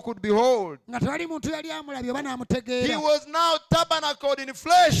seen or could behold. nga tewali muntu yali amulabye oba He n'amutegeera. was now tabernacled in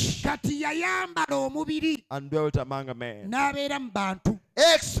flesh Kati yayambala omubiri and dwelt among men, n'abeera mu bantu,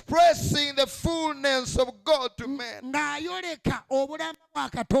 expressing the fullness of God to men. ng'ayoleka obulamba bwa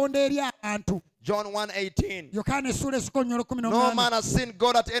Katonda eri abantu. John 1:18. Yokaana essula esikonyolo No 18. man has seen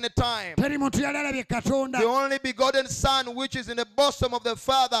God at any time. Teri muntu yali alabye Katonda The only begotten Son, which is in the bosom of the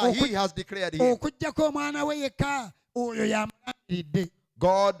Father, he has declared him. okuggyako omwana we yekka, oyo yamulangiridde.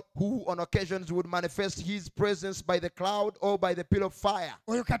 God, who on occasions would manifest his presence by the cloud or by the pillar of fire.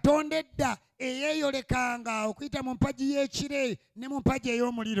 Oyo Katonda edda eyeeyolekanga okuyita mu mpagi y'ekire ne mu mpagi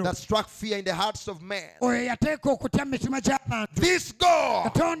ey'omuliro. That struck fear in the hearts of men. Oyo yateeka okutya mu mitima gy'abantu. This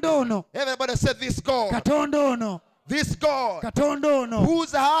God, Katonda ono, everybody said this God, Katonda ono, this God, Katonda ono,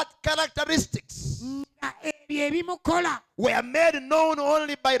 whose heart characteristics nga ebyo ebimukola were made known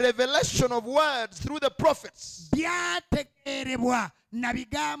only by revelation of words through the prophets. byategeerebwa na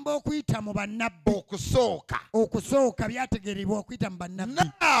bigambo okuyita mu bannabbi. Okusooka. Okusooka byategeerebwa okuyita mu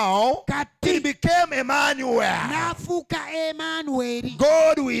bannabbi. Now, he Kati became Emmanuel, n'afuuka Emmanuel,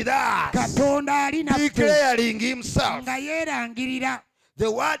 God with us, Katonda ali naffe, declaring himself. nga yeerangirira. The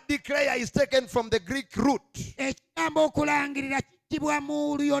word declare is taken from the Greek root, Ekigambo okulangirira kittibwa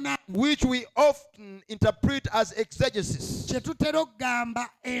mu Luyonaani, which we often interpret as exegesis, kye tutera okugamba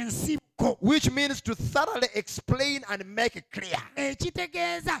ensibuko, which means to thoroughly explain and make it clear.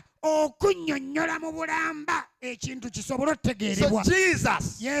 ekitegeeza okunnyonnyola mu bulamba ekintu kisobole So otegeerebwa.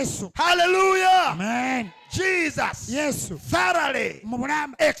 Jesus, Yesu, hallelujah, amen. Jesus Yesu thoroughly mu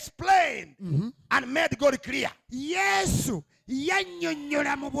bulamba, explained and made God clear. Yesu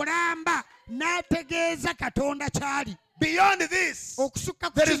yannyonnyola mu bulamba n'ategeeza Katonda kyali. Beyond this, Okusukka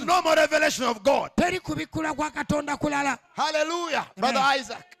ku there is kino no more revelation of God. teri kubikula kwa Katonda kulala. Hallelujah, Brother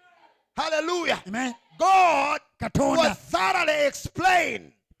Isaac. Hallelujah. Amen. God Katonda, was thoroughly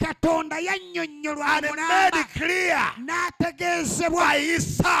explained Katonda yannyonnyolwa and mu made bulamba it clear n'ategeezebwa by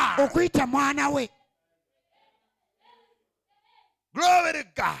his son. okuyita mwana we. Glory to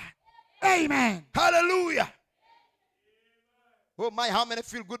God. Amen. Hallelujah. Oh my, how many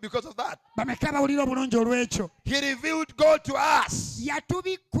feel good because of that? Bameka bawulira obulungi olw'ekyo. He revealed God to us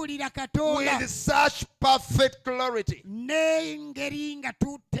Yatubikkulira Katonda with such perfect clarity n'engeri nga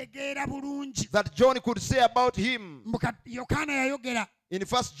tutegeera bulungi. that John could say about him Yokaana yayogera in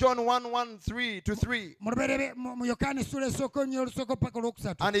 1 John 1:1-3. mu Yokaana essula esooka nnyo olusooka paka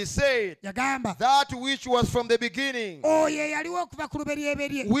olwokusatu. And he said, Yagamba that which was from the beginning, oyo eyaliwo okuva ku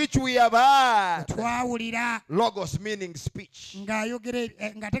lubereberye which we have heard, twawulira, logos meaning speech,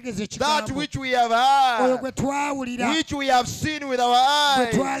 ng'ayogera ng'ategeeza that ekigambo, which we have oyo heard, gwe twawulira, which we have seen with our gwe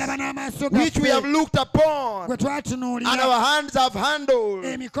eyes, twalaba n'amaaso which we have gaffe, looked upon, gwe and twatunuulira, our hands have handled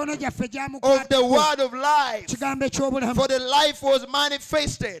emikono gyaffe of the gyamukwatako word of life. kigambo eky'obulamu. For the life was manifest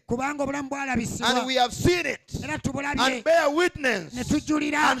manifested, kubanga obulamu and bwalabisibwa we have seen it, era and tubulabye bear witness, ne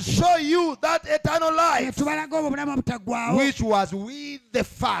tujulira and show you that eternal ne life tubalaga obwo obulamu obutaggwaawo which was with the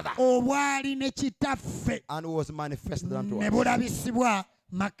Father obwali ne kitaffe and was manifested unto ne us. bulabisibwa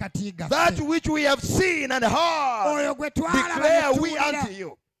makkati That gaffe which we have seen and heard oyo gwe twalaba declare ne we tuwulira unto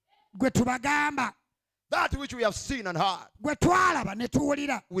you. gwe tubagamba That which we have seen and heard gwe twalaba ne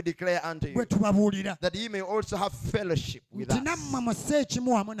tuwulira we declare unto gwe you, tubabuulira that ye may also have fellowship with nti us. nammwe musse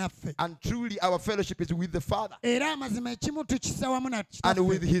ekimu wamu naffe And truly our fellowship is with the Father era amazima ekimu tukisa wamu na and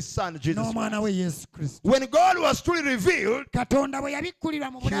with kitaffe his Son Jesus n'omwana Christ. we yesu kristo When God was truly revealed, katonda bwe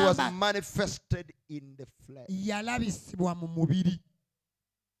yabikkulirwa mu he was bulamba manifested in the flesh. yalabisibwa mu mubiri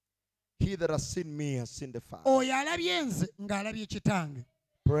He that has seen me has seen the Father. oyo alabye nze ng'alabye kitange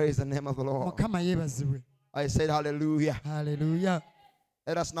Praise the name of the Lord. mukama yeebazibwe I said hallelujah. haleluya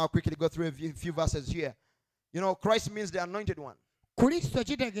Let us now quickly go through a few verses here. You know, Christ means the anointed one. kristo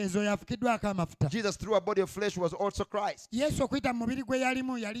kitegeeza oyo afukiddwako amafuta Jesus, through a body of flesh, was also Christ. yesu okuyita mu mubiri gwe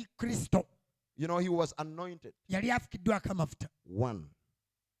yalimu yali kristo You know, he was anointed yali afukiddwako amafuta one.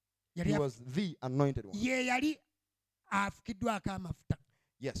 Yali He afu- was the anointed one. ye yali afukiddwako amafuta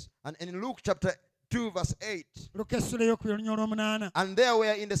Yes. And in Luke chapter 2, verse 8, luka essula ey'okubiri olunya olw'omunaana and there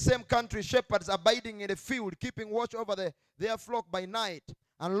were in the same country shepherds abiding in the field, keeping watch over their flock by night.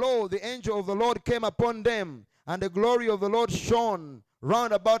 And lo, the angel of the Lord came upon them, and the glory of the Lord shone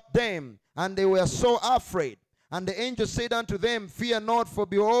round about them, and they were so afraid. And the angel said unto them, Fear not, for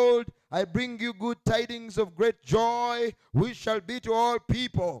behold, I bring you good tidings of great joy, which shall be to all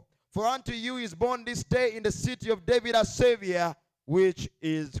people. For unto you is born this day in the city of David a Savior, which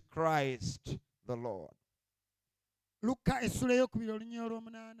is Christ the Lord. luka essula ey'okubiri olunya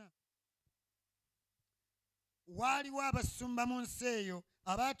olw'omunaana waaliwo abasumba mu nsi eyo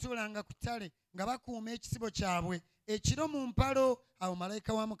abaatuulanga ku ttale nga bakuuma ekisibo kyabwe ekiro mu mpalo awo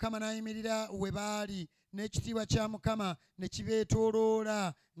malayika wa mukama n'ayimirira we baali n'ekitiibwa kya mukama ne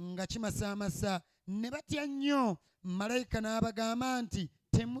kibeetooloola nga kimasaamasa ne batya nnyo malayika n'abagamba nti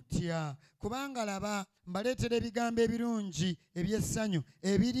temutya kubanga laba mbaleetera ebigambo ebirungi eby'essanyu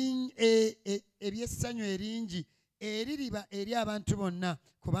eby'essanyu eringi eririba eri abantu bonna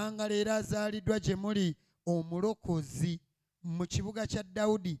kubanga leero azaaliddwa gye muli omulokozi mu kibuga kya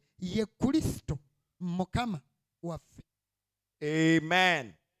dawudi ye kristo mukama waffe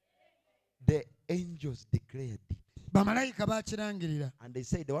Amen. The angels declared it. bamalayika baakirangirira And they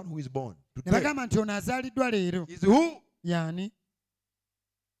say, the one who is born ne today bagamba nti ono azaaliddwa leero is who? yaani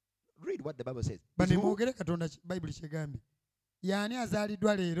Read what the Bible says. Is bane who? mwogere katonda bayibuli kyegambye yaani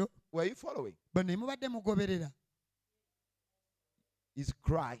azaaliddwa leero Were you following? bane mubadde mugoberera Is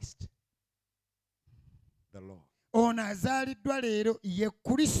Christ the Lord. ono azaaliddwa leero ye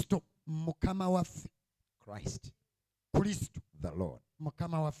kristo mukama waffe Christ kristo the Lord.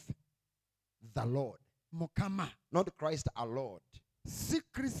 mukama waffe The Lord. mukama Not Christ our Lord. si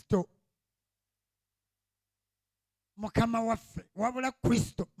kristo mukama waffe wabula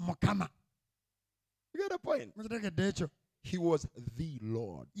kristo mukama You get the point? mukitegedde ekyo He was the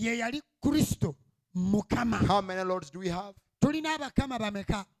Lord. ye yali kristo mukama How many lords do we have? tulina abakama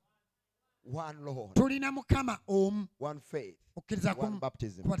bameka One Lord. tulina mukama omu One faith. okkiriza One kumu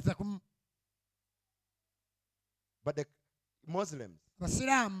baptism. kubatiza kumu But the Muslims,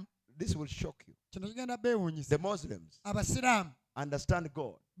 abasiraamu this will shock you. kino kigenda beewuunyisa The Muslims abasiraamu understand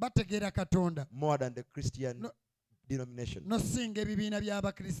God bategeera katonda more than the Christian No. denomination nosinga ebibiina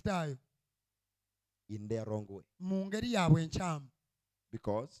by'abakristaayo in their wrong way. mu ngeri yaabwe enkyamu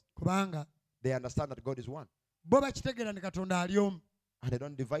Because kubanga they understand that God is one. bo bakitegeera nti katonda ali omu And they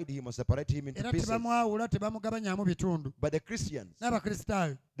don't divide him or separate him into era pieces. tebamwawula tebamugabanyamu bitundu But the Christians,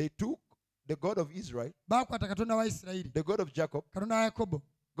 n'abakristaayo they took the God of Israel, baakwata katonda wa isirayiri the God of Jacob, katonda wa yakobo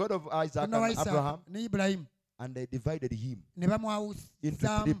God of Isaac katonda wa and Abraham, isaaka ne ibulayimu and they divided him ne into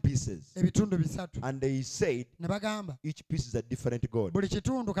bamwawusizaamu 3 pieces. ebitundu bisatu And they said ne bagamba each piece is a different God. buli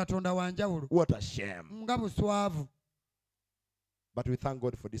kitundu katonda wa njawulo What a shame. nga buswavu But we thank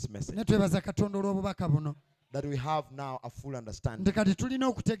God for this message. ne twebaza katonda olw'obubaka buno That we have now a full understanding, nti kati tulina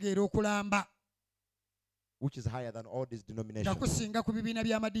okutegeera okulamba which is higher than all these nga denominations, kusinga ku bibiina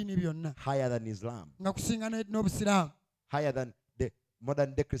by'amadiini byonna higher than Islam, nga kusinga n'obusiraamu higher than the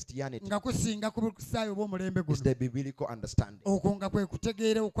modern day Christianity. nga kusinga ku bukusaayo obw'omulembe It's guno the biblical understanding. okwo nga kwe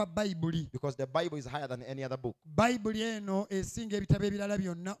kutegeera okwa bayibuli Because the Bible is higher than any other book. bayibuli eno esinga ebitabo ebirala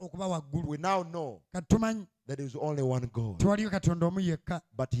byonna okuba waggulu We now know kati tumanyi that there is only one God. tewaliyo katonda omu yekka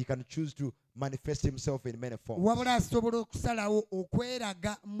But he can choose to manifest himself in many forms. wabula asobola okusalawo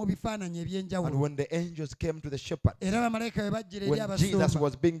okweraga mu bifaananyi And eby'enjawulo. when the angels came to the shepherds, Era bamalayika bwe bajjira eri when Jesus abasumba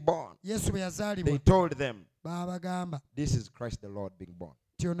was being born, yesu bwe they yazaalibwa told them, baabagamba this is Christ the Lord being born.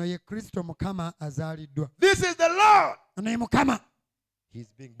 nti ono ye kristo mukama azaaliddwa. This is the Lord. ono ye mukama He's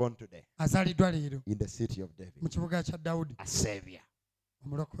being born today azaaliddwa leero in the city of David. mu kibuga kya dawudi A savior.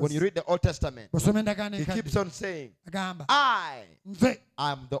 When you omulokozi. read the Old Testament, bw'osoma endagaano he keeps enkadde on saying, agamba I nze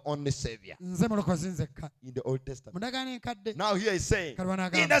am the only savior nze mulokozi nzekka. in the Old Testament. mu ndagaano enkadde Now here he's saying, kale wano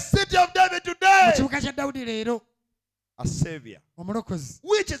in the agamba city of David mu today, kibuga kya dawudi leero a savior, omulokozi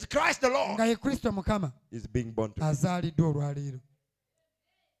which is Christ the Lord, nga ye kristo mukama is being born today. azaaliddwa olwaleero.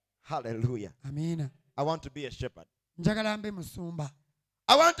 Hallelujah. amiina. I want to be a shepherd. njagala mbe musumba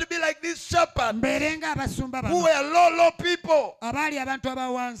I want to be like this shepherd mbeere ng'abasumba who bano were low people, abaali abantu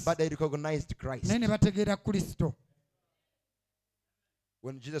abawansi but they recognized Christ. naye ne bategeera kristo.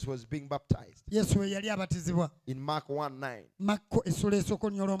 When Jesus was being baptized yesu we yali abatizibwa in Mark 1:9, makko essula esooka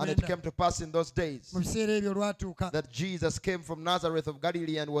onnyola and it omwenda. came to pass in those days mu biseera ebyo olwatuuka that Jesus came from Nazareth of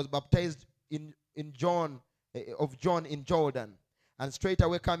Galilee and was baptized in John in Jordan. And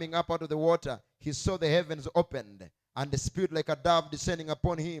straightway coming up out of the water, he saw the heavens opened, and the Spirit like a dove descending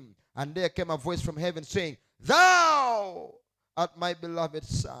upon him. And there came a voice from heaven saying, Thou art my beloved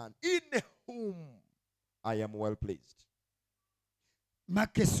Son, in whom I am well pleased.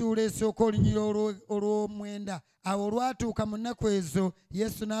 makka essuula esooka olunyira olw'omwenda. awo olwatuuka mu nnaku ezo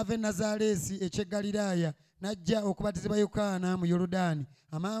yesu n'ava e nazaaleesi eky'e galilaaya n'ajja okubatizibwa yokaana mu yoludaani.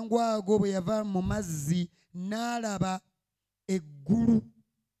 amangu ago bwe yava mu mazzi n'alaba eggulu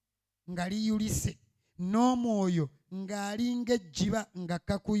nga liyulise n'omwoyo ng'ali ng'ejjiba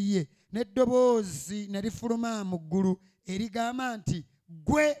ng'akka ku ye, n'eddoboozi ne lifuluma mu ggulu erigamba nti,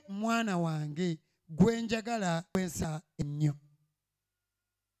 gwe mwana wange gwe njagala gwensa ennyo.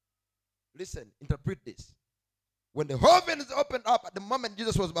 Listen, interpret this. When the heavens opened up at the moment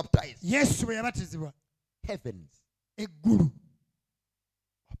Jesus was baptized, yesu bwe yabatizibwa heavens eggulu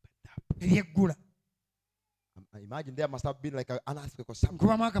opened up. ne lyeggula. I imagine there must have been like an earthquake or something,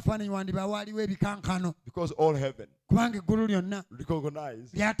 nkubamu akafaananyi wandiba waaliwo ebikankano because all heaven kubanga eggulu lyonna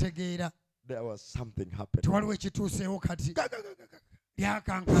recognized lyategeera there was something happening. tewaliwo ekituuseewo kati.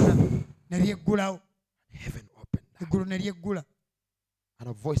 lyakankana ne lyeggulawo. Heaven opened up, eggulu ne lyeggula and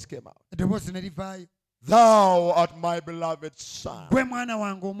a voice came out. eddoboozi ne livaayo, Thou art my beloved Son. gwe mwana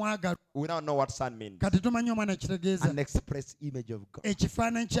wange omwagalwa. We now know what son means. kati tumanyi omwana kitegeeza An express image of God.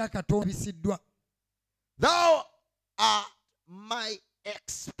 ekifaananyi kya katonda bisiddwa. Thou art my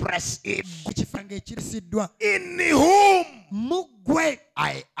express image, ekifaananyi ekirisiddwa in whom mu ggwe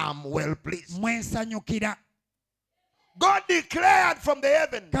I am well pleased. mwensanyukira. God declared from the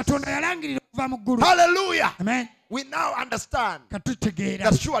heavens. katonda yalangirira okuva mu ggulu. Hallelujah. amen. We now understand katutegeera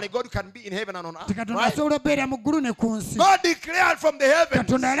that surely God can be in heaven and on ti earth. katonda Right? asobola okubeera mu ggulu ne ku nsi. God declared from the heavens.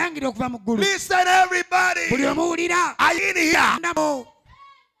 katonda yalangirira okuva mu ggulu. Listen, everybody. buli omuwulira Are you in here? ndabo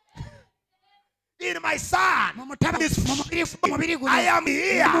In my son. mu mutaba This mu mubiri guno I am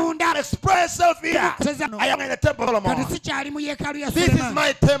here. munda Express self here. Kusezano. I am in the temple of kati Solomon. sikyali mu yeekaalu ya This is Sulemaani.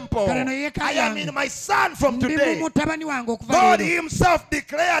 my temple. Kale no yeekaalu I am yange. in my son from ndi mu today. mutabani wange okuva God leero. himself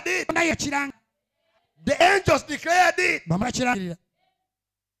declared it. katonda yakiranga The angels declared it. bamulakirangirira.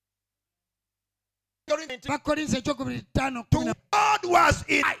 bakolinsi ekyokubiri 5:10. God was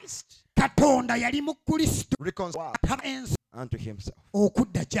in Christ. katonda yali mu kristo Reconciled taba ensi unto himself.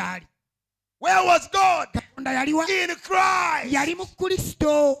 okudda gy'ali. Where was God? katonda yaliwa In Christ. yali mu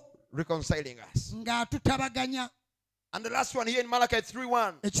kristo Reconciling us. ng'atutabaganya. And the last one here in Malachi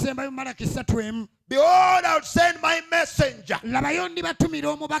 3:1. ekisembayo mu Malaki 3:1. Behold, I'll send my messenger, labayo ndibatumira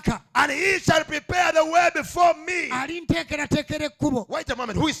omubaka and he shall prepare the way before me. alinteekerateekera ekkubo. Wait a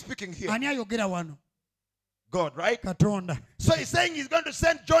moment. Who is speaking here? ani ayogera wano? God, right? katonda. So he's saying he's going to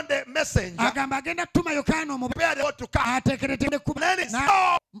send John the messenger. agamba agenda kutuma yokaana omubaka Prepare the way to come. ateekereteekera ekkubo. Then it's Na-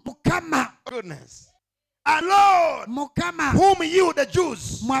 oh mukama goodness. And Lord, mukama whom you, the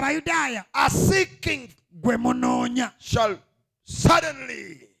Jews, mwe abayudaaya are seeking, gwe munoonya shall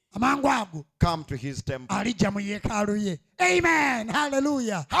suddenly amangu ago come to his temple. alijja mu yeekaalu ye. amen.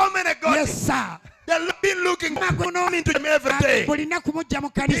 hallelujah. How many God? yes sir. They've been looking Magono- to him every day. buli nnaku mujja mu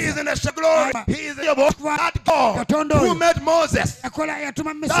He is kanisa. in the glory. He is in the that God Katonda who oyo. met Moses.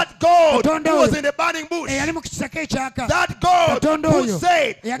 yatuma Musa. That God Katonda who was oyo. in the burning bush. eyali mu kisaka ekyaka. That God Katonda who oyo.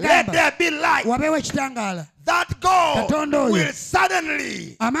 said, Yagamba. let there be light. wabeewo ekitangaala. That God Katonda oyo. will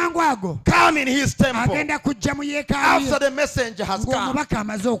suddenly amangu ago come in his temple agenda kujja mu yeekaalu after ye the messenger has come. ng'omubaka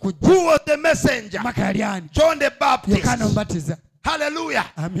amaze okujja. Who was the messenger? omubaka yali ani? John the Baptist. yokaana omubatiza. Hallelujah.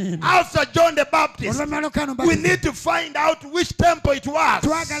 Amen. After John the Baptist, Oluvannyuma Lukaano we Mbatiza, need to find out which temple it was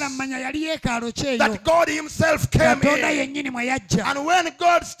twagala mmanya yali yeekaalu ki eyo that God himself came katonda in. yennyini mwe yajja. And when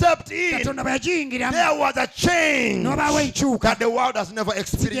God stepped in, Katonda bwe yagiyingiramu there was a change n'obaawo enkyuka that the world has never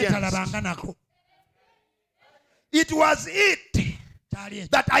experienced. gyetalabanga nako. It was it Kyali ekyo.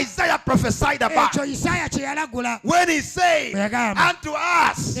 that Isaiah prophesied about Ekyo Isaaya kye yalagula when he said, bwe yagamba unto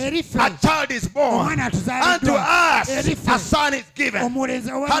us Eriffe a child is born, omwana unto atuzaaliddwa, us Eriffe a son is given. omulenzi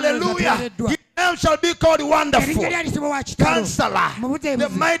Hallelujah. ow'omulenzi His name shall be called Wonderful, erinnya lyalisibwa wa kitalo, Counselor, mu the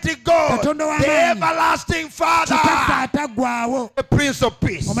buteebuzi, mighty God, Katonda the w'amaanyi, everlasting kitaffe Father, ataggwaawo, the Prince of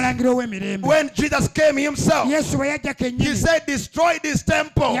Peace. omulangiro w'emirembe. When Jesus came himself, Yesu bwe yajja he kennyini said, destroy this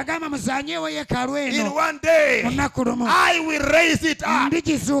temple. yagamba musaanyeewo yeekaalu In eno one day, mu nnaku lumu I will raise it up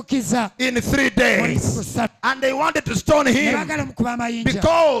ndigizuukiza in 3 mu days. nsiku ssatu. And they wanted to stone Ne him baagala mukuba amayinja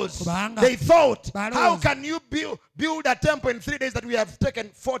because Kubanga they thought, balowooza. how can you build a temple in 3 days that we have taken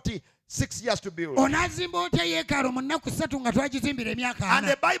 46 years to build? onaazimba otya yeekaalu mu nnaku ssatu nga twagizimbira emyaka And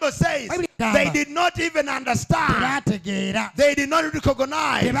the 4? Bible says Bible they igamba. did not even understand, Tebaategeera, they did not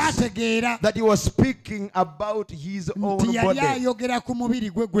recognize tebaategeera that he was speaking about his own nti yali body. ayogera ku mubiri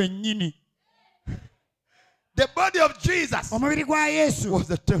gwe gwennyini. The body of Jesus Omubiri gwa Yesu was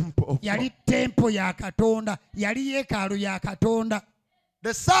the temple of God. yali tempo ya Katonda, yali yeekaalu ya Katonda.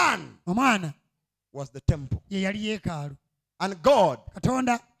 The Son Omwana was the temple. ye yali yeekaalu. And God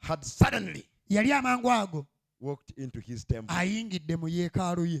Katonda had suddenly yali amangu ago walked into his temple. ayingidde mu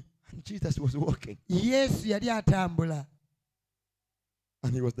yeekaalu ye. And Jesus was walking, Yesu yali atambula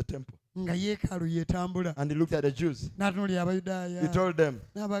and he was the temple. nga yeekaalu yeetambula. And he looked at the Jews. N'atunuulira He Abayudaaya told them,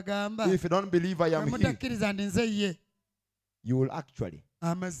 n'abagamba, if you don't believe I am bwe he, mutakkiriza ndi nze ye, you will actually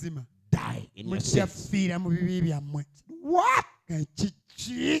amazima die in your mujja sins. fiira mu bibi byammwe. What? Nga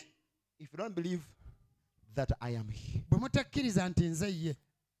kiki? If you don't believe that I am he, Bwe mutakkiriza nti nze ye,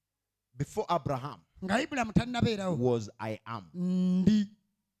 before Abraham nga Ibulamu tannabeerawo, was I am. ndi.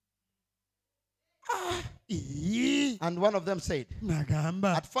 Ii, And one of them said,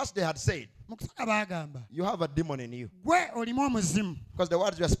 n'agamba, at first they had said, mu kusooka baagamba, you have a demon in you. gwe olimu omuzimu, Because the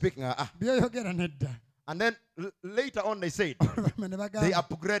words you are speaking are, by'oyogera nedda. And then later on they said, Oluvannyuma ne they bagamba,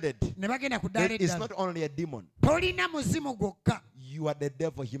 upgraded. ne bagenda ku That ddaala it's eddala. not only a demon, Tolina muzimu gwokka, you are the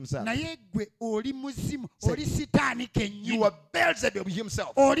devil himself. naye gwe oli muzimu, Say, oli sitaani You kennyini, are Beelzebub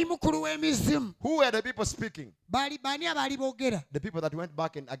himself. oli mukulu w'emizimu. Who were the people speaking? Baali baani abaali boogera? The people that went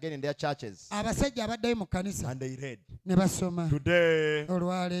back again in their churches. Abasajja abaddayo mu kkanisa And they read. ne basoma. Today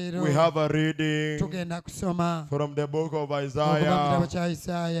Olwaleero we have a reading tugenda kusoma from the book of okuva mu kitabo Isaiah, kya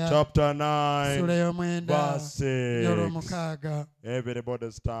Isaaya chapter ssula 9, y'omwenda verse 6. y'olwomukaaga. Everybody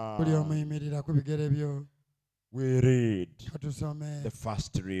Buli stand. omu yimirira ku bigere byo. We read Katusome the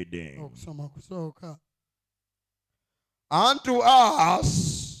first reading. okusoma okusooka. Unto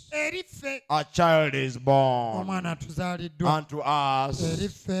us Eri ffe a child is born, omwana atuzaaliddwa, unto us eri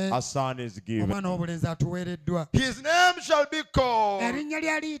ffe a son is given. omwana w'obulenzi atuweereddwa. His name shall be called Erinnya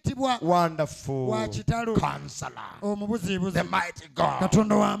lya liyitibwa Wonderful wa kitalo, Counselor, omubuziibuzi, the mighty God,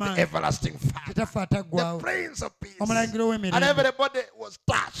 Katonda the w'amaanyi, everlasting Father, kitaffe the ataggwaawo, Prince of Peace. omulangiro And w'emirembe. everybody was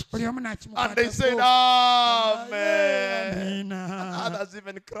touched. Buli omu And they said, n'akimukwatako. Amen. And Amiina. others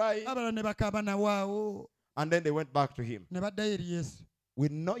even cried. Abalala ne bakaaba nawaawo, And then they went back to him. ne baddayo eri Yesu. We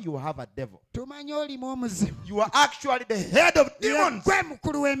know you have a devil. Tumanyi olimu omuzimu. You are actually the head of demons. Gwe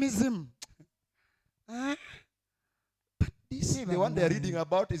mukulu w'emizimu. Ah, This, the one they're reading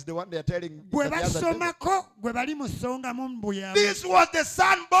about is the one they're telling. gwe that he has a devil. basomako gwe bali musongamu mbuyama. This was the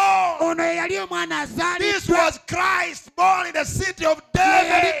son born. Ono ye yali omwana This azaaliddwa. was Christ born in the city of Ye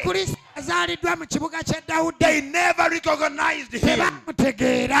yali David. Kristo azaaliddwa mu kibuga kya Dawudi. They never recognized him.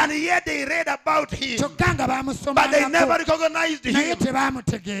 Tebamutegeera. And yet they read about him. Kyokka nga But they never bamusomangako. recognized Naye him.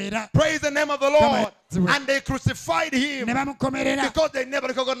 tebamutegeera. Praise the name of the Lord. Come on. And they crucified him Ne bamukomerera because they never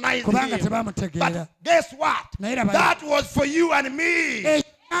recognized kubanga him. tebamutegeera. But guess what? Naye laba- That was for you and me.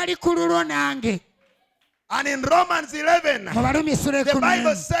 Ekyali ku lulwo nange. And in Romans 11, Mu Barumi sura the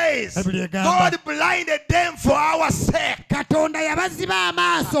Bible ekumi says, Biblia egamba, God blinded them for our sake. Katonda yabaziba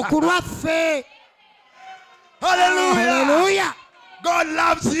amaaso ku lwaffe. Hallelujah. Haleluya. God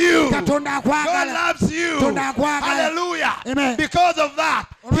loves you. Katonda God akwagala. loves you. Katonda akwagala. Hallelujah. Amen. Because of that,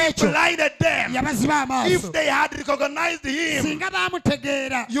 He olwekyo blinded them. yabaziba If amaaso they had recognized him, singa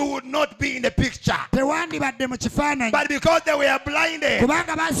baamutegeera you would not be in the picture. tewandibadde mu kifaananyi But because they were blinded,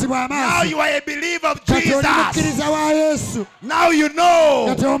 kubanga baasibwa now amaaso you are a believer of kati oli Jesus. mukkiriza wa yesu Now you know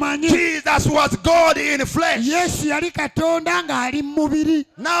kati omanyi Jesus was God in flesh. yesu yali katonda ng'ali mu mubiri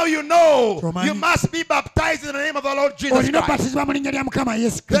Now you know Omanyi. you must be baptized in the name of the Lord Jesus olina Christ. okubatizibwa mu linnya lya mukama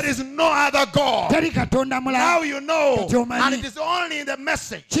yesu There kristo is no other God. teri katonda Now mulala you know, Kati omanyi. and it is only in the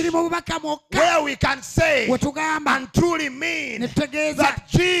message kiri mu bubaka mwokka where we can say we tugamba and truly mean ne tutegeeza that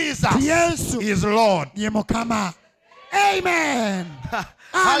Jesus yesu is Lord. ye mukama amen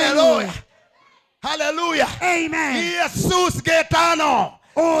Hallelujah. Hallelujah. amen Jesus Gaetano.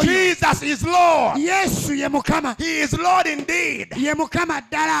 Oyo. Jesus is Lord. yesu ye mukama He is Lord indeed. ye mukama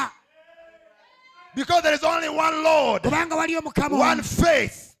ddala Because there is only one Lord, kubanga waliyo mukama one omu.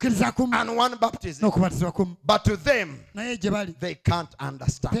 faith, kkiriza kumu and one baptism. n'okubatizibwa kumu But to them, naye gye bali they can't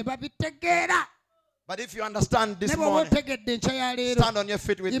understand. tebabitegeera But if you understand this ne bw'oba morning, otegedde enkya ya leero stand on your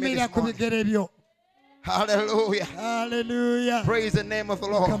feet with me yimirira this ku morning. bigere byo Hallelujah. haleluya Praise the name of the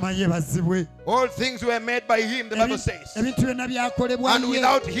Lord. mukama yebazibwe All things were made by him, the Bible says. ebintu byonna byakolebwa And ye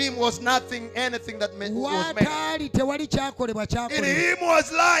without him was nothing, anything that was made. wataali tewali kyakolebwa In kyakolebwa him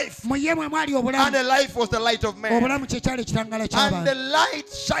was life. mu ye mwe mwali And obulamu the life was the light of man. obulamu kye kyali ekitangala And the ky'abantu light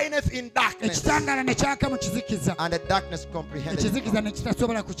shineth in darkness. ekitangala ne kyaka mu kizikiza And the darkness comprehended it. ekizikiza ne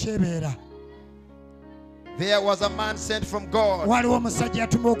kitasobola kukyebeera There was a man sent from God waliwo omusajja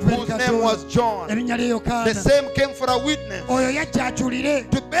yatuma okuva eri whose name was katonda John. erinnya lye The yokaana same came for a witness, oyo yajja ajulire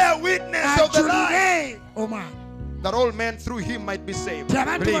to bear witness of the light, ajulire omwana that all men through him might be saved. ti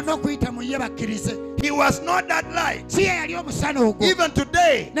abantu Believe. bonna okuyita mu ye bakkirize He was not that light. si ye yali omusana ogwo Even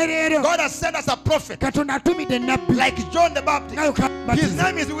today, ne leero God has sent us a prophet katonda atumidde nabbi like John the Baptist. nga yokaana His mubatiza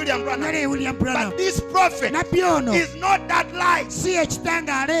name is William Branham. nale william branham But this prophet nabbi ono is not that light. si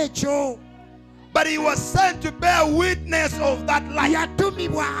ekitangaala ekyo But he was sent to bear witness of that light.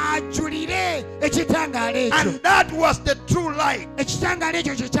 yatumibwa ajulire ekitangaala ekyo And that was the true light, ekitangaala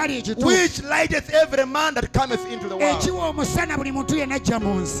ekyo kye kyali ekituufu which lighteth every man that cometh into the world. ekiwa omusana buli muntu yenna ajja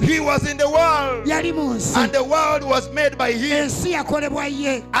mu nsi He was in the world, yali mu nsi and the world was made by him, ensi yakolebwa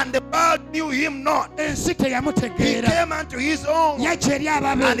ye and the world knew him not. ensi He teyamutegeera came unto his own, yajja eri and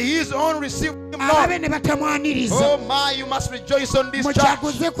ababe his own received him ababe not. ne batamwaniriza Oh my, you must rejoice on this church.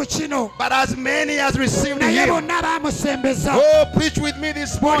 mukyaguze ku kino But as many as received naye him, bonna baamusembeza oh, preach with me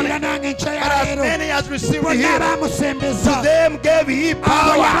this morning. bwolira nange enkya But ya as leero many as received bonna him, to baamusembeza them gave he abo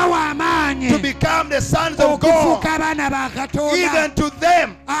power yabawa amaanyi to become the sons of okufuuka God, abaana ba katonda even to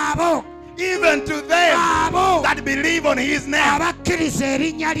them, abo even to them abo that believe on his name, abakkiriza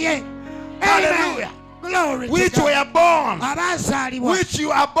erinnya lye Hallelujah. Glory to which God. were born, abazaalibwa which you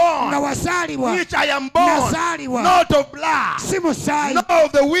are nga born, wazaalibwa which I am born, nazaalibwa not of blood, si musaayi nor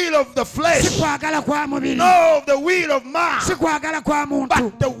of the will of the si flesh, kwagala kwa mubiri nor of the will of man, si kwagala kwa muntu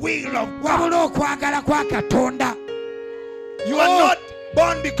but the will of God. wabula okwagala kwa katonda You are not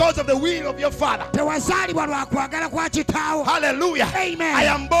born because of the will of your father. tewazaalibwa lwa kwagala kwa kitaawo Hallelujah. Amen. I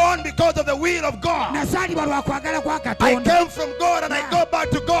am born because of the will of God. nazaalibwa lwa kwagala kwa I katonda came from God and I go back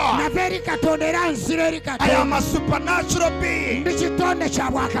to God. nava eri katonda era nzira eri I am katonda a supernatural being. ndi kitonde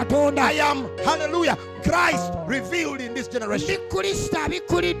kya bwakatonda I am, hallelujah, Christ revealed in this ndi generation. kristo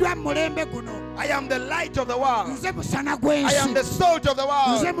abikkuliddwa mu mulembe guno I am the light of the world. nze musana I gw'ensi am the salt of the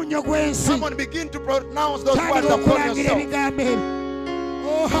nze world. munyo gw'ensi Someone begin to pronounce those words tandika upon okulangira yourself. ebigambo ebyo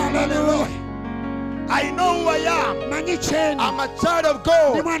oh haleluya I know who I am. manyi kyendi I'm a child of ndi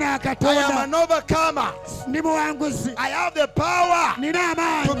God. mwana wa I am katonda an overcomer. ndi muwanguzi I have the power nina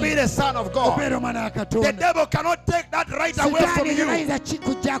to be amaanyi the son of God. okubeera omwana wa The katonda devil cannot take that right away from sitaani you. tebayinza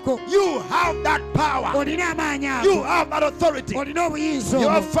kikugyako You have that power. olina amaanyi You ago have that authority. olina obuyinza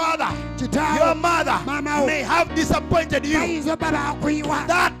Your obwo father, your kitaawo mother Mama wo. may have disappointed you. bayinza obba bakuyiwa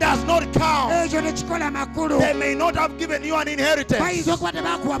That does not count. ekyo tekikola makulu They may not have given you an inheritance. bayinza okuba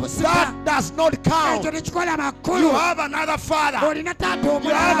tebakuwa busika That does not ekyo count. tekikola makulu You have another father. olina taata You have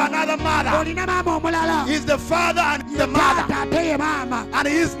omulala another mother. olina maama omulala He's the father and Ye the mother. taata ate ye maama And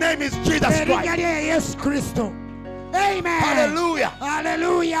his name is Jesus erinnya Christ. lye ye yesu kristo amen Hallelujah.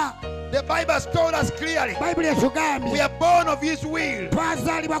 haleluya The Bible has told us clearly. bayibuli We etugambye are born of his will.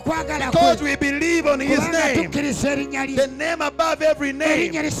 twazaalibwa kwagala Because kwe we believe on his kubanga name. tukkiriza erinnya lye The name above every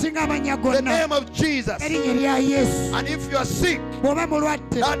erinnya name. lisinga amannya The gonna name of Jesus. erinnya lya yesu And if you are sick, bw'oba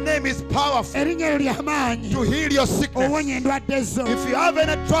mulwadde that name is powerful erinnya eryo ly'amaanyi to heal your sickness. owonya endwadde zo If you have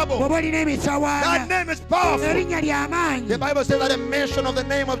any trouble, bw'oba olina emitawaana that name is powerful. erinnya ly'amaanyi The Bible says that a mention of the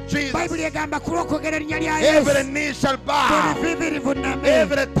name of Jesus, bayibuli egamba ku lw'okwogera erinnya lya every yesu knee shall buli bow, vivi livuname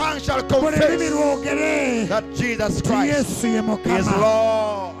every tongue shall will buli lulimi confess lwogere that Jesus nti Christ yesu ye is mukama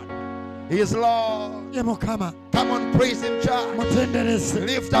Lord. He is Lord. ye mukama. Come on, praise Him, child. Mutendereze,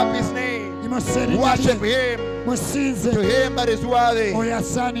 Lift up His name. imuse erinnya Worship lye, Him. musinze To Him that is worthy. oyo To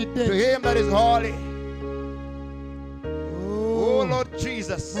asaanidde. Him that is holy. Oh, Oh, Lord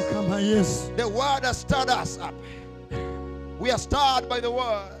Jesus. mukama yesu. The word has stirred us up. We are stirred by the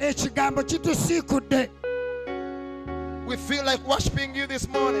word. Ekigambo kitusiikudde. We feel like worshiping you this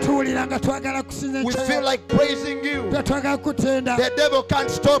morning. Tuwulira nga twagala kusinza We ekyo. feel like praising you. Twagala kutenda. The devil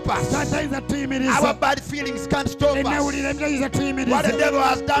can't stop us. Satayinza Our tuyimiriza. bad feelings can't stop Ennawulira us. ebitayinza What the tuyimiriza. devil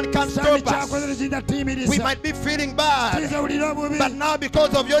has done can't Sani stop kyakoze us. tekiyinza We tuyimiriza. might be feeling bad, Tuyinza wulira obubi. but now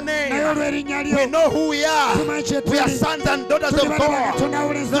because of your Naye name, olw'erinnya we lyo. know who we are. Tumanyi kye We are tuli. sons and daughters Tuli of bana ba God. Katonda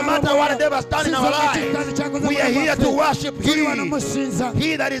awuliriza No matter what the devil has done in our Sinza lives, ekitali kyakoze we are mu here to bwaffe. worship Tuli wano Him. musinza.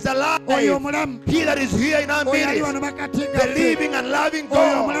 He that is alive, Oyo omulamu. He that is here in our Oyo ali wano midst, makati the gaffe. living and loving Oyo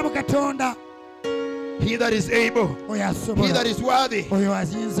God. omulamu Katonda. He that is able, Oyo He asobola. that is worthy. Oyo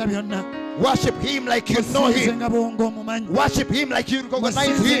ayinza byonna. Worship Him like you know Musinze Him. nga bwongo omumanyi. Worship Him like you recognize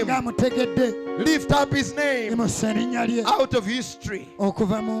Musinze Him. nga amutegedde. Lift up His name Imusa erinnya lye. out of history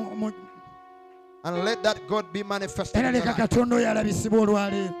Okuva mu and let that God be manifested era in your leka life. Katonda oyo alabisibwa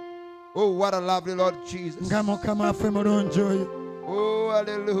olwaleero. Oh, what a lovely Lord Jesus. Nga mukama waffe mulungi oyo. Oh,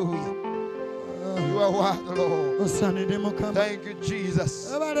 hallelujah. You are worthy, Lord. Osaanidde mukama. Thank you,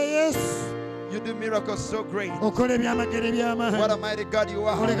 Jesus. Abale Yesu. You do miracles so great. Okola ebyamagero What eby'amaanyi. a mighty God you Ole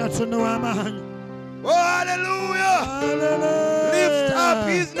are. Katonda w'amaanyi. Oh, hallelujah. Hallelujah. Lift up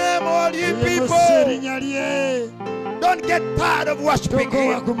His name, all ye Yemusa people. erinnya lye. Don't get tired of worshiping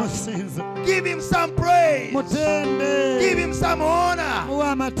Tokowa Him. kumusinza. Give Him some praise. Mutende. Give Him some honor. Muwe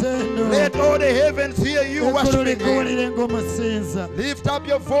amatendo. Let all the heavens hear you Eggulu worshiping Him. likuwulire ng'omusinza. Lift up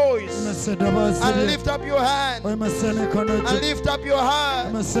your voice Yimusa eddoboozi and lye. lift up your hand Oyimusa emikono and gyo. lift up your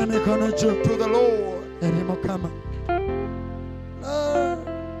hand Yimusa emikono gyo. to the Lord. Eri mukama.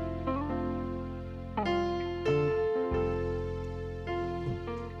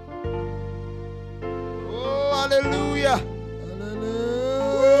 Oh, hallelujah.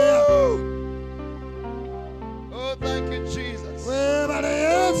 Hallelujah. Oh, thank you, Jesus. Weebale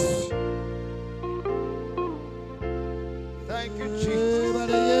Yesu. Thank you, Jesus.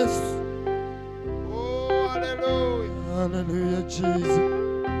 Weebale Yesu. Oh, hallelujah. Hallelujah, Jesus.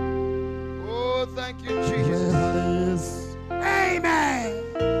 Oh, thank you, Jesus. Weebale Yesu. Amen.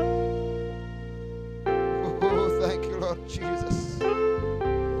 Oh, thank you, Lord Jesus. Oh,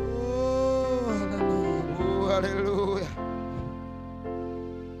 hallelujah. Oh, hallelujah.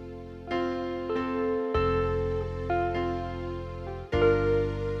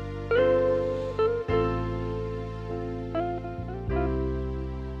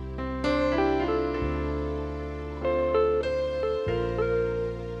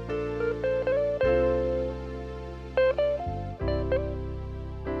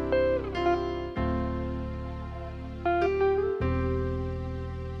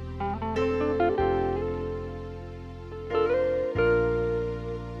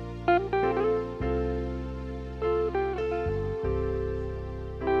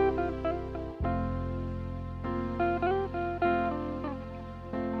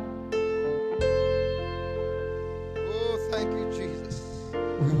 Oh, thank you, Jesus.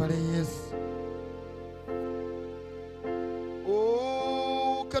 Weebale Yesu.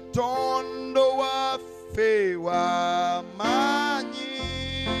 Oh, Katonda waffe w'amaanyi.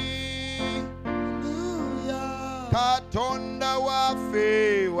 Hallelujah. Katonda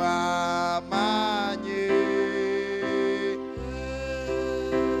waffe w'amaanyi.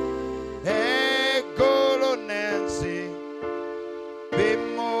 Eggulu n'ensi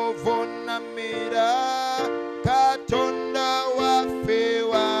bimuvuunamira. Katonda waffe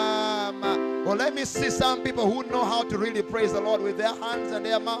w'amaanyi. Well, let me see some people who know how to really praise the Lord with their hands and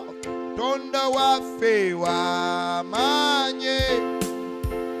their mouth. Katonda waffe w'amaanyi.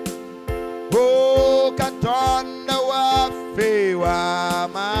 Oh, Katonda waffe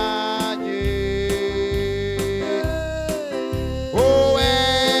w'amaanyi. Oh,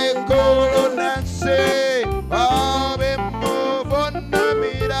 eggulu n'ensi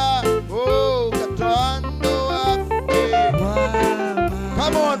bimuvuunamira. Oh, Katonda waffe.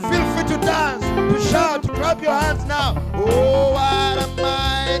 Come on, feel free to dance, to shout, to clap your hands now. Oh, what a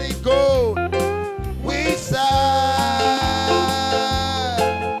mighty God we serve.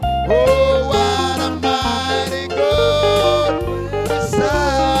 Oh, what a mighty God we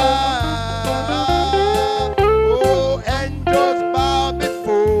serve. Oh, angels bow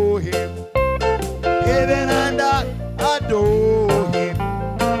before Him. Heaven and earth adore Him.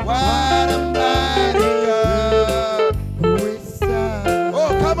 What a mighty God. We serve. Oh,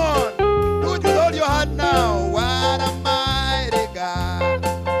 come on.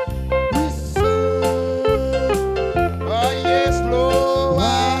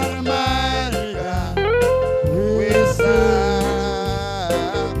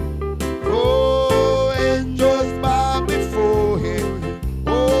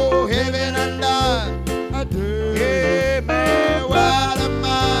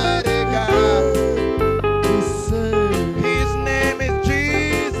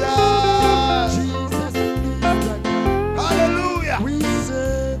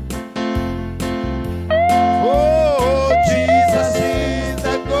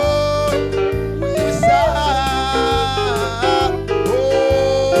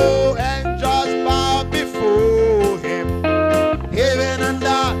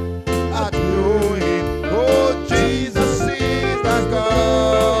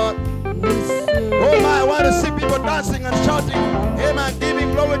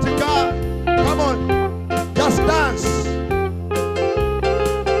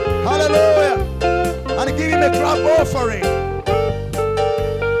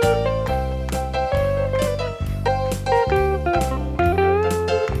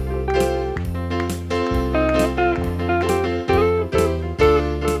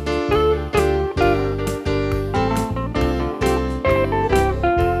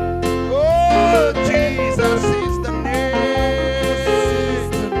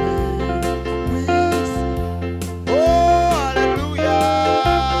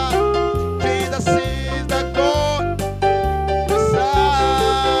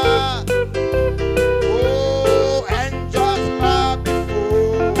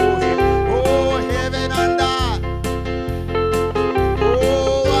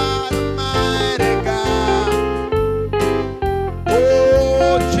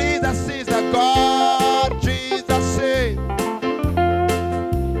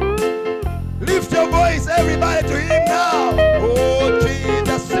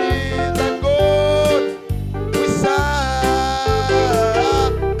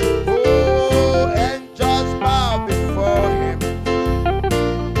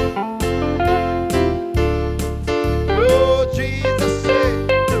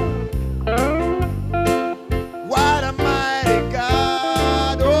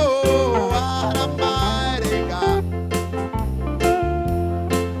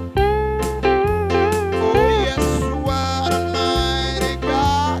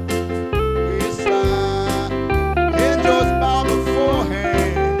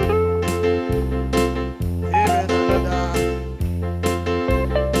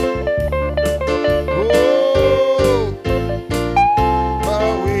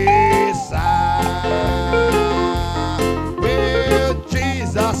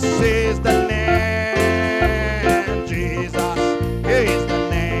 Jesus is the name. Jesus is the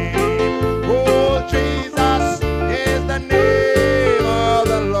name. Oh, Jesus is the name of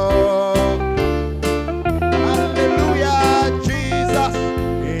the Lord. Hallelujah. Jesus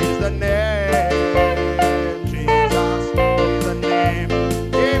is the name. Jesus is the name.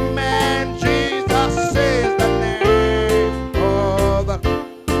 Amen. Jesus is the name of the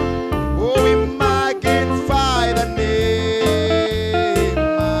Oh, we magnify the name.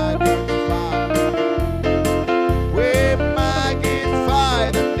 Magnify. We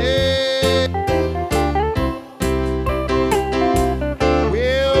magnify the name.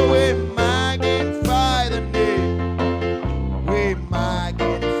 Will we magnify the name? We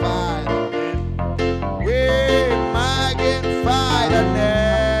magnify the name. We magnify the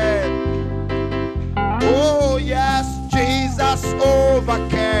name. Oh, yes, Jesus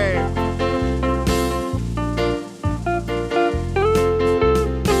overcame.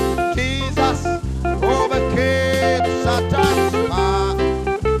 Jesus overcame Satan's power.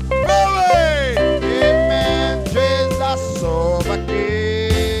 Glory! Amen. Jesus overcame.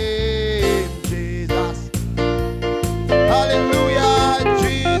 Jesus. Hallelujah.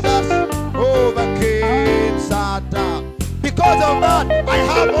 Jesus overcame Satan. Because of that, I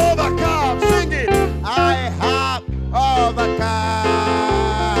have overcome. Sing it. I have overcome.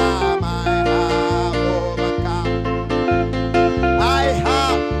 I have overcome. I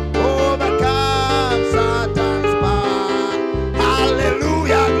have overcome Satan's power.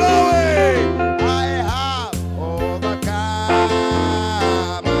 Hallelujah, glory. I have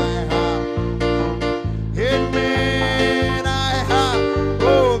overcome. I have. Amen. I have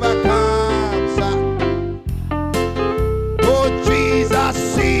overcome Satan. Oh, Jesus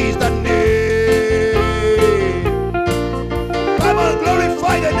is the name. Come on,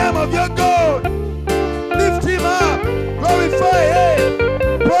 glorify the name of your God. Lift him up. Glorify him.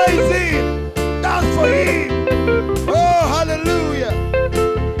 Praise him. Dance for him. Oh, hallelujah.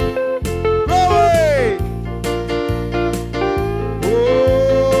 Glory.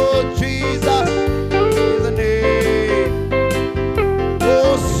 Oh, Jesus is the name.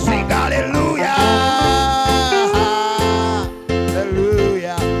 Oh, sing hallelujah.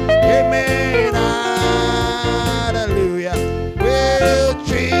 Hallelujah. Amen. Hallelujah. Well,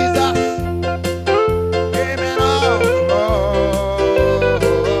 Jesus. Amen. Oh,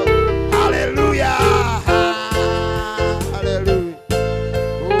 Lord. Hallelujah. Hallelujah.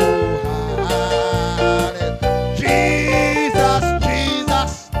 Oh, hallelujah. Jesus,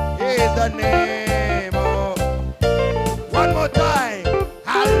 Jesus is the name. Oh. One more time.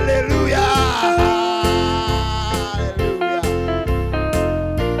 Hallelujah. Hallelujah.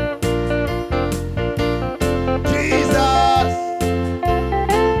 Jesus.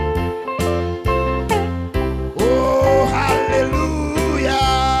 Oh, hallelujah.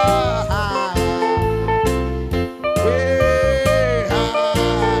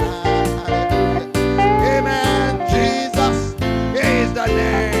 Hallelujah. Amen. Jesus is the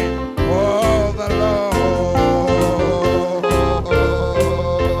name of the Lord.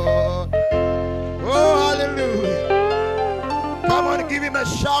 Oh, hallelujah. Come on, give him a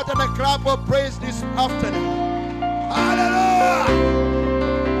shout and a clap of praise this afternoon. Hallelujah.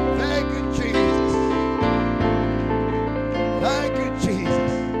 Thank you, Jesus. Thank you,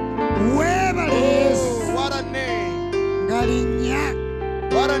 Jesus. weebale yesu Oh, what a name. ngalinnya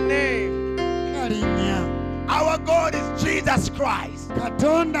What a name. ngalinnya Our God is Jesus Christ.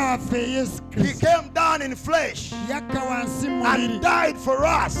 katonda waffe yesu He kristo came down in flesh yakka wansi mu and mubiri died for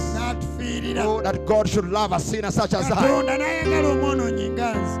us. n'atufiirira Oh, that God should love a sinner such as I. katonda n'ayagala omwonoonyi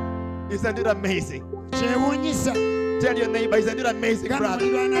nga nze Isn't it amazing? kyewuunyisa Tell your neighbor, isn't it amazing, gamba brother?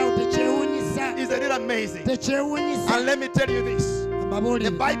 mulirwanaawo tekyewuunyisa Isn't it amazing? tekyewuunyisa And let me tell you this. The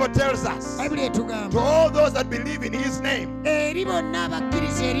ambabuulire Bible tells us bayibuli to etugamba all those that believe in his name, eri bonna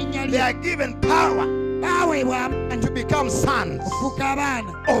abakkiriza erinnya they lye are given power baaweebwa amaanyi to become sons okufuuka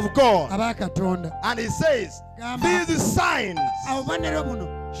abaana of God. aba katonda And he says, gamba these signs obubonero buno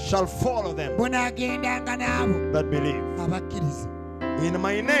shall follow them bunaagendanga n'abo that believe. abakkiriza In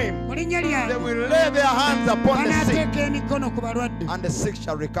my name, mu linnya they lyange will lay their hands upon the sick, banaateeka emikono ku balwadde and the sick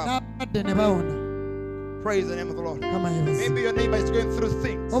shall recover. n'abalwadde ne bawona Praise the name of the Lord. kama yebazi Maybe your neighbor is going through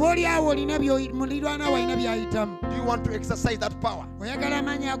things. oba oli awo olina mulirwanaawo alina by'ayitamu Do you want to exercise that power? oyagala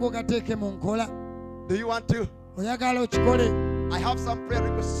amaanyi ago gateeke mu nkola Do you want to? oyagala okikole I have some prayer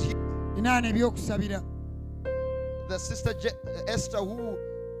requests here. ninaana ebyokusabira The sister Esther, who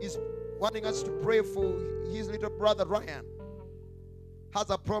is wanting us to pray for his little brother Ryan, has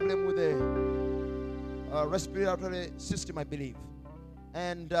a problem with the respiratory system, I believe.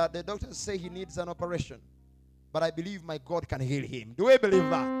 And the doctors say he needs an operation. but I believe my God can heal him. Do we believe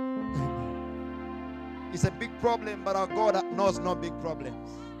that? It's a big problem, but our God knows no big problems.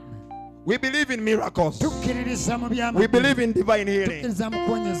 We believe in miracles. tukkiririza mu We by'amagulu believe in divine healing. tukkiriza mu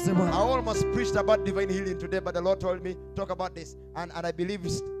kuwonyezebwa I almost preached about divine healing today, but the Lord told me, talk about this. And I believe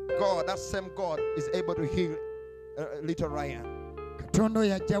God, that same God, is able to heal little Ryan. katonda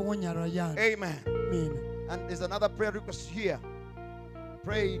oyo ajja wonya Ryan. Amen. Amen. And there's another prayer request here.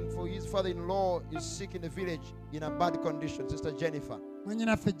 Praying for his father-in-law is sick in the village in a bad condition, Sister Jennifer.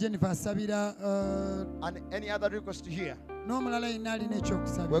 mwenyinaffe Jennifer asabira And any other request here, n'omulala yenna alina we're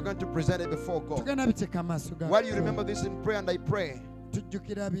ekyokusabira going to present it before God. tugenda biteeka maaso ga While you remember this in prayer and I pray,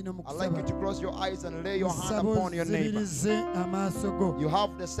 tujjukira bino mu I'd like you kusaba to close your eyes and lay your hand Nsaba upon your neighbor. ozibirize amaaso go You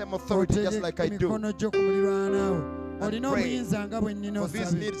have the same authority just like I do emikono gyo ku muliraanaawo olina pray obuyinza nga bwe nnina for these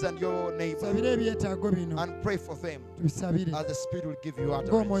osabire needs and your neighbor. sabire ebyetaago bino And pray for them tubisabire as the Spirit will give you ng'omwoyo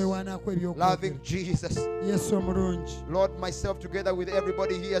utterance. waanaako ebyokwogera Loving Jesus. yesu omulungi Lord, myself together with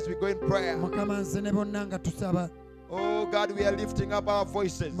everybody here as we go in prayer. mukama nze ne bonna nga tusaba Oh God, we are lifting up our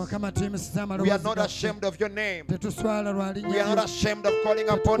voices. mukama tuyimisiza We are amaloboozi not gaffe. ashamed of your name. tetuswala lwa We are linnya not lyo ashamed of calling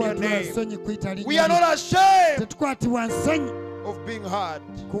upon your tetukwatibwa name. nsonyi kuyita We linnya are lyo not ashamed tetukwatibwa nsonyi of being heard,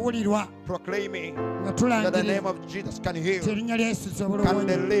 kuwulirwa proclaiming nga that the tulangirira name of Jesus can heal, erinnya lya yesu lisobola can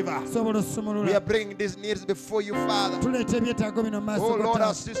okuwonya deliver. lisobola We osumulula are bringing these needs before you, Father. tuleeta ebyetaago bino mu maaso Oh Lord,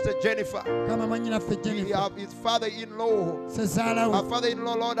 our gota sister Jennifer, kama mwannyinaffe we Jennifer have his father-in-law. sezaala Our we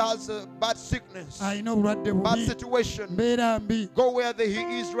father-in-law, Lord, has a bad sickness, alina obulwadde bad bubi situation. mbeera mbi Go where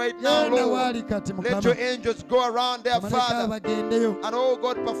he is right now, genda Lord. waali kati Let mukama your angels go around there, amaleka Father. bagendeyo And oh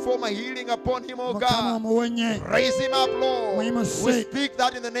God, perform a healing upon him, oh mukama God. omuwonye Raise him up, Lord. Mwimuse. We speak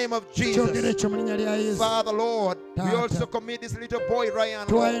that in the name of kyogere Jesus. ekyo mu linnya lya yesu Father, Lord, we Tata. also commit this little boy, Ryan,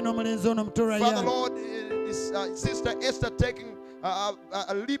 tuwaye Lord. n'omulenzi ono muto Father, Ryan Lord, this sister Esther taking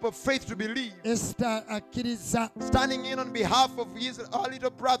a leap of faith to believe, esita akkiriza standing in on behalf of our little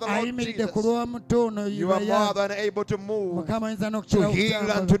brother, Lord ayimiridde ku Jesus. lw'omuto ono You are more Ryan than able to move, mukama ayinza to n'okukirawo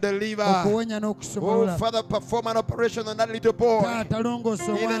heal and to deliver. okuwonya Oh, n'okusumulula Father, perform an operation on that little boy. taata longoosa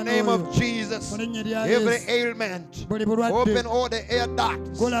In the omwana name oyo of Jesus, mu linnya lya every yesu ailment, buli bulwadde open all the air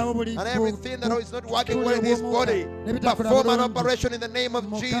ducts golawo buli and everything that is not working butuule well in his bw'omukka body. n'ebitakola Perform an bulungi. operation in the name of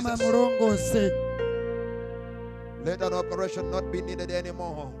mukama Jesus. mulongoose Let an operation not be needed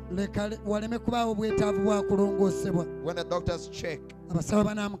anymore. leka waleme kubaawo bwetaavu bwa kulongoosebwa When the doctors check, abasawo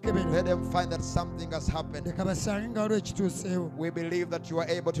banaamukebera let them find that something has happened. leka basange nga waliwo ekituuseewo We believe that you are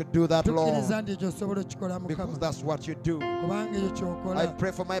able to do that, Lord, tukkiriza nti ekyo osobola okikola because mukama that's what you do. kubanga ekyo I kyokola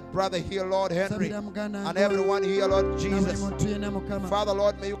pray for my brother here, Lord Henry, sabira muganda and wange everyone here, Lord na buli Jesus. muntu yenna mukama Father,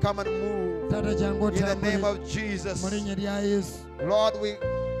 Lord, may you come and move taata jangu in the name otambule of Jesus. mu linnya lya yesu Lord, we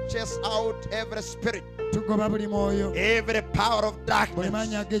chase out every spirit, tugoba buli mwoyo every power of buli darkness,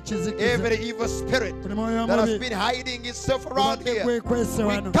 maanyi ag'ekizikiza every evil spirit buli mwoyo that has omubi been hiding itself around obadde here. gwekwese We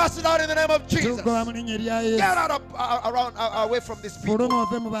wano cast it out in the name of Jesus. tugoba mu linnya lya Get yesu out of around away from these people. fuluma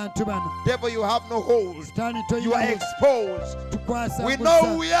ove mu bantu bano Devil, you have no hold. sitaani You are toyina exposed. tukwasa We know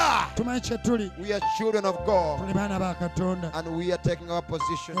who gusa we are. tumanyi kye tuli We are children of God, tuli baana ba katonda and we are taking our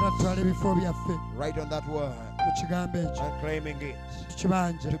position era tutwala ebifo byaffe right on that word mu kigambo ekyo and claiming it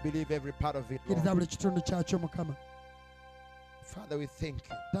tukibanja to believe every part of it. kkiriza Lord. buli kitundu kyakyo mukama Father, we thank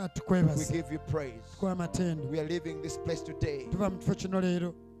you. taata We tukwebaza give you praise. kwa amatendo We are leaving this place today tuva mu kifo kino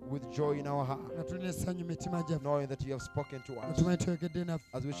leero with joy in our heart, nga tulina essanyu mu mitima gyaffe knowing that you have spoken to nga us. tumanyi toyogedde naffe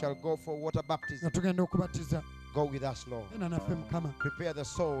As we shall go for water nga baptism, tugenda okubatiza go with us, Lord. genda naffe mukama Prepare the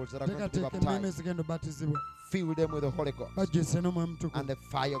souls that are going to be teekateeka emmeeme baptized. zigenda obatizibwa Fill them with the Holy Ghost bajjuse n'omwoyo mutukuvu and the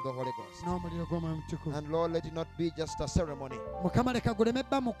fire of the Holy Ghost. n'omuliro gw'omwoyo mutukuvu And Lord, let it not be just a ceremony, mukama leka guleme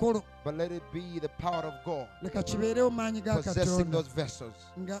bba mukolo but let it be the power of God leka kibeerewo mu maanyi ga possessing katonda those vessels.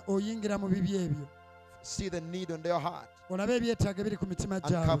 nga oyingira mu bibi ebyo See the need on their heart olabe ebyetaago ebiri ku mitima and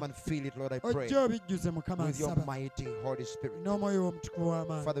come gyabwe and feel it, Lord, I pray, ojja obijjuze mukama with your nsaba mighty Holy Spirit. n'omwoyo w'omutukuvu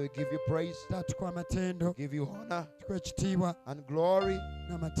w'amaanyi Father, we give you praise, taata tukwa amatendo give you honor tukwa ekitiibwa and glory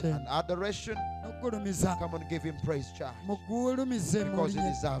n'amatendo and adoration. n'okugulumiza Come on, give him praise, child, mugulumize mu because he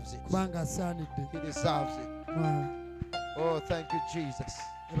linnya deserves it. kubanga asaanidde He deserves it. Oh, thank you, Jesus.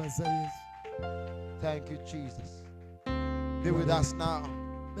 ebaza yesu Thank you, Jesus. Be with us now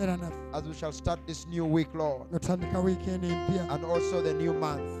beera naffe as we shall start this new week, Lord, nga tutandika wiikendi empya and also the new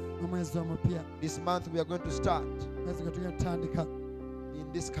month. omwezi omupya This month we are going to start mwezi gwe tugenda tutandika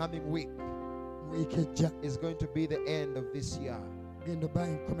in this coming week mu wiiki ejja is going to be the end of this year. ogenda oba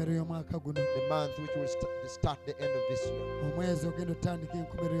enkomero y'omwaka guno The month which will start the end of this year. omwezi ogenda otandika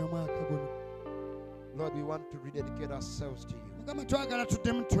enkomero y'omwaka guno Lord, we want to rededicate ourselves to you. mukama twagala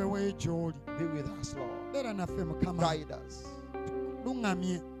tuddemu tweweeyo gy'oli Be with us, Lord. beera naffe mukama Guide us.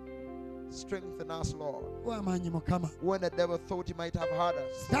 luŋŋamye Strengthen us, Lord. w'amaanyi mukama When the devil thought he might have had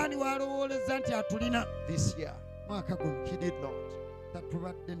us sitaani walowooleza nti atulina this year, mwaka guno he did not.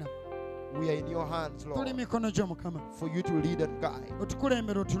 tatubadde naffe We are in your hands, tuli Lord, mikono gyo mukama for you to lead and guide.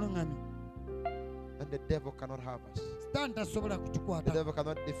 otukulembera otuluŋŋamye And the devil cannot have us. sitaani tasobola The kutukwata devil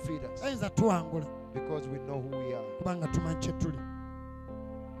cannot defeat us ayinza tuwangula because we know who we are. kubanga tumanyi kye tuli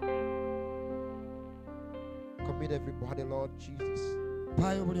Commit everybody, Lord Jesus,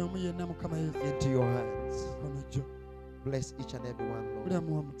 paayo buli omu yenna mukama yesu into your hands. mikono gyo Bless each and every one, buli Lord,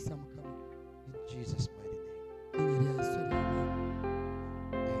 amuwa omukisa mukama in Jesus' mighty name. erinnya lya yesu ery'amaanyi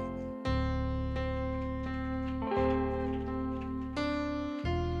Amen.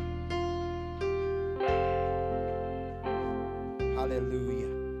 Hallelujah.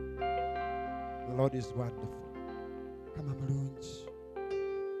 The Lord is wonderful. mukama mulungi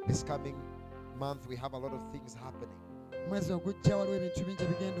This coming month, we have a lot of things happening. omwezi ogujja waliwo ebintu bingi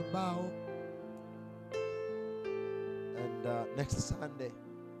ebigenda obbaawo And next Sunday,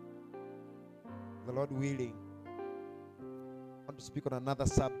 the Lord willing, I want to speak on another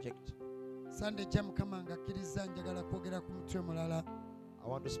subject. sande ejja mukama ng'akkiriza njagala kwogera ku mutwe mulala I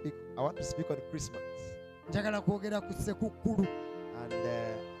want to speak on Christmas. njagala kwogera ku ssekukkulu And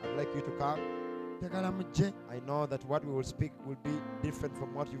I'd like you to come. njagala mujje I know that what we will speak will be different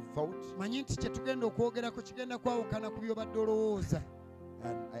from what you thought. manyi nti kye tugenda okwogerako kigenda kwawukana ku by'obadde olowooza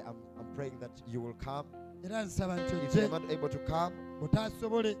And I'm praying that you will come. era nsaba nti If ojje you're not able to come,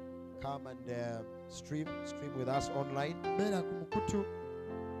 bw'otaasobole come and stream with us online. beera ku mukutu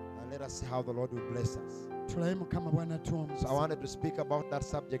And let us see how the Lord will bless us. tulabe mukama bw'anatuwa So I omukisa wanted to speak about that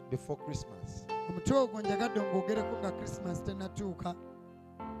subject before Christmas. omutwe ogwo njagadde ng'ogereko nga krisimansi tennatuuka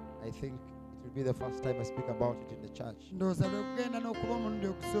I think it will be the first time I speak about it in the church. ndowooza lwe kugenda n'okuba omulundi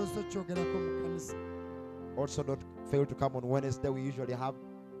okusoosa okyogerako mu kanisa Also, don't fail to come on Wednesday. We usually have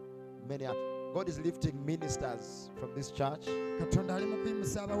many. God is lifting ministers from this church, katonda ali mu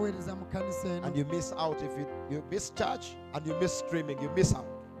kuyimusa abaweereza mu kanisa eno and you miss out if you miss church and you miss streaming. You miss out.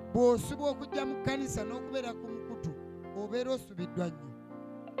 bw'osubwa okujja mu kanisa n'okubeera ku mukutu obeera osubiddwa nnyo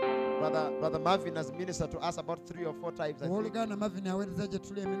Brother Marvin has ministered to us about 3 or 4 times. I think. owooluganda mavini aweereza gye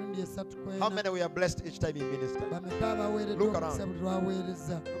tuli emirundi esatu How kwena many we are blessed each time he ministered? bameka abaweereddwa Look around. omukisa buli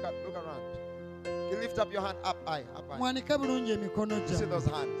lwaweereza Look around. You lift up your hand up high, up high. mwanike bulungi emikono You see those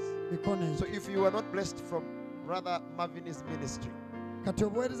gyammwe hands. mikono So egyo if you are not blessed from Brother Marvin's ministry, kati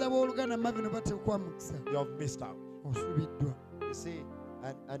obuweereza bw'oluganda mavini bateekwa mukisa you have missed out. osubiddwa You see,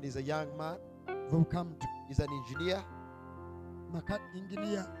 and he's a young man. vubuka muto He's an engineer, maka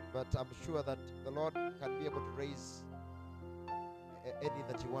inginiya but I'm sure that the Lord can be able to raise any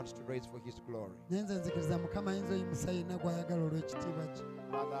that he wants to raise for his glory. naye nze nzikiriza mukama ayinza oyimusa yenna gw'ayagala olw'ekitiibwa kye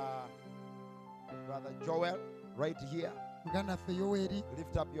Brother Joel, right here, muganda ffe yoweeri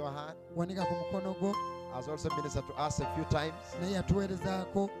lift up your hand. wanika ku mukono gwo Has also ministered to us a few times. naye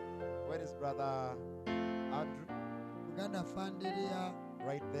yatuweerezaako Where is Brother Andrew? muganda fandereya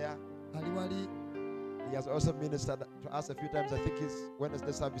Right there. ali wali He has also ministered to us a few times. I think his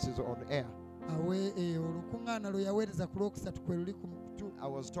Wednesday service is on air. awe olukuŋŋaana lwe yaweereza ku lwokusatu kwe luli ku mukutu I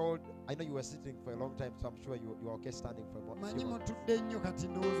was told, I know you were sitting for a long time, so I'm sure you are okay standing for a moment. manyi mutudde nnyo kati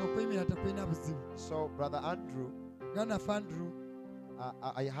ndowooza okuyimira tekulina buzibu So, Brother Andrew, muganda fandrew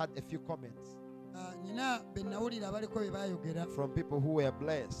I had a few comments nyina be nawulira abaliko bye baayogera from people who were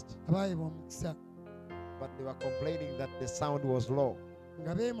blessed, abaayibwa omukisa but they were complaining that the sound was low.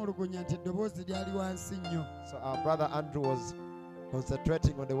 nga beemulugunya nti eddoboozi lyali wansi nnyo So our brother Andrew was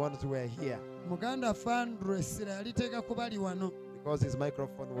concentrating on the ones who were here muganda fandrew essira yaliteeka ku bali wano because his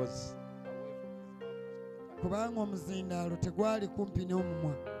microphone was kubanga omuzindaalo tegwali kumpi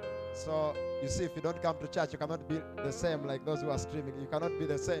n'omumwa so you see, if you don't come to church, you cannot be the same like those who are streaming. You cannot be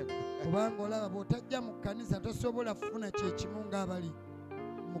the same. kubanga olaba bw'otajja mu kkanisa tosobola kufuna kye kimu ng'abali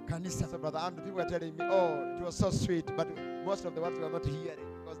mu kkanisa So Brother Andrew, people were telling me, oh, it was so sweet, but most of the ones were not hearing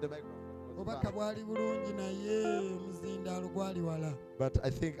because the microphone was obaka far. bwali bulungi naye omuzindaalo gwali wala But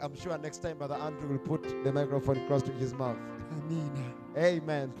I'm sure next time Brother Andrew will put the microphone close to his mouth. amiina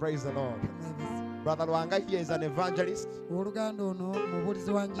Amen. Praise the Lord. Brother Luanga here is an evangelist oluganda ono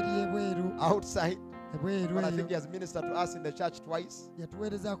mubuulizi wa njiri y'ebweru outside, ebweru but I eyo think he has ministered to us in the church twice,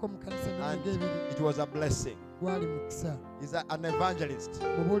 yatuweerezaako mu kkanisa and emirundi ebiri it was a blessing. gwali mukisa He's an evangelist.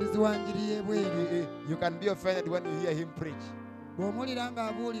 mubuulizi wa njiri y'ebweru You can be offended when you hear him preach. bw'omuwulira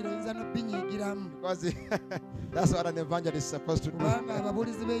ng'abuulira oyinza n'obbinyiigiramu Because that's what an evangelist is supposed to do. kubanga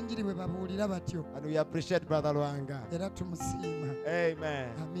ababuulizi b'enjiri bwe babuulira batyo And we appreciate Brother Luanga. era tumusiima Amen.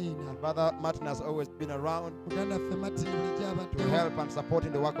 amiina And Brother Martin has always been around muganda ffe Martin bulijjo to abaddewo help and support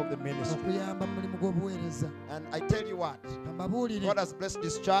in the work of the ministry. okuyamba mu mulimu gw'obuweereza And I tell you what, kambabuulire God has blessed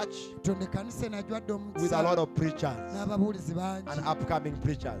this church tonde kanisa enajwadde with a lot omukisa of preachers n'ababuulizi bangi and upcoming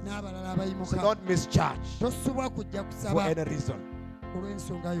preachers. n'abalala So abayimuka don't miss church tosubwa kujja for kusaba any reason.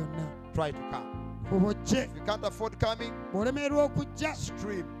 olw'ensonga yonna Try to come. obojje If you can't afford coming, bw'olemererwa okujja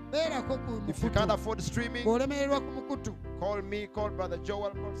stream. beerako ku If you can't mukutu afford streaming, bw'olemererwa ku mukutu call me, call Brother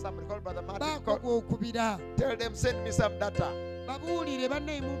Joel, call somebody, call Brother Martin. baako gw'okubira Tell them, send me some data babuulire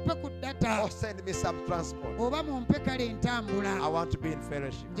bannaye mumpe ku data or send me some transport. oba mumpe kale entambula I want to be in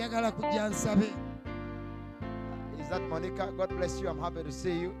fellowship. njagala kujja nsabe Is that Monica? God bless you. I'm happy to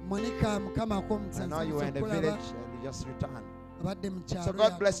see you. monika mukama I know you were in the akomusansa village and you just returned. abadde mu So kyalo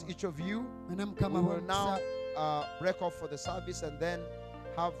God bless yakoma. each of you. mwena We mukama will now b'omukisa. break off for the service and then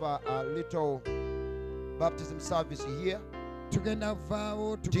have a little baptism service here. tugenda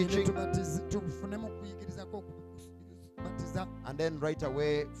kuvaawo tugende Teaching. tufunemu okuyigirizako okubatiza And then right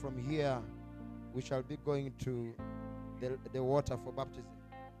away from here, we shall be going to the water for baptism.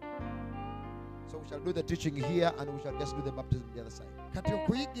 So we shall do the teaching here and we shall just do the baptism on the other side. kati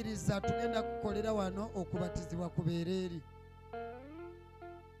okuyigiriza tugenda kukolera wano okubatizibwa kubeera eri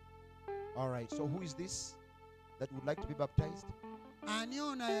All right. So who is this that would like to be baptized? ani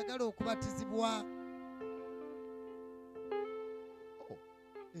ono ayagala okubatizibwa Oh,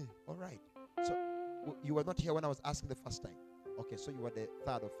 all right. So you were not here when I was asking the first time. Okay, so you were the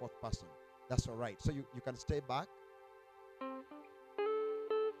third or fourth person. That's all right. So you can stay back.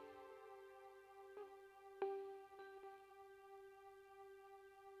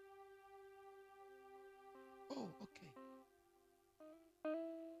 Oh, okay.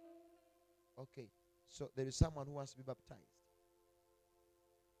 Okay. So there is someone who wants to be baptized.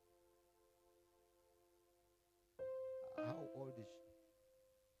 How old is she?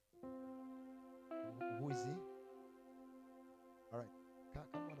 Who is he? All right. Come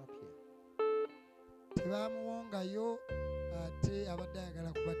on up here. tebamuwongayo ate abadde ayagala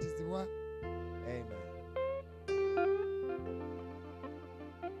kubatizibwa Amen. I'm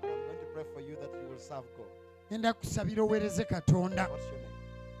going to pray for you that you will serve God. genda kusabira oweereze katonda What's your name?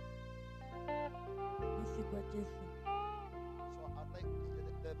 Musigwa Jesse. So I'd like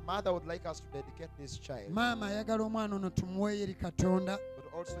the mother would like us to dedicate this child, maama ayagala omwana ono tumuweeyo eri katonda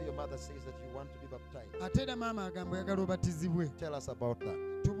but also your mother says that you want to be baptized. ate era maama agamba oyagala obatizibwe Tell us about that.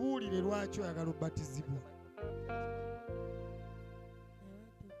 tubuulire lwaki oyagala obatizibwa I want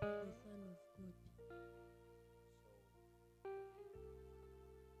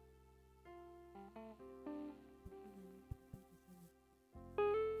to be the son of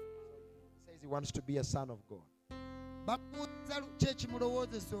God. Says he wants to be a son of God. bamubuuza ki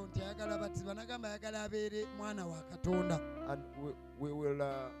ekimulowoozeso nti ayagala abatizibwa nagamba ayagala abeere mwana wa katonda And we will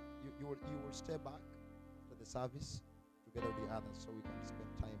you will stay back after the service together with the others so we can spend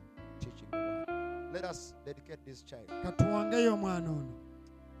time teaching the word. Let us dedicate this child. katuwangeyo omwana ono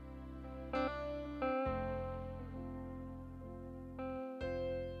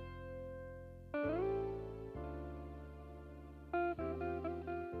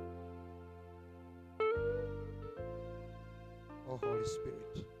Oh Holy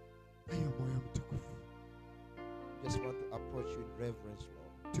Spirit, ayi omwoyo omutukuvu just want to approach you in reverence,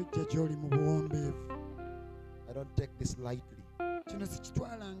 Lord. tujja gy'oli mu buwombeevu I don't take this lightly. kino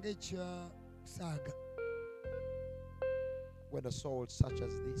sikitwala ng'ekya kusaaga When a soul such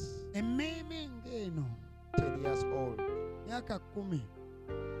as this, emmeeme ng'eno 10 years old, myaka 10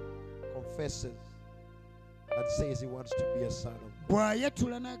 confesses and says he wants to be a son of God.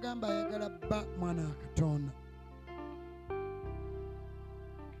 bw'ayetula n'agamba ayagala bba mwana wa katonda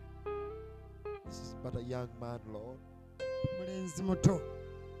This is but a young man, Lord. mulenzi muto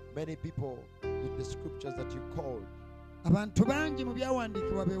Many people in the scriptures that you called, abantu bangi mu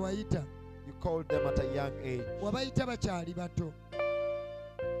byawandiikibwa be wayita you called them at a young age. wabayita bakyali bato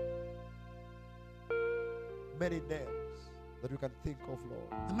Many names that we can think of,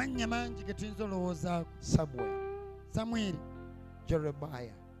 Lord. amannya mangi ge tuyinza olowoozaako Samuel, samwiri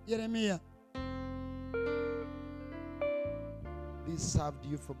Jeremiah. yeremiya These served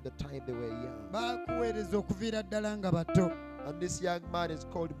you from the time they were young. baakuweereza okuviira ddala nga bato And this young man is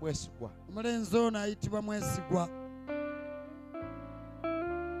called Mwesugwa. omulenzi ono ayitibwa mwesigwa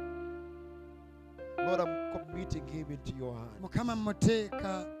Lord, I'm committing him into your hand. mukama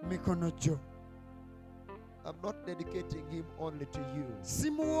muteeka mikono gyo I'm not dedicating him only to you,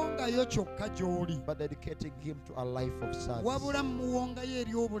 simuwongayo kyokka gy'oli, but dedicating him to a life of service. wabula muwongayo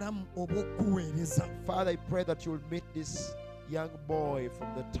eri obulamu obw'okuweereza. Father, I pray that you'll meet this young boy from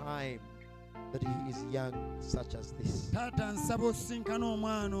the time that he is young, such as this. Taata, nsaba osinkana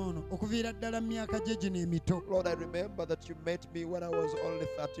omwana ono okuviira ddala mu myaka gye gino emito. Lord, I remember that you met me when I was only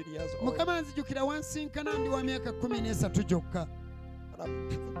 13 years old. Mukama, nzijukira wansinkana ndi wa myaka 13 gyokka, And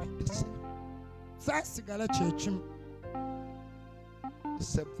I've never been the same. saasigala kyekimu. The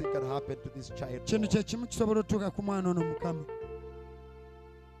same thing can happen to this child. Kino Lord. kyekimu kisobola otuuka ku mwana ono, Mukama.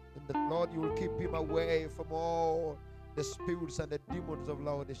 And that, Lord, you will keep him away from all the spirits and the demons of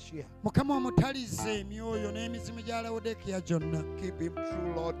Laodicea. Mukama, omutalize emyoyo n'emizimu gya Laodikiya gyonna. Keep him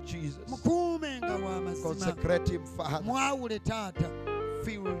true, Lord Jesus. Mukuume nga wa mazima. Consecrate him, Father. Mwawule Taata,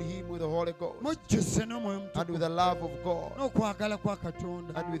 Fill him with the Holy Ghost mujjuse n'omwoyo and with mutukuvu the love of God n'okwagala kwa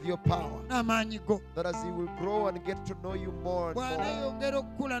Katonda and with your power. n'amaanyi go. That as he will grow and get to know you more and more, Bw'anaayongera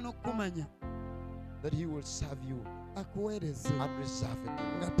okukula n'okumanya, that he will serve you akuweereze unreservedly.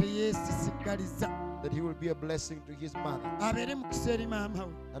 nga teyeesisigaliza, That he will be a blessing to his mother abeere mukisa eri maama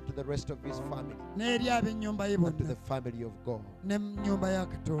we and to the rest of his family n'eri ab'ennyumba ye and to bonna the family of God. ne mu nnyumba ya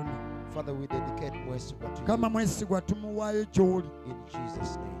Katonda. Father, we dedicate Mwesigwa to Kama you mwesigwa tumuwaayo gy'oli in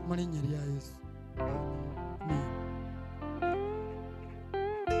Jesus' name. mu linnya lya Yesu. Amen.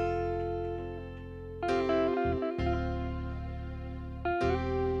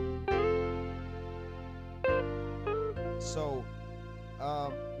 So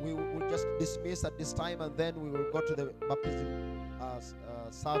we will just dismiss at this time, and then we will go to the baptism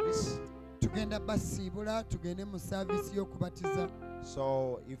service. Tugenda basiibula tugende mu saaviisi y'okubatiza.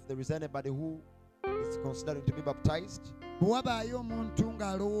 So if there is anybody who is considering to be baptized Bwe wabaayo omuntu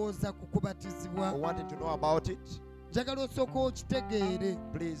ng'alowooza ku kubatizibwa, or wanting to know about it, njagala osooka okitegeere.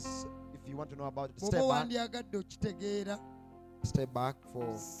 please, if you want to know about it, Bw'oba wandyagadde okitegeera, stay back for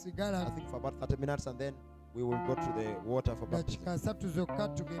sigala I think for about 30 minutes, and then we will go to the water for baptism. dakiika 3 zokka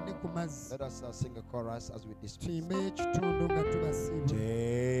tugende ku mazzi. Let us sing a chorus as we dismiss. Tuyimbeyo ekitundu nga tubasiibula.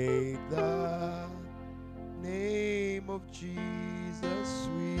 Take the name of Jesus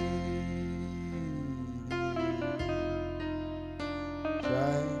sweet,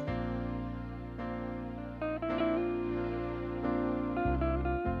 shine.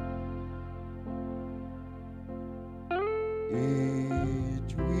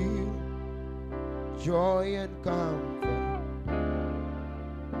 It will joy and comfort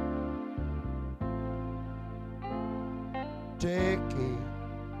take it,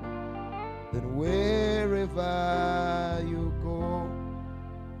 then wherever you go.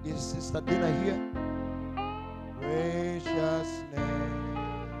 Is Sister Dina here? Precious name.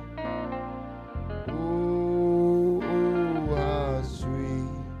 Oh, how sweet.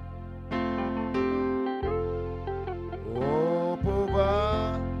 Oh,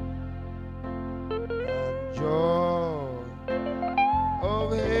 Pova and joy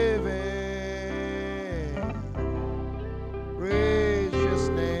of heaven. Precious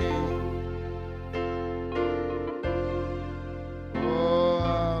name. Oh,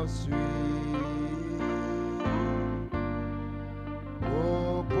 how sweet.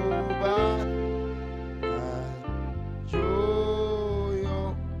 Oh, Pova and joy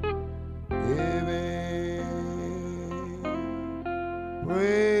of heaven.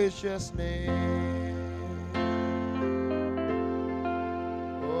 Precious name.